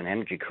regards to an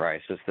energy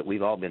crisis that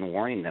we've all been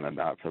warning them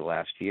about for the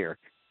last year.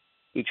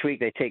 Each week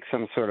they take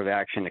some sort of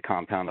action to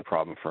compound the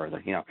problem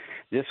further.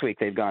 This week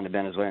they've gone to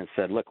Venezuela and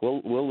said, look,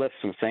 we'll lift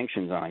some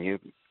sanctions on you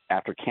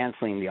after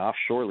canceling the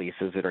offshore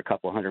leases that are a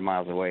couple hundred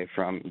miles away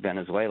from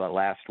Venezuela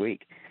last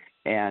week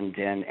and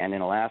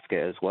in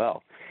Alaska as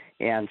well.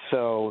 And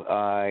so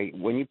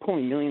when you're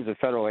pulling millions of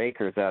federal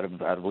acres out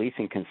of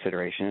leasing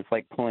consideration, it's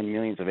like pulling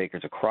millions of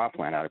acres of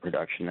cropland out of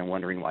production and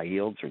wondering why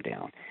yields are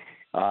down.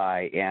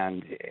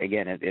 And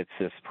again, it's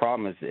this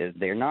problem is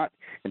they're not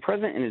 – the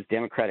president and his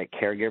Democratic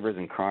caregivers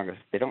in Congress,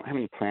 they don't have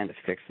any plan to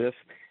fix this.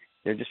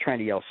 They're just trying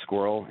to yell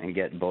squirrel and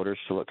get voters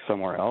to look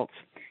somewhere else.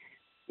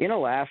 In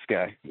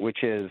Alaska, which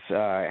has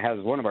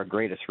one of our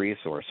greatest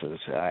resources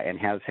and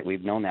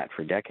we've known that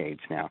for decades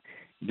now,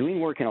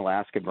 doing work in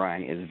Alaska,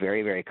 Brian, is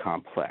very, very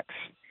complex.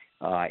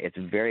 It's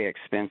very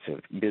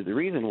expensive. The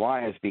reason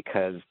why is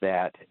because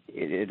that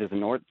it is a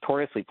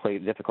notoriously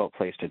difficult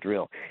place to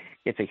drill.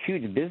 It's a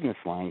huge business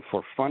line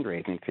for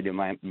fundraising for the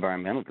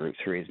environmental groups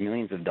who raise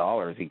millions of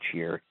dollars each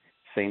year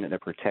saying that they're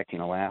protecting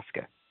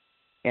Alaska.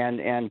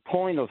 And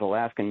pulling those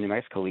Alaska and New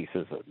Mexico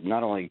leases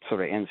not only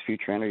sort of ends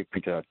future energy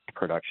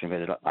production,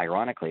 but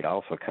ironically it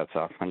also cuts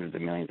off hundreds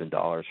of millions of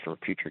dollars for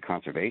future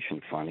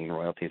conservation funding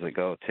royalties that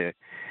go to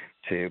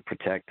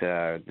protect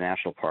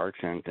national parks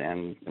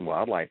and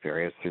wildlife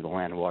areas through the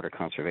Land and Water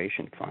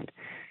Conservation Fund.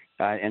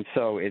 And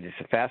so it is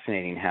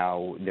fascinating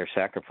how they're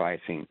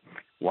sacrificing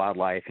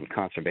wildlife and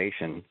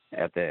conservation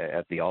at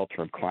the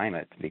altar of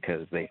climate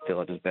because they feel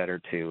it is better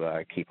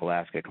to keep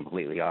Alaska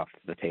completely off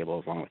the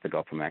table along with the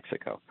Gulf of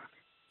Mexico.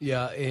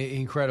 Yeah,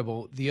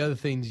 incredible. The other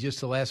thing,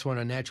 just the last one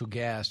on natural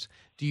gas,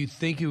 do you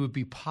think it would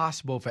be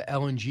possible for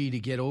LNG to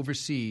get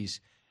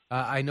overseas?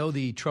 I know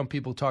the Trump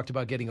people talked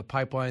about getting a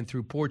pipeline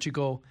through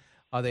Portugal.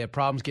 They had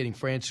problems getting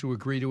France to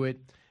agree to it.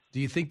 Do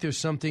you think there's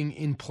something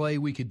in play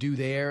we could do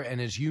there? And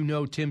as you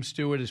know, Tim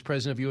Stewart is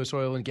president of U.S.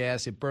 Oil and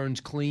Gas. It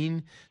burns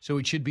clean, so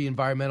it should be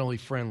environmentally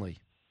friendly.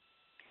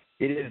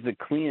 It is the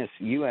cleanest.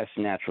 U.S.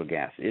 natural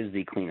gas is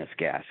the cleanest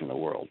gas in the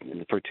world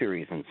for 2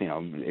 reasons.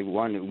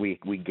 One,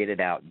 we get it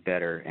out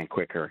better and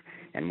quicker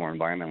and more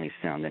environmentally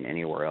sound than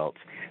anywhere else.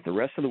 The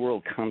rest of the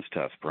world comes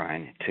to us,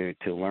 Brian,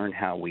 to learn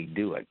how we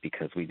do it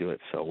because we do it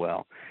so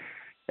well.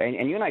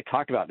 And you and I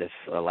talked about this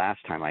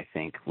last time, I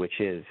think, which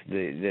is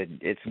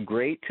it's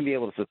great to be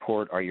able to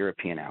support our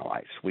European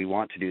allies. We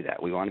want to do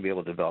that. We want to be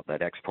able to develop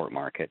that export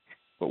market,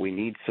 but we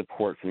need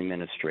support from the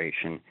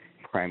administration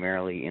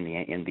primarily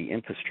in the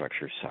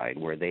infrastructure side,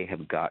 where they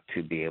have got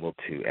to be able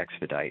to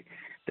expedite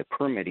the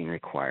permitting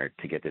required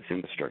to get this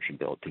infrastructure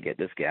built, to get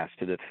this gas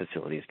to the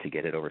facilities, to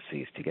get it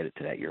overseas, to get it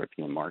to that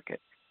European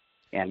market.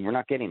 And we're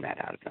not getting that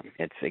out of them.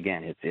 It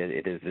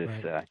is this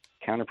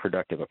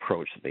counterproductive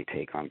approach that they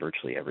take on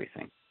virtually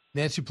everything.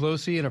 Nancy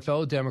Pelosi and her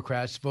fellow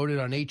Democrats voted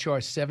on H.R.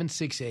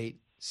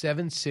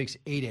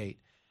 7688,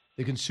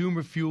 the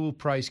Consumer Fuel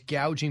Price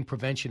Gouging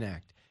Prevention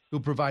Act. It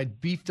will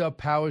provide beefed-up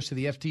powers to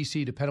the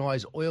FTC to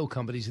penalize oil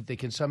companies if they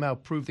can somehow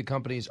prove the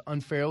company is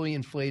unfairly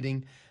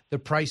inflating the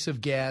price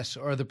of gas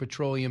or other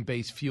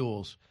petroleum-based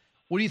fuels.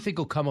 What do you think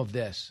will come of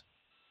this?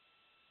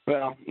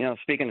 Well,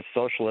 speaking of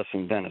socialists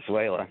in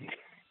Venezuela,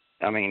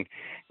 I mean,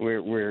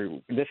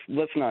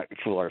 let's not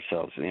fool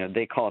ourselves.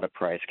 They call it a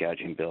price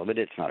gouging bill, but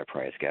it's not a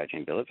price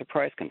gouging bill. It's a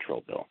price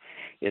control bill.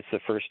 It's the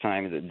first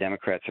time that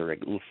Democrats are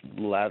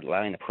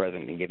allowing the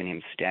president and giving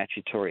him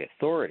statutory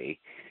authority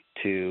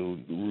to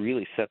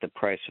really set the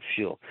price of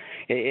fuel.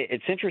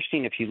 It's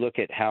interesting if you look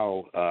at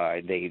how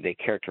they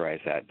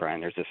characterize that,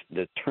 Brian. There's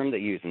the term they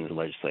use in the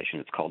legislation.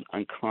 It's called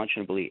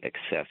unconscionably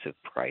excessive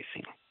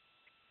pricing.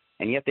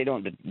 And yet they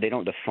don't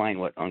define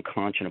what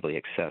unconscionably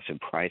excessive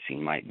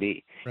pricing might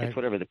be. Right. It's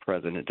whatever the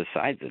president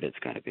decides that it's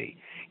going to be.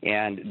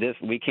 And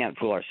we can't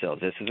fool ourselves.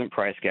 This isn't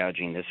price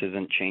gouging. This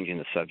isn't changing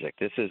the subject.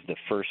 This is the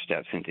first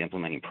steps into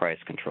implementing price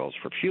controls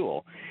for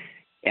fuel.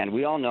 And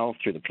we all know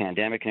through the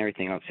pandemic and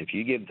everything else, if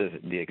you give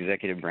the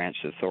executive branch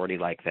authority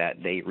like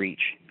that, they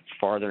reach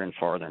farther and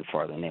farther and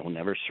farther, and they will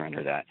never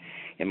surrender that.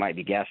 It might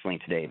be gasoline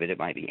today, but it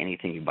might be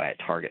anything you buy at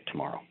Target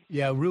tomorrow.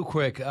 Yeah, real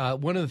quick,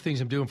 one of the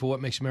things I'm doing for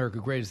What Makes America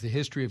Great is the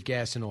history of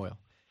gas and oil.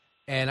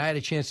 And I had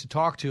a chance to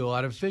talk to a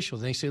lot of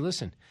officials, and they say,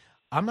 listen,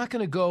 I'm not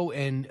going to go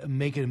and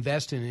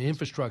invest in an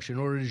infrastructure in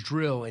order to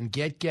drill and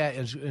get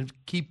gas and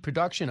keep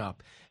production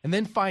up, and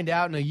then find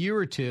out in a year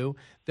or two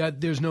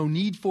that there's no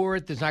need for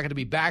it, there's not going to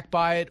be backed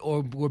by it,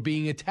 or we're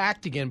being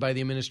attacked again by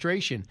the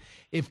administration.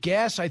 If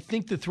gas, I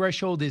think the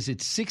threshold is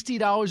it's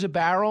 $60 a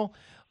barrel,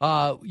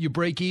 you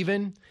break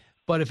even.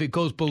 But if it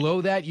goes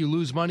below that, you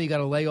lose money. You got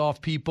to lay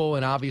off people,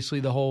 and obviously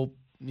the whole,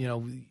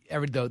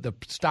 the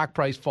stock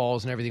price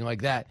falls and everything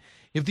like that.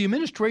 If the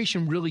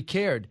administration really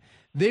cared,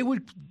 they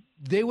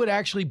would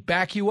actually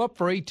back you up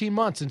for 18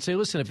 months and say,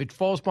 listen, if it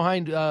falls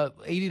behind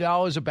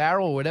 $80 a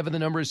barrel or whatever the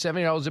number is,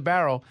 $70 a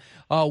barrel,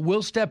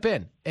 we'll step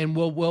in and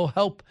we'll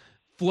help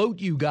float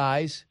you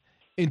guys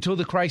until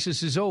the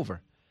crisis is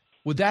over.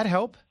 Would that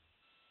help?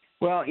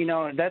 Well,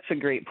 that's a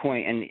great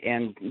point,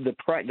 and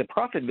the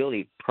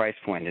profitability price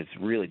point is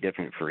really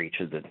different for each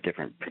of the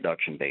different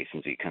production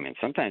basins you come in.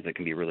 Sometimes it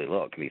can be really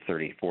low. It can be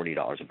 $30,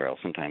 $40 a barrel.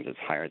 Sometimes it's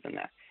higher than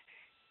that.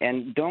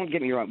 And don't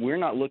get me wrong, we're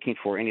not looking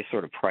for any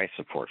sort of price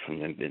support from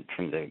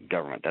the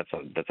government.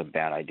 That's a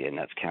bad idea, and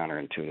that's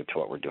counterintuitive to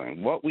what we're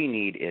doing. What we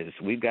need is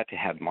we've got to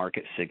have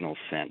market signals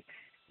sent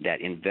that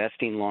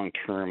investing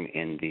long-term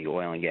in the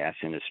oil and gas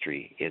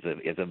industry is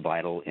a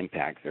vital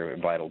impact or a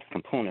vital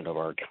component of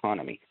our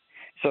economy.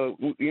 So,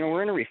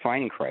 we're in a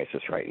refining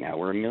crisis right now.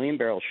 We're 1 million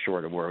barrels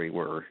short of where we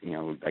were,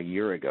 a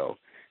year ago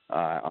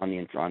on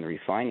the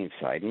refining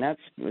side, and that's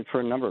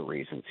for a number of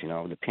reasons.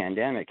 The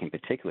pandemic in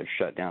particular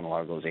shut down a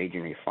lot of those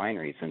aging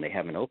refineries, and they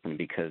haven't opened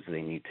because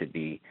they need to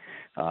be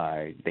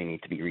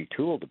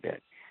retooled a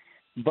bit.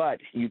 But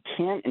you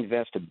can't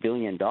invest $1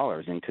 billion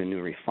into a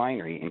new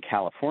refinery in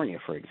California,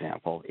 for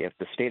example, if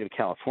the state of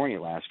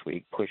California last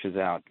week pushes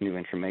out new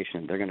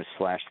information. They're going to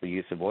slash the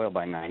use of oil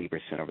by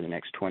 90% over the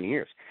next 20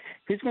 years.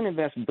 Who's going to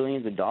invest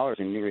billions of dollars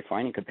in new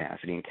refining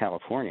capacity in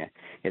California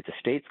if the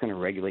state's going to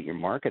regulate your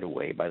market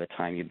away by the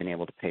time you've been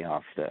able to pay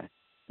off the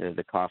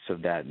cost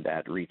of that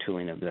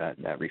retooling of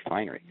that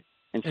refinery?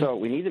 And so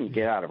we need them to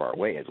get out of our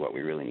way is what we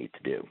really need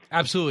to do.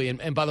 Absolutely.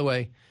 And by the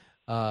way,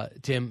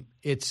 Tim,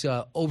 it's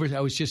over.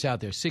 I was just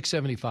out there,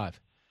 $6.75.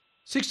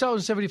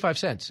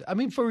 $6.75. I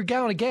mean, for a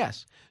gallon of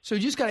gas. So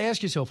you just got to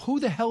ask yourself, who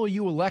the hell are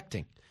you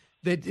electing?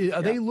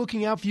 Are they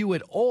looking out for you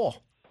at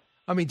all?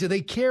 I mean, do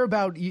they care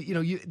about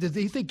do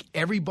they think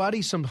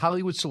everybody, some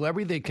Hollywood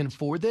celebrity, they can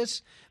afford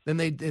this? Then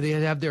they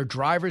have their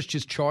drivers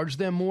just charge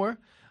them more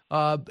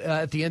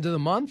at the end of the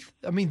month?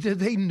 I mean, do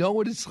they know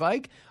what it's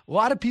like? A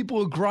lot of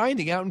people are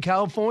grinding out in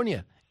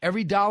California.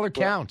 Every dollar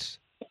counts.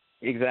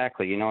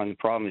 Exactly. And the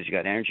problem is you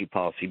got energy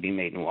policy being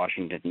made in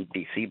Washington,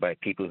 D.C. by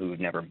people who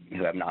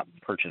have not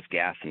purchased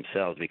gas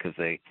themselves because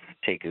they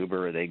take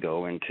Uber or they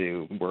go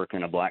into work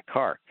in a black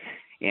car.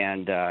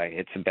 And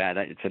it's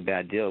a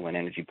bad deal when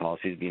energy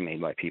policy is being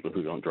made by people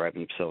who don't drive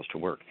themselves to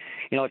work.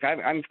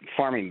 I'm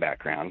farming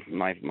background.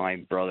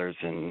 My brothers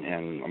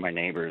and my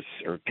neighbors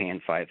are paying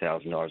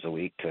 $5,000 a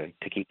week to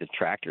keep the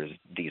tractors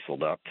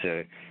dieseled up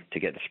to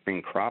get the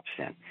spring crops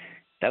in.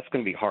 That's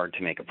going to be hard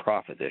to make a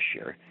profit this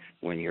year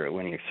when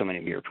so many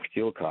of your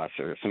fuel costs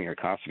or some of your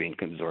costs are being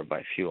absorbed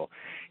by fuel.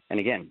 And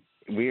again,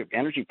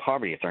 energy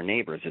poverty. It's our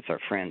neighbors, it's our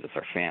friends, it's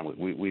our family.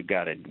 We've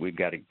got to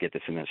get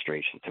this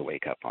administration to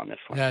wake up on this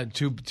one.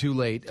 Too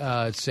late,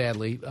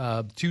 sadly.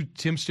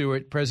 Tim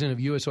Stewart, president of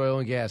U.S. Oil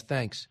and Gas.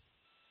 Thanks.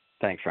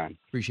 Thanks, Ron.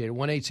 Appreciate it.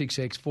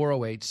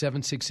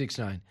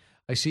 1-866-408-7669.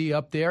 I see you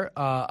up there.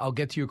 I'll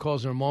get to your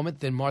calls in a moment.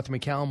 Then Martha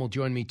McCallum will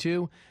join me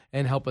too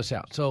and help us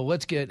out. So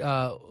let's get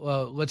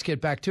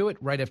back to it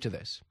right after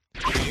this.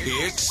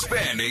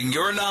 Expanding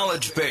your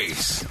knowledge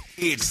base.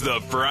 It's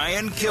the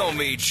Brian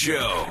Kilmeade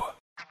Show.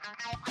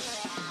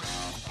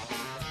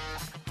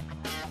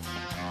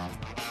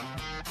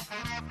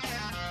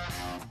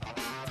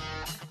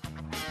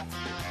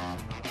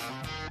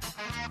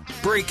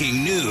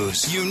 Breaking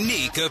news,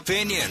 unique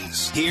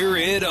opinions. Hear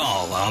it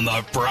all on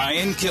the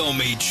Brian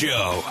Kilmeade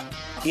Show.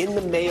 In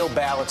the mail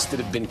ballots that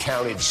have been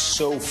counted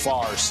so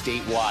far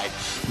statewide,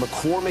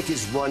 McCormick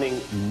is running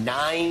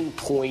 9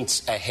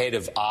 points ahead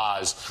of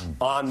Oz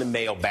on the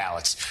mail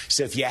ballots.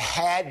 So if you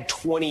had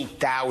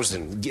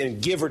 20,000,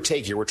 give or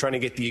take here, we're trying to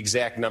get the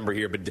exact number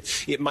here, but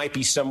it might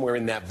be somewhere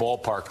in that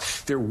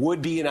ballpark. There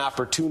would be an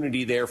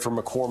opportunity there for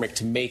McCormick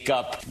to make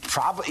up,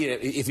 probably,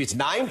 if it's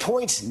 9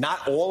 points,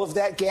 not all of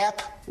that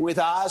gap with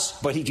Oz,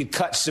 but he could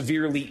cut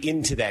severely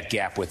into that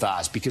gap with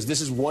Oz, because this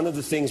is one of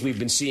the things we've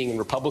been seeing in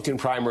Republican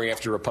primary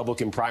after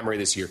Republican primary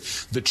this year.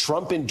 The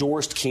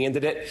Trump-endorsed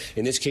candidate,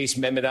 in this case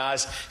Mehmet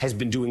Oz, has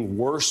been doing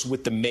worse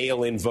with the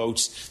mail-in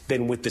votes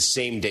than with the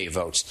same-day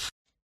votes.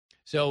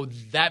 So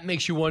that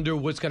makes you wonder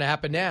what's going to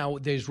happen now.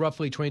 There's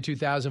roughly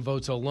 22,000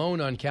 votes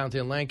alone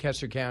uncounted in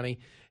Lancaster County.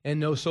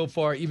 And no, so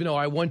far, even though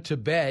I went to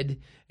bed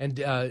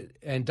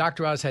and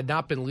Dr. Oz had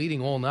not been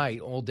leading all night,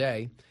 all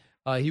day,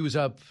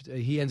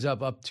 he ends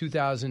up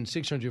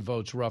 2,600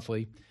 votes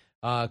roughly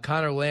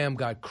Conor Lamb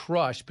got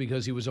crushed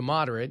because he was a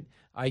moderate.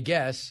 I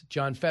guess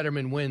John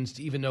Fetterman wins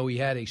even though he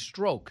had a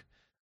stroke.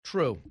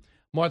 True.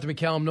 Martha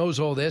McCallum knows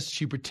all this.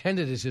 She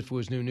pretended as if it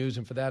was new news,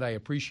 and for that I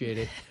appreciate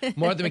it.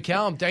 Martha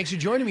McCallum, thanks for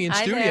joining me in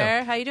Hi studio.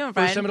 there. How you doing,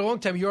 Brian? First time in a long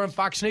time. You're on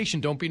Fox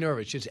Nation. Don't be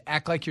nervous. Just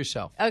act like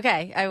yourself.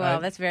 Okay, I will.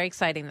 That's very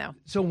exciting, though.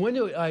 So when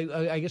do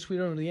I guess we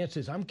don't know the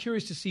answers. I'm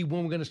curious to see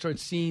when we're going to start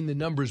seeing the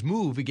numbers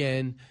move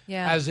again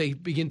as they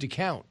begin to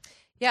count.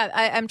 Yeah,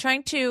 I'm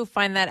trying to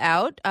find that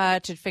out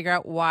to figure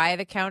out why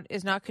the count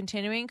is not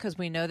continuing, because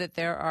we know that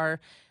there are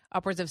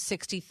upwards of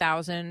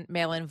 60,000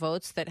 mail-in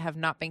votes that have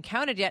not been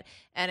counted yet.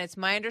 And it's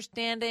my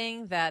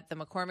understanding that the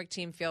McCormick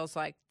team feels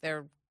like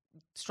they're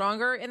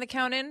stronger in the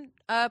count-in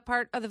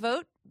part of the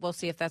vote. We'll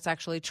see if that's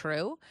actually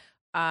true.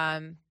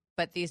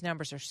 But these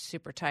numbers are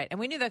super tight. And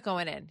we knew that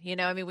going in. We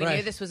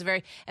knew this was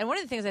and one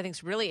of the things I think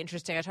is really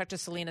interesting, I talked to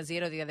Selena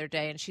Zito the other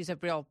day, and she's a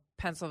real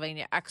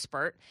Pennsylvania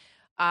expert.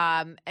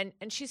 And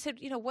she said,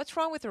 what's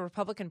wrong with the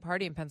Republican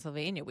Party in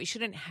Pennsylvania? We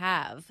shouldn't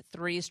have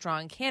three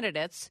strong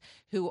candidates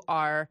who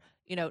are,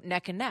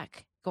 neck and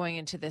neck going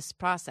into this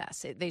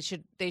process. They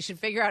should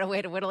figure out a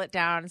way to whittle it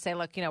down and say,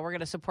 look, we're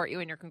going to support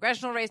you in your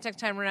congressional race next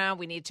time around.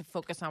 We need to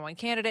focus on one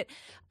candidate.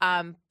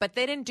 But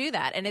they didn't do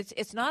that. And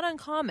it's not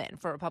uncommon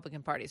for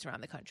Republican parties around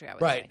the country, I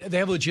would say. They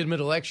have legitimate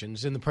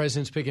elections, and the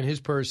president's picking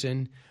his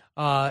person.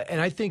 And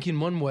I think in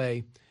one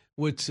way,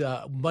 what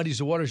muddies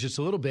the waters just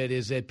a little bit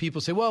is that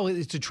people say, well,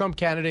 it's a Trump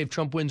candidate. If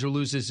Trump wins or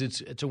loses,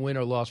 it's a win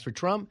or loss for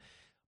Trump.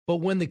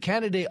 But when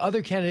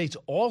other candidates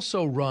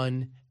also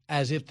run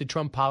as if the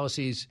Trump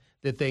policies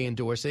that they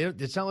endorse,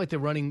 it's not like they're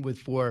running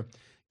for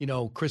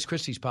Chris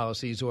Christie's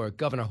policies or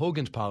Governor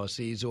Hogan's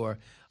policies or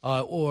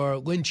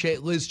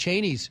Liz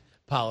Cheney's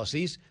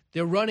policies.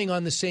 They're running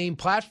on the same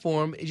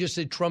platform. It's just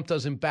that Trump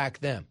doesn't back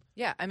them.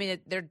 Yeah, I mean,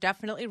 they're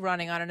definitely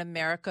running on an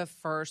America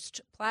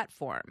First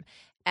platform.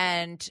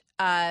 And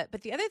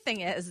but the other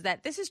thing is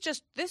that this is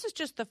just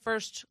the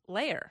first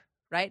layer,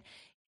 right?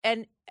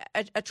 And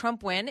a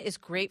Trump win is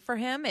great for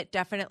him. It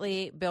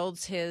definitely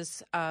builds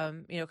his,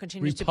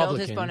 continues to build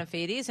his bona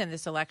fides in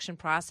this election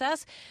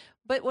process.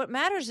 But what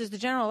matters is the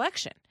general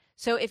election.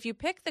 So if you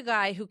pick the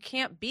guy who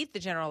can't beat the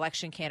general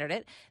election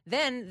candidate,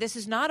 then this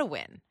is not a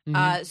win.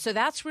 Mm-hmm. So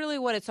that's really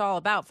what it's all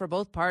about for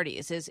both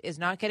parties is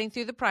not getting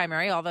through the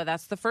primary, although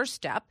that's the first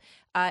step.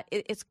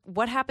 It's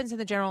what happens in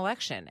the general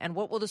election and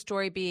what will the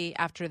story be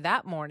after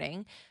that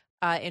morning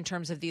in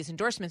terms of these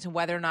endorsements and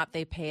whether or not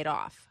they paid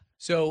off.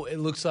 So it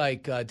looks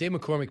like Dave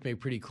McCormick made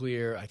pretty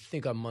clear, I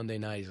think on Monday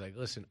night, he's like,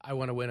 listen, I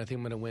want to win. I think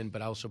I'm going to win,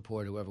 but I'll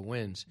support whoever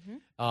wins.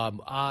 Mm-hmm.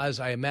 Oz,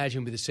 I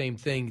imagine, will be the same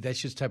thing.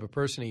 That's just the type of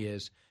person he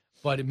is.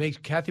 But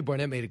Kathy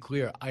Barnett made it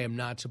clear, I am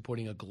not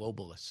supporting a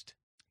globalist.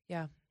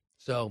 Yeah.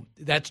 So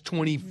that's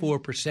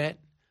 24%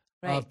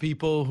 of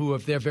people who,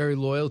 if they're very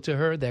loyal to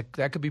her, that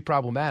could be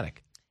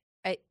problematic.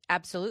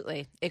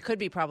 Absolutely. It could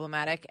be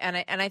problematic. And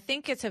I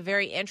think it's a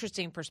very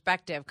interesting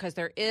perspective because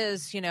there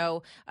is,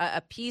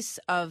 a piece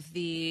of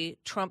the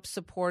Trump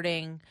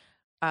supporting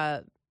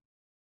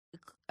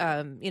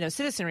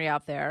citizenry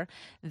out there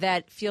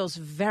that feels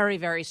very,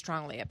 very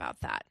strongly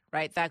about that,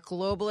 right? That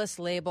globalist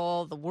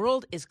label, the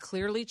world is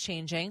clearly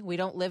changing. We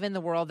don't live in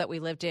the world that we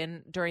lived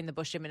in during the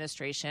Bush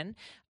administration.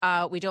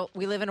 We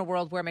live in a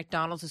world where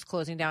McDonald's is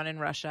closing down in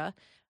Russia.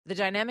 The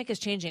dynamic is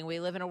changing. We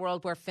live in a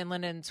world where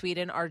Finland and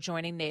Sweden are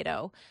joining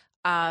NATO.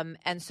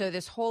 And so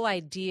this whole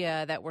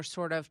idea that we're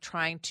sort of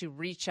trying to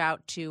reach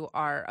out to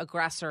our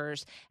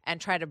aggressors and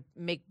try to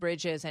make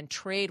bridges and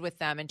trade with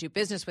them and do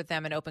business with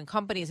them and open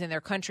companies in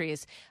their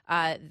countries,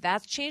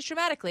 that's changed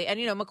dramatically. And,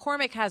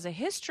 McCormick has a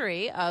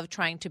history of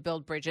trying to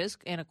build bridges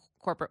in a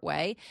corporate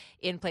way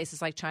in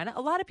places like China.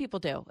 A lot of people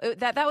do.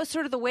 That was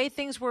sort of the way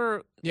things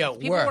were. Yeah,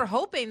 people were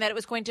hoping that it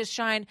was going to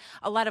shine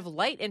a lot of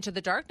light into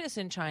the darkness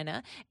in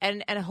China,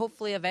 and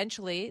hopefully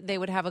eventually they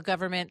would have a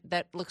government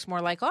that looks more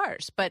like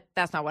ours. But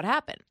that's not what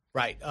happened.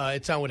 Right.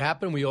 It's not what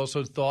happened. We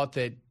also thought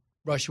that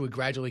Russia would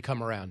gradually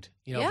come around.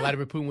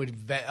 Vladimir Putin would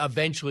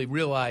eventually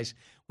realize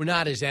we're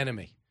not his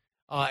enemy.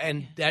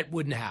 And that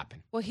wouldn't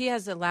happen. Well, he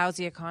has a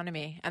lousy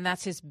economy, and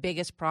that's his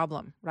biggest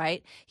problem,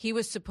 right? He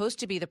was supposed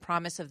to be the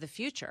promise of the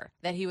future,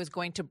 that he was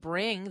going to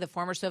bring the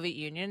former Soviet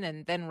Union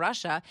and then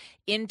Russia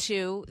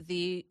into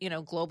the,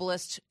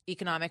 globalist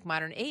economic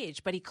modern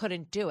age, but he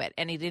couldn't do it,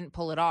 and he didn't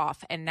pull it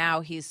off. And now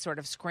he's sort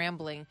of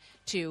scrambling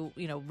to,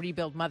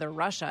 rebuild Mother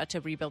Russia,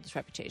 to rebuild his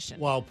reputation.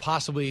 While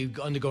possibly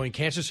undergoing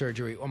cancer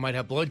surgery or might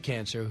have blood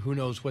cancer, who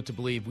knows what to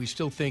believe. We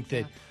still think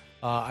that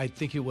I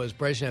think it was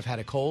Brezhnev had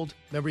a cold.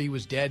 Remember, he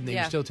was dead, and they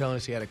were still telling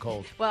us he had a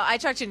cold. Well, I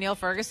talked to Neil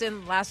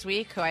Ferguson last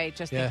week, who I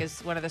just think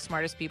is one of the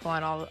smartest people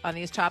on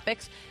these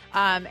topics.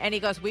 And he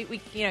goes, we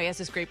he has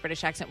this great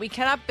British accent. We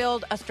cannot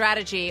build a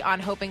strategy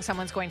on hoping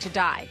someone's going to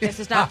die. This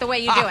is not the way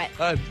you do it.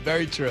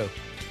 Very true.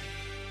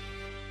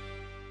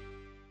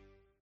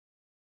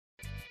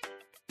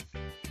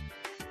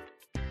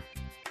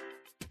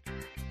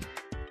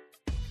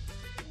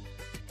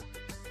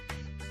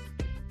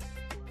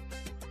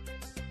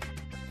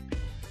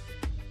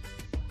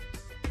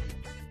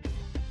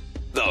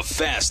 The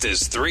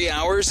fastest 3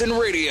 hours in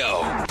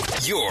radio.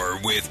 You're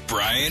with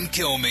Brian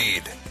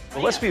Kilmeade.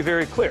 Well, let's be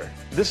very clear.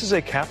 This is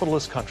a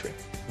capitalist country.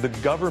 The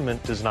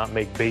government does not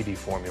make baby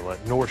formula,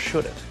 nor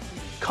should it.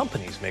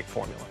 Companies make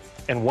formula.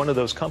 And one of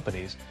those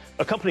companies,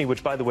 a company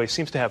which, by the way,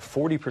 seems to have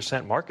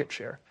 40% market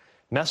share,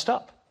 messed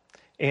up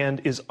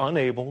and is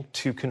unable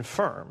to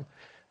confirm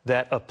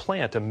that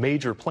a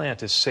major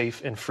plant, is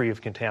safe and free of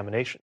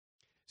contamination.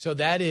 So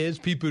that is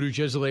Pete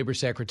Buttigieg, the labor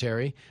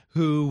secretary,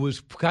 who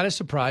was kind of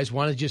surprised,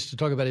 wanted just to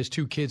talk about his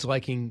two kids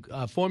liking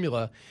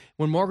formula.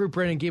 When Margaret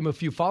Brennan gave him a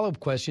few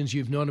follow-up questions,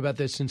 you've known about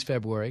this since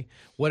February.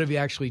 What have you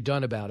actually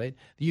done about it?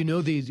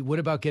 What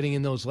about getting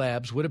in those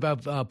labs? What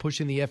about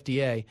pushing the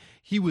FDA?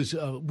 He was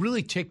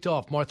really ticked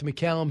off. Martha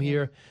McCallum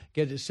here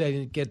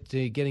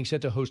getting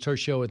set to host her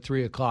show at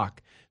 3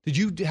 o'clock. Did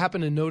you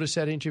happen to notice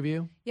that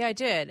interview? Yeah, I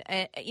did.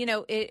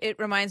 It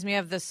reminds me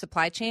of the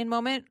supply chain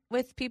moment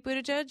with Pete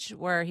Buttigieg,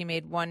 where he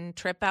made one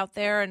trip out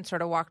there and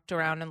sort of walked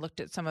around and looked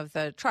at some of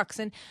the trucks.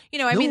 And, they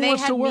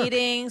had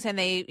meetings and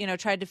they,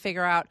 tried to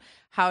figure out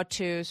how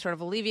to sort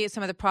of alleviate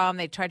some of the problem.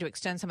 They tried to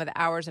extend some of the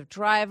hours of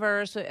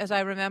drivers, as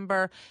I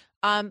remember.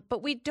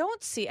 But we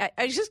don't see,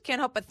 I just can't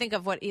help but think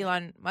of what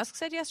Elon Musk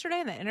said yesterday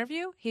in the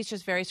interview. He's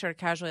just very sort of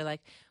casually like,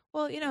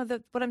 well,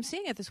 what I'm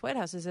seeing at this White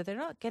House is that they're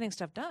not getting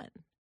stuff done.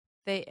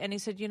 And he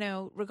said,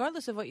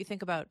 regardless of what you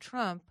think about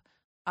Trump,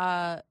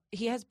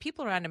 he has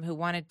people around him who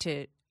wanted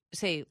to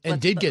say, let's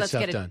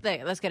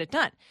get it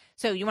done.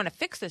 So you want to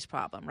fix this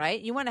problem,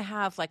 right? You want to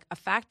have like a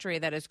factory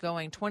that is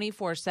going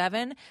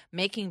 24/7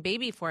 making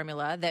baby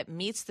formula that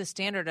meets the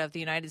standard of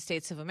the United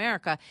States of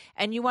America.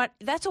 And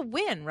that's a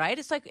win, right?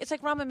 It's like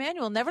Rahm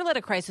Emanuel, never let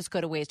a crisis go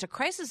to waste. A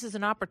crisis is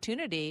an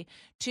opportunity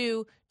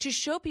to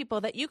show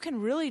people that you can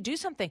really do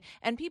something.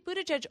 And Pete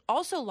Buttigieg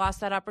also lost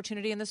that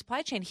opportunity in the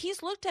supply chain.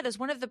 He's looked at as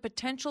one of the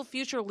potential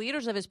future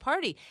leaders of his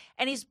party.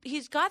 And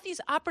he's got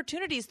these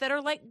opportunities that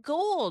are like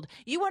gold.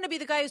 You want to be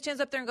the guy who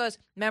stands up there and goes,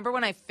 remember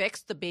when I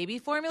fixed the baby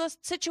formula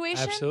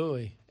situation?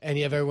 Absolutely. And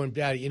you have everyone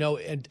doubt it.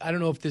 And I don't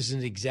know if this is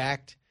an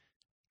exact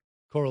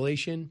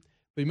correlation,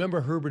 but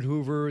remember Herbert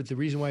Hoover, the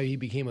reason why he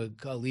became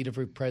a leader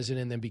for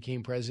president and then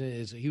became president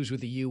is he was with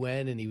the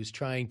UN and he was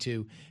trying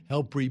to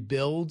help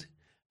rebuild.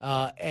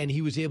 And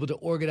he was able to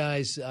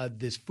organize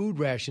this food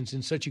rations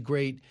in such a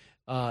great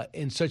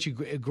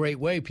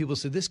way. People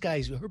said, this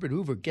guy, Herbert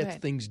Hoover, gets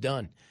things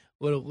done.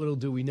 Little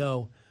do we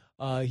know,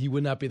 he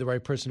would not be the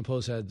right person to pull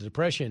us out of the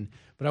Depression.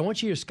 But I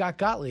want you to hear Scott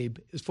Gottlieb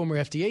is former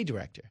FDA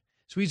director.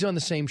 So he's on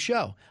the same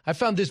show. I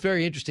found this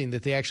very interesting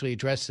that they actually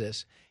addressed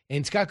this.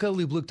 And Scott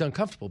Gottlieb looked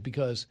uncomfortable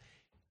because,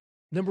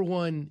 number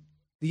one,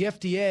 the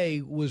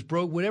FDA was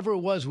broke. Whatever it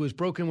was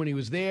broken when he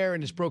was there,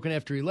 and it's broken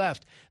after he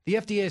left. The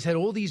FDA has had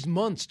all these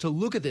months to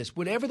look at this.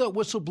 Whatever the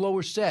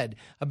whistleblower said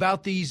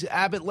about these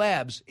Abbott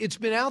labs, it's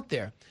been out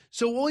there.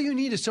 So all you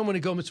need is someone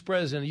to go, Mr.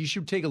 President, you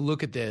should take a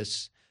look at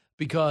this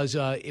because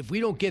if we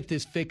don't get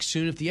this fixed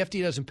soon, if the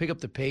FDA doesn't pick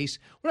up the pace,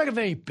 we're not going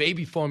to have any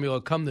baby formula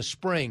come the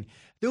spring.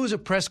 There was a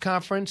press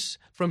conference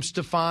from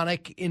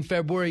Stefanik in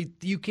February.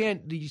 You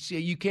can't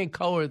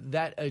color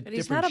that a different shade. But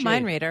he's not a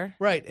mind reader.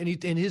 Right, and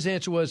his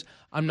answer was,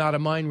 I'm not a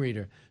mind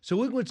reader. So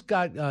look what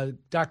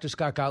Dr.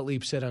 Scott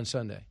Gottlieb said on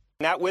Sunday.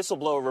 That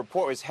whistleblower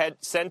report was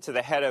sent to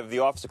the head of the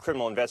Office of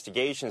Criminal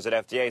Investigations at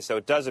FDA, so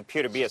it does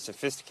appear to be a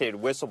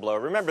sophisticated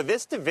whistleblower. Remember,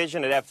 this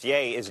division at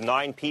FDA is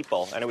 9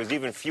 people, and it was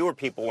even fewer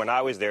people when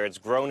I was there. It's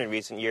grown in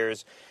recent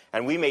years,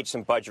 and we made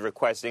some budget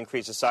requests to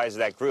increase the size of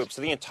that group.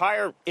 So the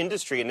entire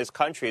industry in this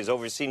country is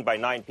overseen by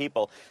 9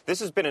 people. This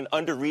has been an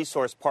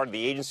under-resourced part of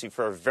the agency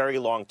for a very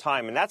long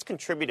time, and that's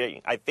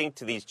contributing, I think,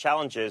 to these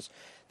challenges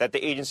that the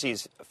agency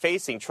is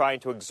facing, trying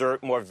to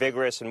exert more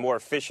vigorous and more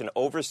efficient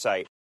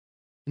oversight.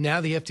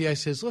 Now the FDA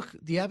says, look,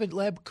 the Abbott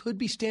lab could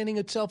be standing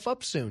itself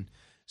up soon.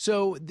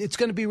 So it's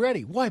going to be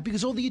ready. Why?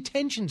 Because all the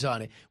attention's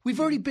on it.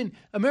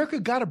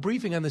 America got a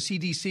briefing on the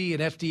CDC and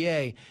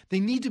FDA. They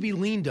need to be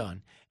leaned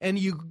on. And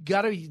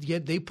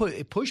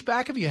push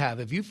back if you have.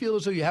 If you feel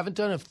as though you haven't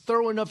done a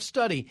thorough enough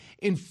study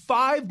in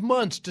 5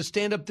 months to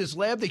stand up this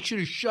lab, they should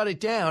have shut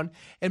it down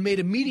and made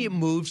immediate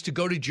moves to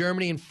go to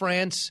Germany and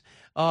France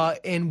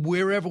and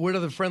whatever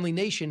the friendly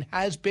nation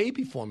has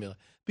baby formula.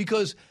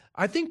 Because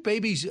I think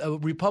babies,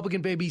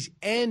 Republican babies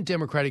and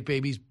Democratic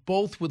babies,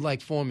 both would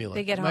like formula.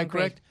 They get hungry. Am I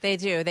correct? They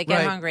do. They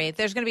get hungry.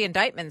 There's going to be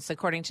indictments,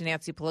 according to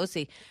Nancy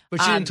Pelosi.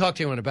 But she didn't talk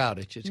to anyone about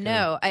it.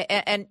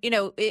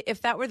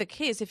 If that were the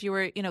case, if you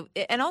were,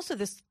 and also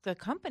the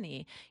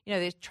company,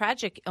 the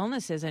tragic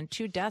illnesses and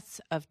 2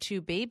 deaths of 2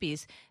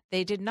 babies,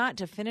 they did not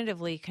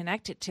definitively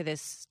connect it to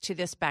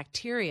this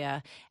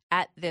bacteria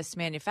at this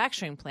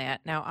manufacturing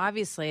plant. Now,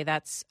 obviously,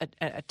 that's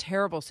a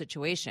terrible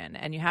situation,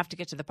 and you have to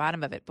get to the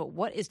bottom of it. But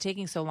what is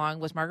taking so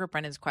long was Margaret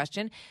Brennan's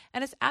question,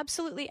 and it's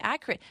absolutely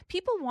accurate.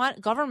 People want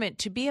government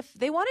to be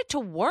they want it to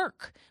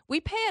work.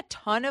 We pay a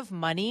ton of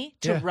money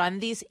to run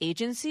these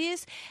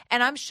agencies,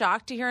 and I'm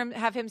shocked to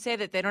have him say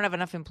that they don't have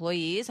enough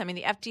employees. I mean,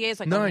 the FDA is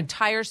like an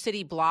entire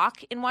city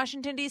block in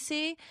Washington,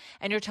 D.C.,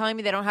 and you're telling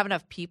me they don't have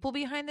enough people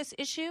behind this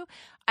issue?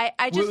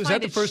 Was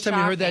that the first time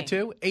you heard that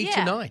too? 8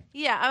 to 9.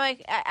 Yeah, I'm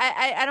like,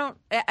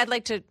 I'd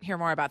like to hear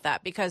more about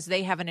that because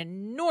they have an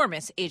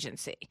enormous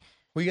agency.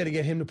 We got to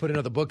get him to put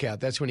another book out.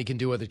 That's when he can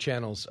do other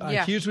channels.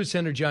 Yeah. Here's what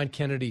Senator John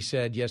Kennedy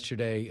said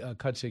yesterday,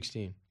 cut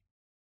 16.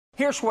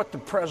 Here's what the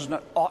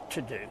president ought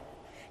to do.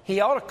 He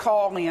ought to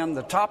call in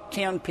the top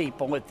 10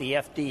 people at the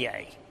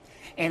FDA,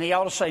 and he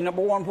ought to say,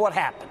 number one, what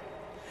happened,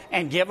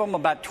 and give them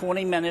about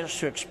 20 minutes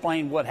to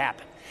explain what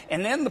happened.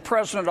 And then the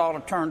president ought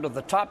to turn to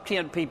the top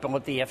 10 people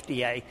at the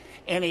FDA,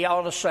 and he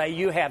ought to say,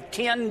 you have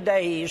 10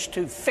 days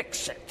to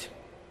fix it.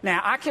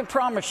 Now, I can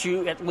promise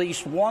you at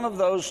least one of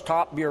those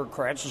top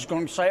bureaucrats is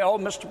going to say, oh,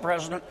 Mr.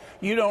 President,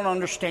 you don't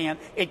understand.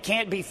 It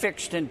can't be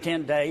fixed in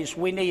 10 days.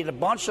 We need a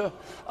bunch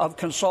of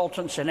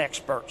consultants and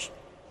experts.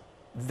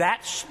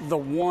 That's the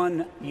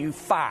one you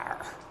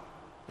fire.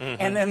 Mm-hmm.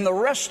 And then the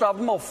rest of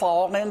them will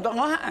fall into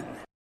line.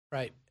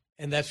 Right.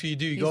 And that's what you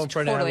do. You He's go in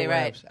front totally of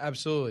right. labs.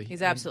 Absolutely.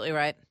 He's absolutely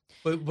right.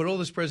 But all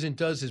this president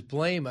does is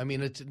blame. I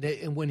mean,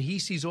 and when he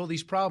sees all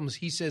these problems,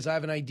 he says, I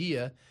have an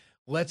idea.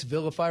 Let's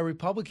vilify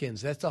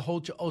Republicans. That's the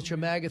whole ultra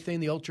MAGA thing,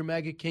 the ultra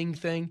MAGA king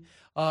thing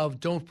of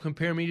don't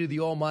compare me to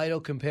the Almighty,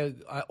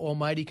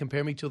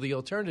 compare me to the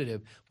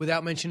alternative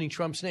without mentioning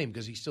Trump's name,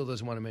 because he still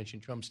doesn't want to mention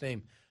Trump's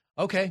name.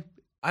 Okay.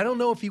 I don't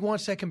know if he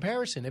wants that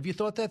comparison. Have you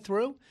thought that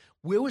through?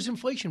 Where was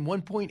inflation?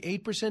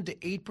 1.8% to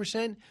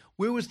 8%?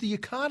 Where was the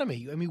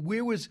economy? I mean,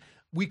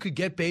 we could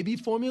get baby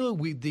formula.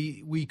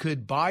 We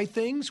could buy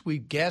things.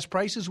 Gas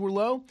prices were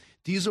low.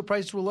 Diesel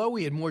prices were low.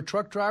 We had more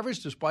truck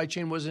drivers. The supply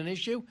chain was an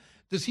issue.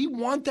 Does he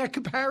want that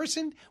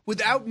comparison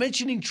without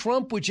mentioning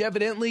Trump, which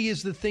evidently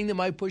is the thing that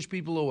might push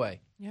people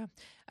away? Yeah.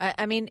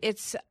 I mean,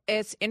 it's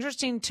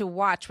interesting to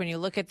watch when you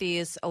look at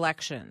these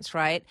elections,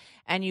 right?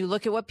 And you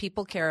look at what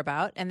people care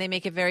about, and they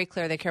make it very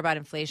clear they care about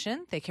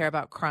inflation, they care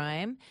about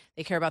crime,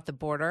 they care about the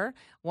border.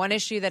 One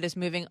issue that is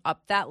moving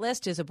up that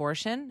list is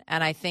abortion,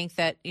 and I think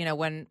that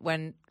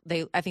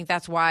I think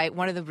that's why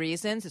one of the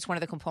reasons it's one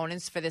of the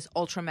components for this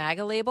ultra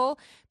MAGA label,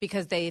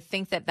 because they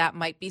think that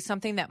might be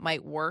something that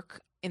might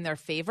work in their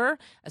favor,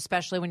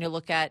 especially when you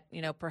look at,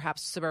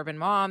 perhaps suburban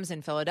moms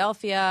in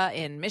Philadelphia,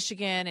 in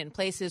Michigan, in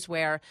places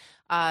where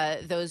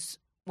those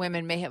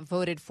women may have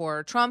voted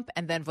for Trump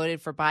and then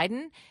voted for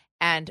Biden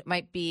and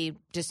might be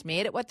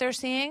dismayed at what they're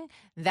seeing.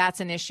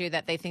 That's an issue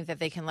that they think that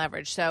they can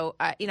leverage. So,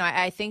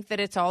 I think that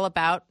it's all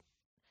about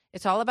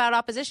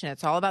opposition.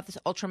 It's all about this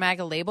ultra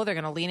MAGA label. They're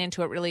going to lean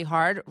into it really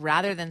hard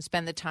rather than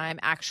spend the time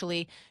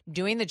actually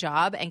doing the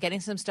job and getting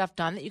some stuff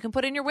done that you can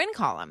put in your win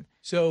column.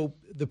 So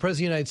the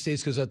President of the United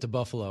States goes out to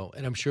Buffalo,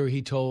 and I'm sure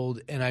he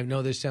told, and I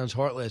know this sounds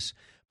heartless,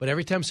 but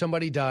every time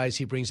somebody dies,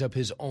 he brings up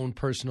his own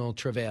personal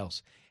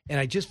travails. And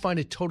I just find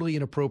it totally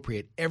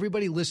inappropriate.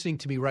 Everybody listening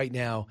to me right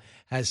now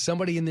has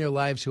somebody in their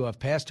lives who have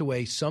passed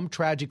away, some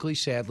tragically,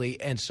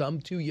 sadly, and some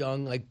too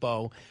young, like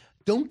Bo.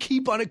 Don't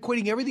keep on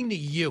equating everything to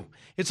you.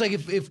 It's like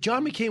if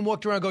John McCain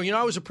walked around going,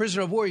 I was a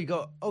prisoner of war, you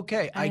go,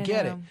 okay, I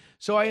get it.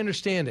 So I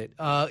understand it.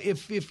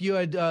 If you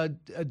had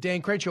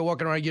Dan Crenshaw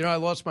walking around, I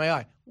lost my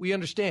eye. We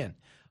understand.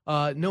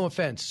 No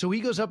offense. So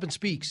he goes up and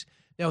speaks.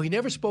 Now, he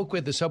never spoke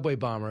with the subway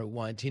bomber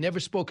once. He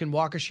never spoke in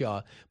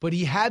Waukesha, but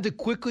he had to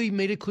quickly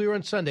made it clear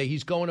on Sunday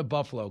he's going to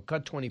Buffalo.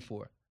 Cut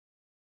 24.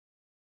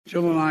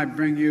 Jill and I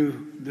bring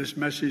you this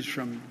message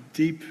from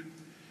deep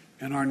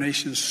in our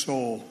nation's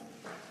soul.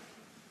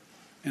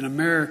 In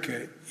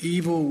America,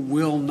 evil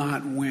will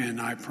not win,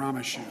 I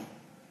promise you.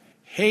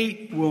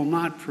 Hate will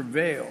not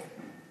prevail,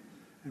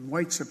 and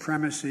white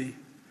supremacy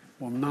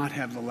will not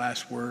have the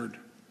last word.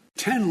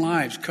 10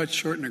 lives cut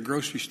short in a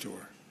grocery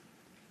store.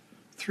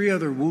 Three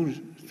other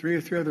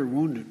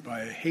wounded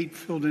by a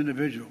hate-filled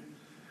individual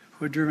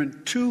who had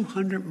driven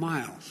 200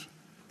 miles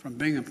from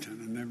Binghamton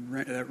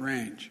in that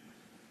range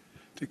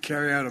to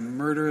carry out a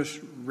murderous,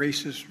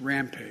 racist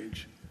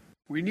rampage.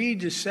 We need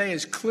to say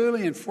as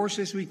clearly and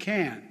forcefully as we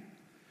can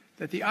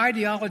that the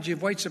ideology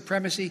of white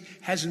supremacy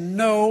has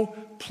no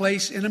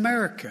place in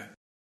America.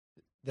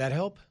 That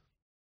help?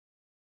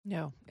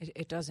 No,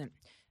 it doesn't.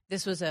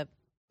 This was a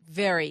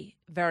very,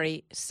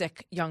 very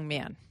sick young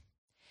man.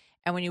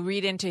 And when you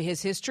read into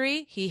his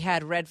history, he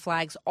had red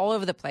flags all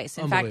over the place.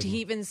 In fact, he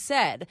even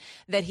said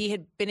that he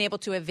had been able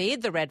to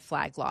evade the red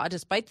flag law,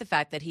 despite the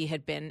fact that he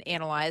had been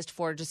analyzed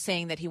for just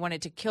saying that he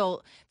wanted to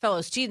kill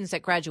fellow students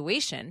at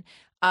graduation.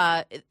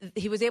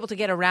 He was able to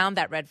get around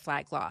that red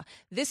flag law.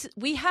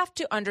 We have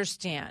to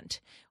understand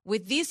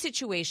with these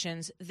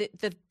situations,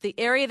 the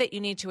area that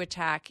you need to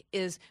attack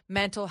is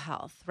mental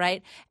health,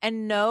 right?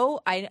 And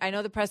no, I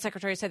know the press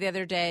secretary said the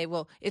other day,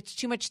 well, it's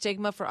too much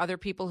stigma for other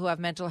people who have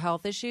mental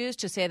health issues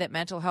to say that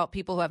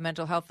people who have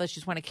mental health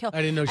issues want to kill.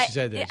 I didn't know she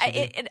said that.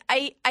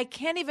 I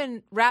can't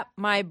even wrap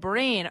my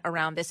brain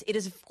around this. It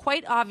is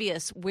quite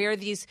obvious where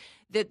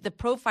the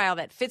profile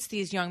that fits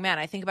these young men.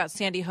 I think about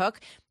Sandy Hook,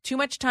 too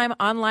much time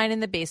online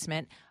in the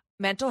basement,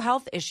 mental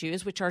health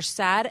issues, which are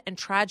sad and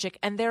tragic,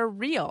 and they're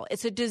real.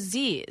 It's a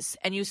disease,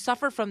 and you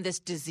suffer from this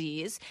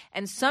disease,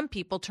 and some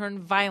people turn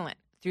violent.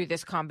 through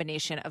this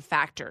combination of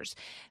factors.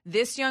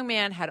 This young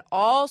man had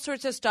all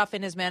sorts of stuff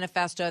in his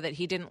manifesto that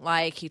he didn't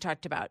like. He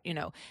talked about,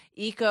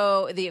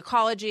 the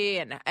ecology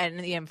and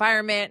the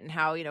environment and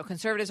how,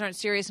 conservatives aren't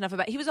serious enough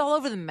about it. He was all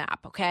over the map,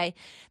 okay?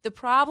 The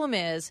problem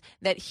is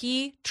that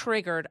he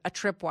triggered a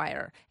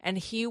tripwire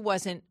and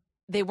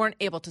they weren't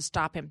able to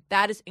stop him.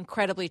 That is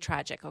incredibly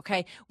tragic,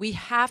 okay? We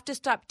have to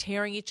stop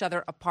tearing each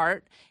other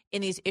apart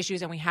in these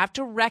issues, and we have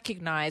to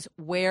recognize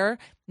where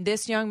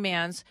this young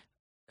man's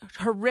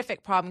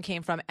horrific problem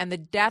came from. And the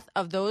death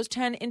of those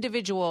 10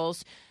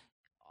 individuals,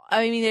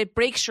 it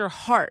breaks your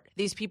heart.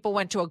 These people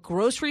went to a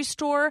grocery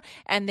store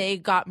and they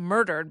got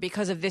murdered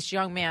because of this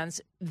young man's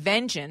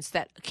vengeance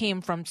that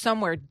came from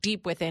somewhere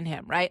deep within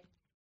him, right?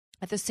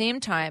 At the same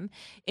time,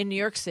 in New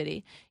York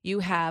City, you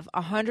have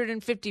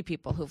 150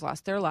 people who've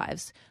lost their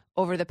lives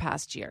over the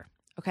past year,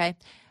 okay?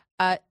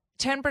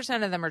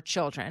 10% of them are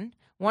children.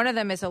 One of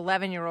them is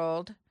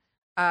 11-year-old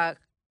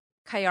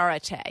Kayara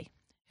Tay,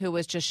 who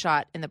was just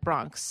shot in the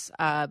Bronx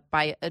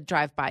by a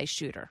drive-by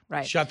shooter,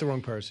 right? Shot the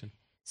wrong person.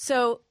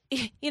 So,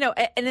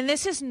 and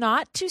this is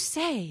not to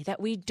say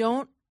that we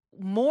don't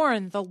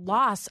mourn the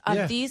loss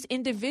of these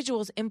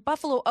individuals in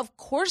Buffalo. Of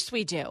course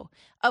we do.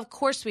 Of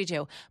course we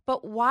do.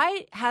 But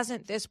why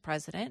hasn't this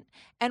president,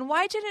 and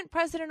why didn't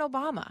President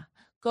Obama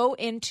go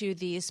into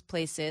these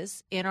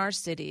places in our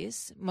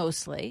cities,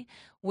 mostly,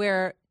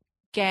 where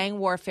gang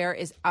warfare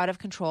is out of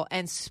control,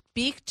 and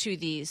speak to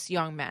these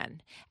young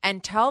men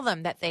and tell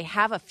them that they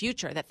have a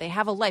future, that they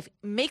have a life,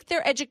 make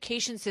their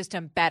education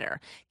system better,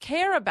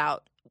 care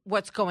about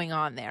what's going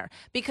on there?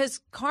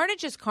 Because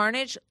carnage is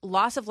carnage.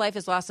 Loss of life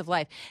is loss of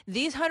life.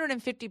 These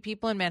 150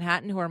 people in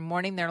Manhattan who are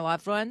mourning their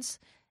loved ones,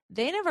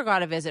 they never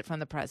got a visit from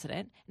the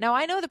president. Now,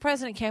 I know the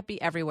president can't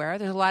be everywhere.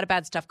 There's a lot of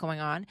bad stuff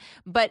going on.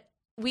 But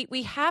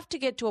we have to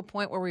get to a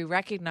point where we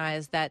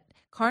recognize that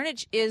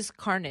carnage is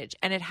carnage,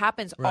 and it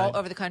happens all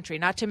over the country,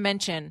 not to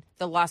mention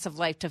the loss of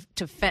life to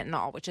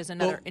fentanyl, which is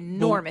another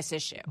enormous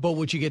issue. But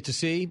what you get to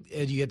see,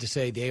 you get to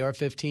say the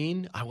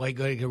AR-15, I like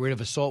to get rid of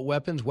assault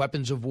weapons,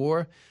 weapons of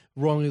war,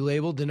 wrongly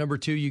labeled. The number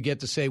two, you get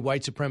to say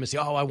white supremacy.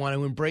 Oh, I want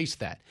to embrace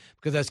that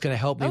because that's going to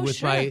help me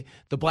with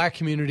the black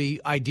community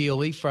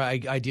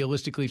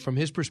idealistically from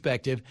his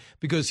perspective,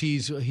 because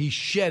he's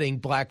shedding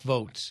black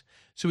votes.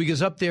 So he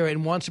goes up there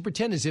and wants to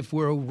pretend as if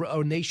we're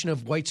a nation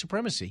of white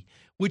supremacy,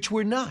 which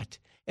we're not.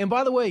 And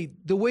by the way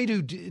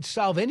to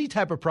solve any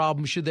type of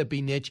problem, should that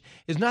be niche,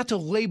 is not to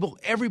label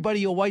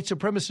everybody a white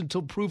supremacist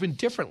until proven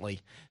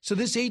differently. So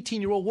this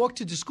 18-year-old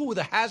walked into school with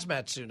a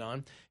hazmat suit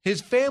on.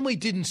 His family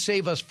didn't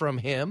save us from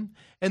him.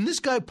 And this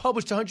guy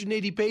published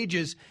 180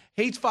 pages,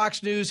 hates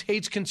Fox News,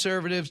 hates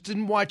conservatives,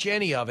 didn't watch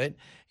any of it.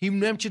 He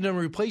mentioned a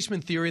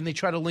replacement theory, and they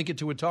try to link it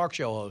to a talk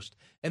show host.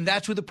 And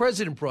that's what the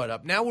president brought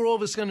up. Now we're all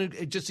of us going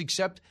to just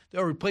accept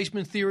a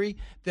replacement theory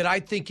that I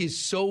think is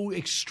so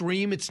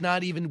extreme it's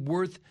not even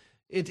worth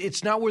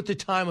it's not worth the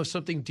time of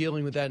something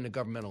dealing with that in a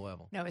governmental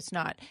level. No, it's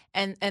not.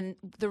 And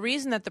the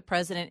reason that the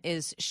president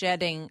is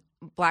shedding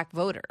black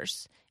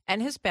voters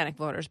and Hispanic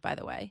voters, by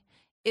the way,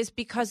 is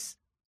because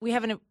we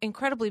have an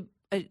incredibly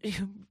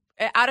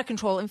out of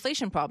control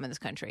inflation problem in this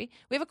country.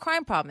 We have a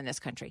crime problem in this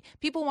country.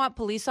 People want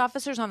police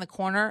officers on the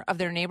corner of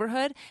their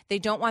neighborhood. They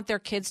don't want their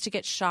kids to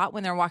get shot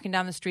when they're walking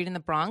down the street in the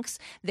Bronx.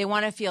 They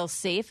want to feel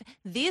safe.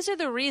 These are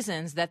the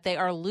reasons that they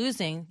are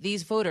losing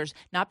these voters,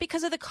 not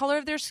because of the color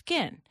of their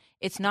skin.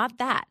 It's not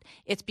that.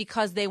 It's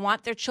because they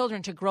want their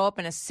children to grow up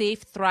in a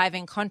safe,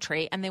 thriving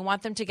country, and they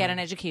want them to get an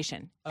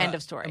education. End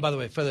of story. And by the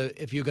way,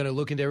 if you're going to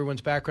look into everyone's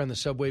background, the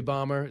subway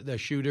bomber, the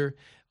shooter,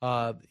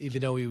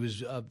 even though he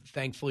was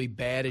thankfully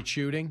bad at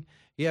shooting,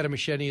 he had a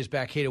machete in his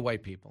back, hated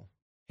white people,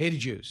 hated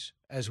Jews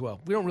as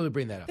well. We don't really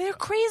bring that up. They're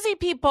crazy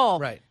people.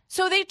 Right.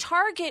 So they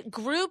target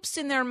groups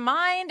in their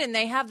mind, and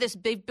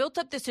they've built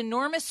up this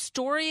enormous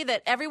story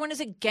that everyone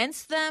is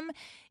against them.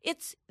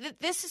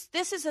 This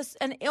is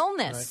an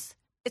illness. Right.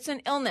 It's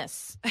an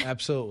illness.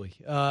 Absolutely.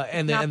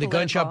 And the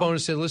gunshot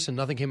bonus said, listen,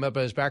 nothing came up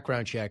on his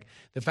background check.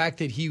 The fact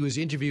that he was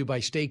interviewed by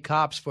state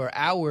cops for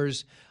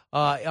hours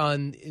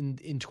in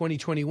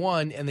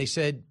 2021, and they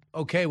said,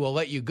 okay, we'll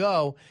let you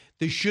go.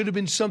 There should have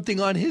been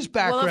something on his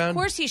background. Well, of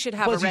course he should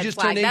have a red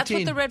flag. That's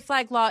what the red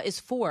flag law is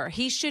for.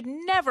 He should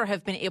never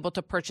have been able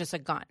to purchase a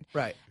gun.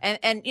 Right.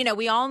 And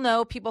we all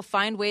know people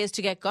find ways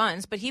to get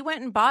guns, but he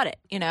went and bought it,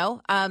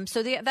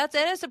 So that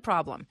is a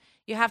problem.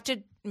 You have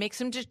to make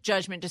some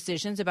judgment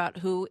decisions about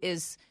who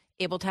is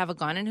able to have a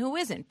gun and who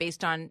isn't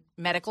based on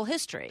medical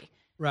history.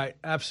 Right,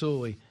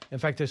 absolutely. In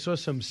fact, I saw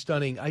some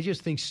studying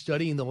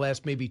the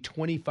last maybe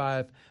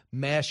 25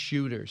 mass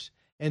shooters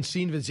and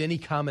seeing if there's any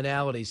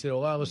commonalities that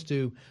allow us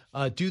to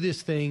do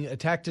this thing,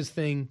 attack this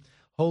thing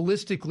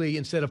holistically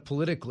instead of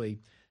politically.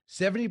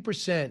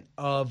 70%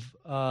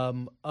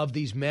 of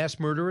these mass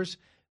murderers,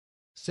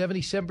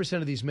 77%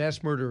 of these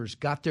mass murderers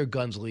got their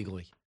guns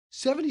legally.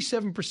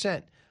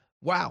 77%.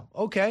 Wow.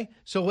 Okay.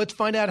 So let's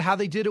find out how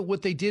they did it,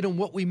 what they did, and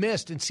what we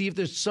missed, and see if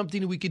there's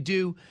something we could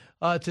do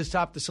to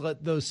stop that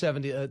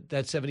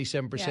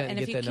 77% and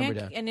get that number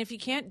down. And if you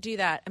can't do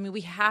that, I mean,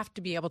 we have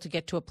to be able to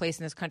get to a place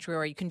in this country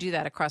where you can do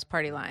that across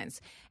party lines,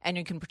 and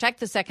you can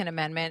protect the Second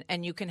Amendment,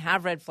 and you can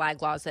have red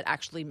flag laws that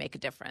actually make a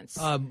difference.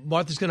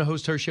 Martha's going to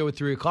host her show at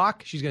 3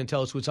 o'clock. She's going to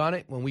tell us what's on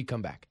it when we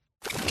come back.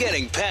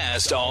 Getting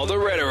past all the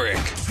rhetoric,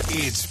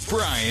 it's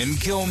Brian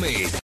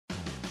Kilmeade.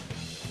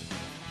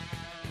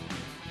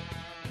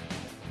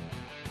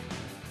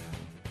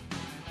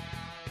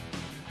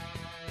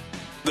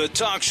 The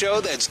talk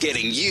show that's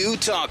getting you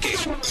talking.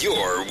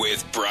 You're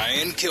with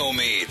Brian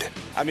Kilmeade.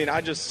 I mean, I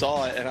just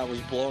saw it and I was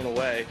blown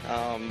away.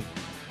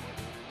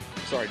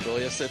 Sorry,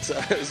 Julius. It's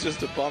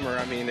just a bummer.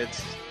 I mean,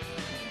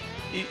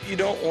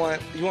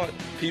 you want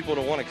people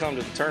to want to come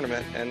to the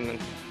tournament, and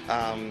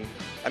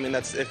I mean,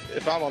 that's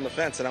if I'm on the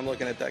fence and I'm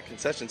looking at that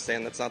concession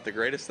stand, that's not the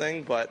greatest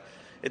thing. But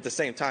at the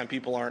same time,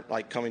 people aren't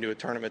like coming to a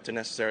tournament to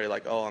necessarily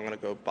like, oh, I'm going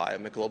to go buy a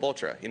Michelob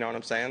Ultra. You know what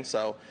I'm saying?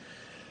 So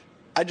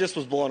I just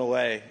was blown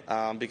away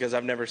because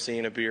I've never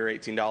seen a beer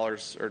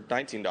 $18 or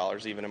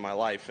 $19 even in my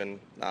life, and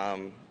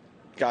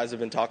guys have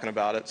been talking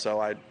about it,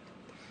 so I,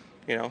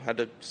 had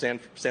to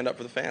stand up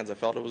for the fans. I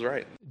felt it was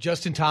right.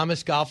 Justin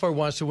Thomas, golfer,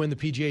 wants to win the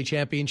PGA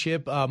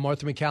Championship.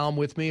 Martha McCallum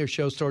with me. Her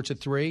show starts at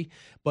 3,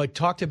 but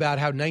talked about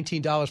how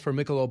 $19 for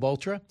Michelob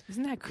Ultra.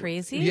 Isn't that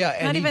crazy? Yeah,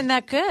 not even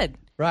that good.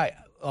 Right.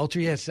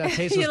 Ultra, yes, that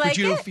tasteless, You like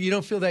but you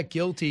don't feel that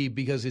guilty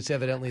because it's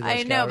evidently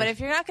less I know, calories. but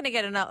if you're not going to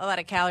get a lot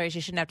of calories,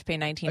 you shouldn't have to pay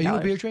 $19. Are you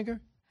a beer drinker?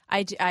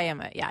 I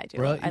am. I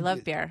do. Really? I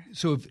love beer.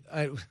 So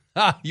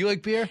you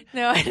like beer?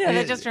 No, I know.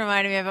 That just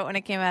reminded me of it when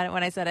it came out,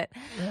 when I said it.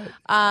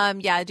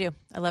 Yeah, I do.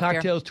 I love beer.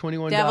 Cocktails,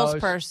 $21. Devil's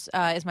Purse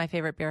is my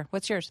favorite beer.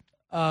 What's yours?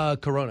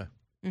 Corona.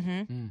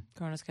 Mm-hmm.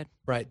 Corona's good.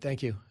 Right.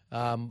 Thank you.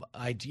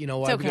 You know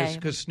why?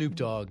 Because Snoop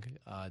Dogg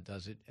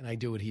does it, and I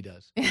do what he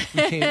does.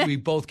 We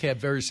both have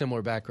very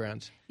similar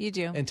backgrounds. You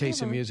do. And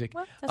taste in music.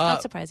 Well, that's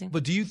not surprising.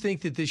 But do you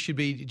think that this should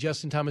be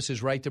Justin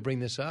Thomas's right to bring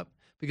this up?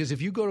 Because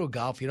if you go to a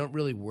golf, you're not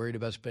really worried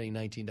about spending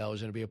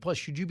 $19 on a beer. Plus,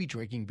 should you be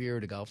drinking beer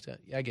at a golf tent?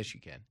 I guess you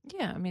can.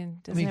 Yeah, I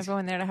mean, doesn't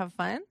everyone there to have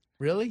fun?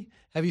 Really?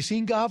 Have you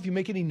seen golf? You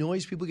make any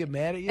noise, people get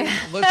mad at you?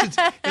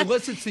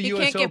 Unless it's the U.S. Open. You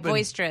can't get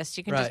boisterous.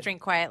 You can just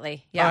drink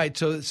quietly. Yeah. All right,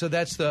 so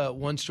that's the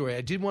one story.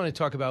 I did want to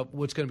talk about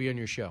what's going to be on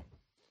your show.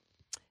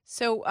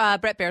 So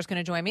Brett Baer's going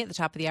to join me at the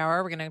top of the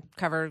hour. We're going to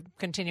cover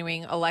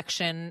continuing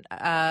election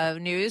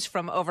news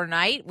from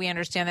overnight. We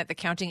understand that the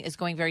counting is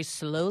going very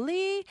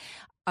slowly.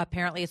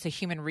 Apparently, it's a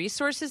human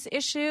resources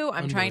issue.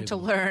 I'm trying to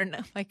learn.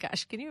 Oh my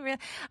gosh, can you?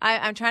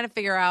 I'm trying to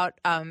figure out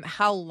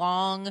how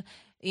long.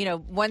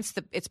 Once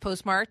it's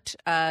postmarked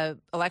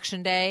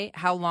election day,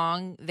 how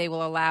long they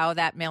will allow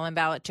that mail-in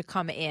ballot to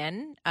come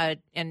in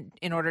in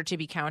order to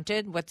be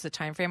counted. What's the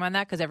time frame on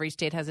that? Because every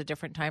state has a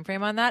different time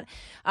frame on that.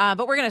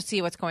 But we're going to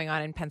see what's going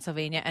on in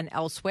Pennsylvania and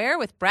elsewhere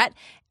with Brett.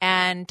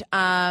 And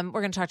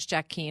we're going to talk to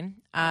Jack Keane.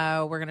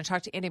 We're going to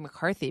talk to Andy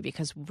McCarthy,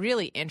 because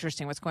really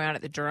interesting what's going on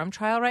at the Durham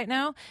trial right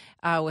now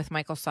with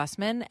Michael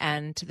Sussman,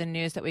 and the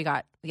news that we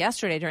got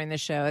yesterday during the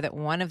show that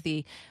one of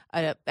the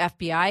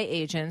FBI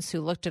agents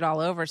who looked it all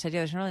over said,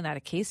 yeah, there's really not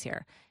a case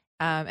here.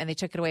 And they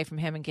took it away from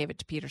him and gave it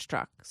to Peter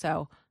Strzok.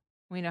 So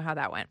we know how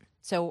that went.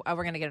 So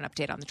we're going to get an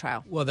update on the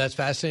trial. Well, that's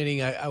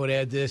fascinating. I would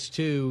add this,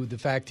 too. The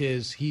fact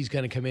is he's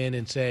going to come in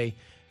and say,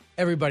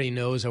 everybody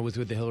knows I was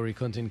with the Hillary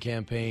Clinton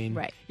campaign.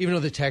 Right. Even though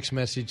the text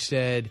message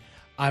said,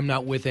 I'm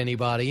not with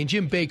anybody. And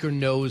Jim Baker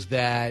knows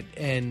that.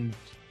 And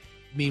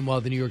meanwhile,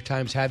 the New York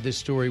Times had this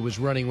story, was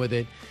running with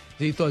it.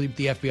 They thought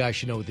the FBI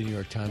should know what the New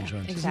York Times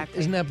runs. Exactly.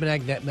 Isn't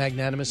that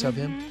magnanimous of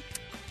him?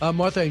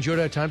 Martha, I enjoyed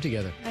our time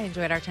together. I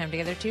enjoyed our time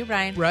together too,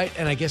 Brian. Right,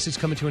 and I guess it's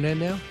coming to an end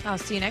now? I'll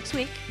see you next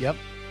week. Yep.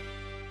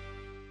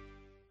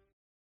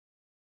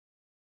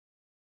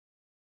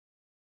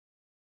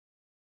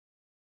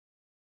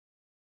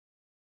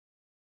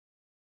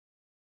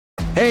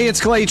 Hey, it's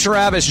Clay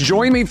Travis.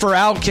 Join me for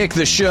Outkick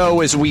the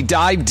Show as we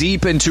dive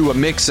deep into a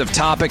mix of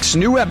topics.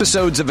 New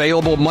episodes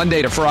available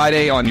Monday to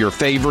Friday on your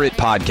favorite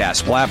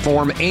podcast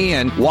platform,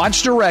 and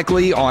watch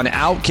directly on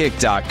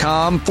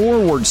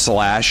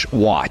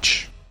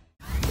Outkick.com/watch.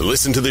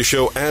 Listen to the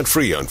show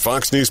ad-free on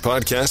Fox News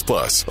Podcast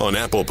Plus, on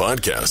Apple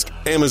Podcast,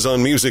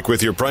 Amazon Music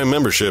with your Prime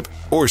membership,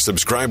 or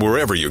subscribe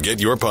wherever you get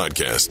your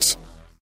podcasts.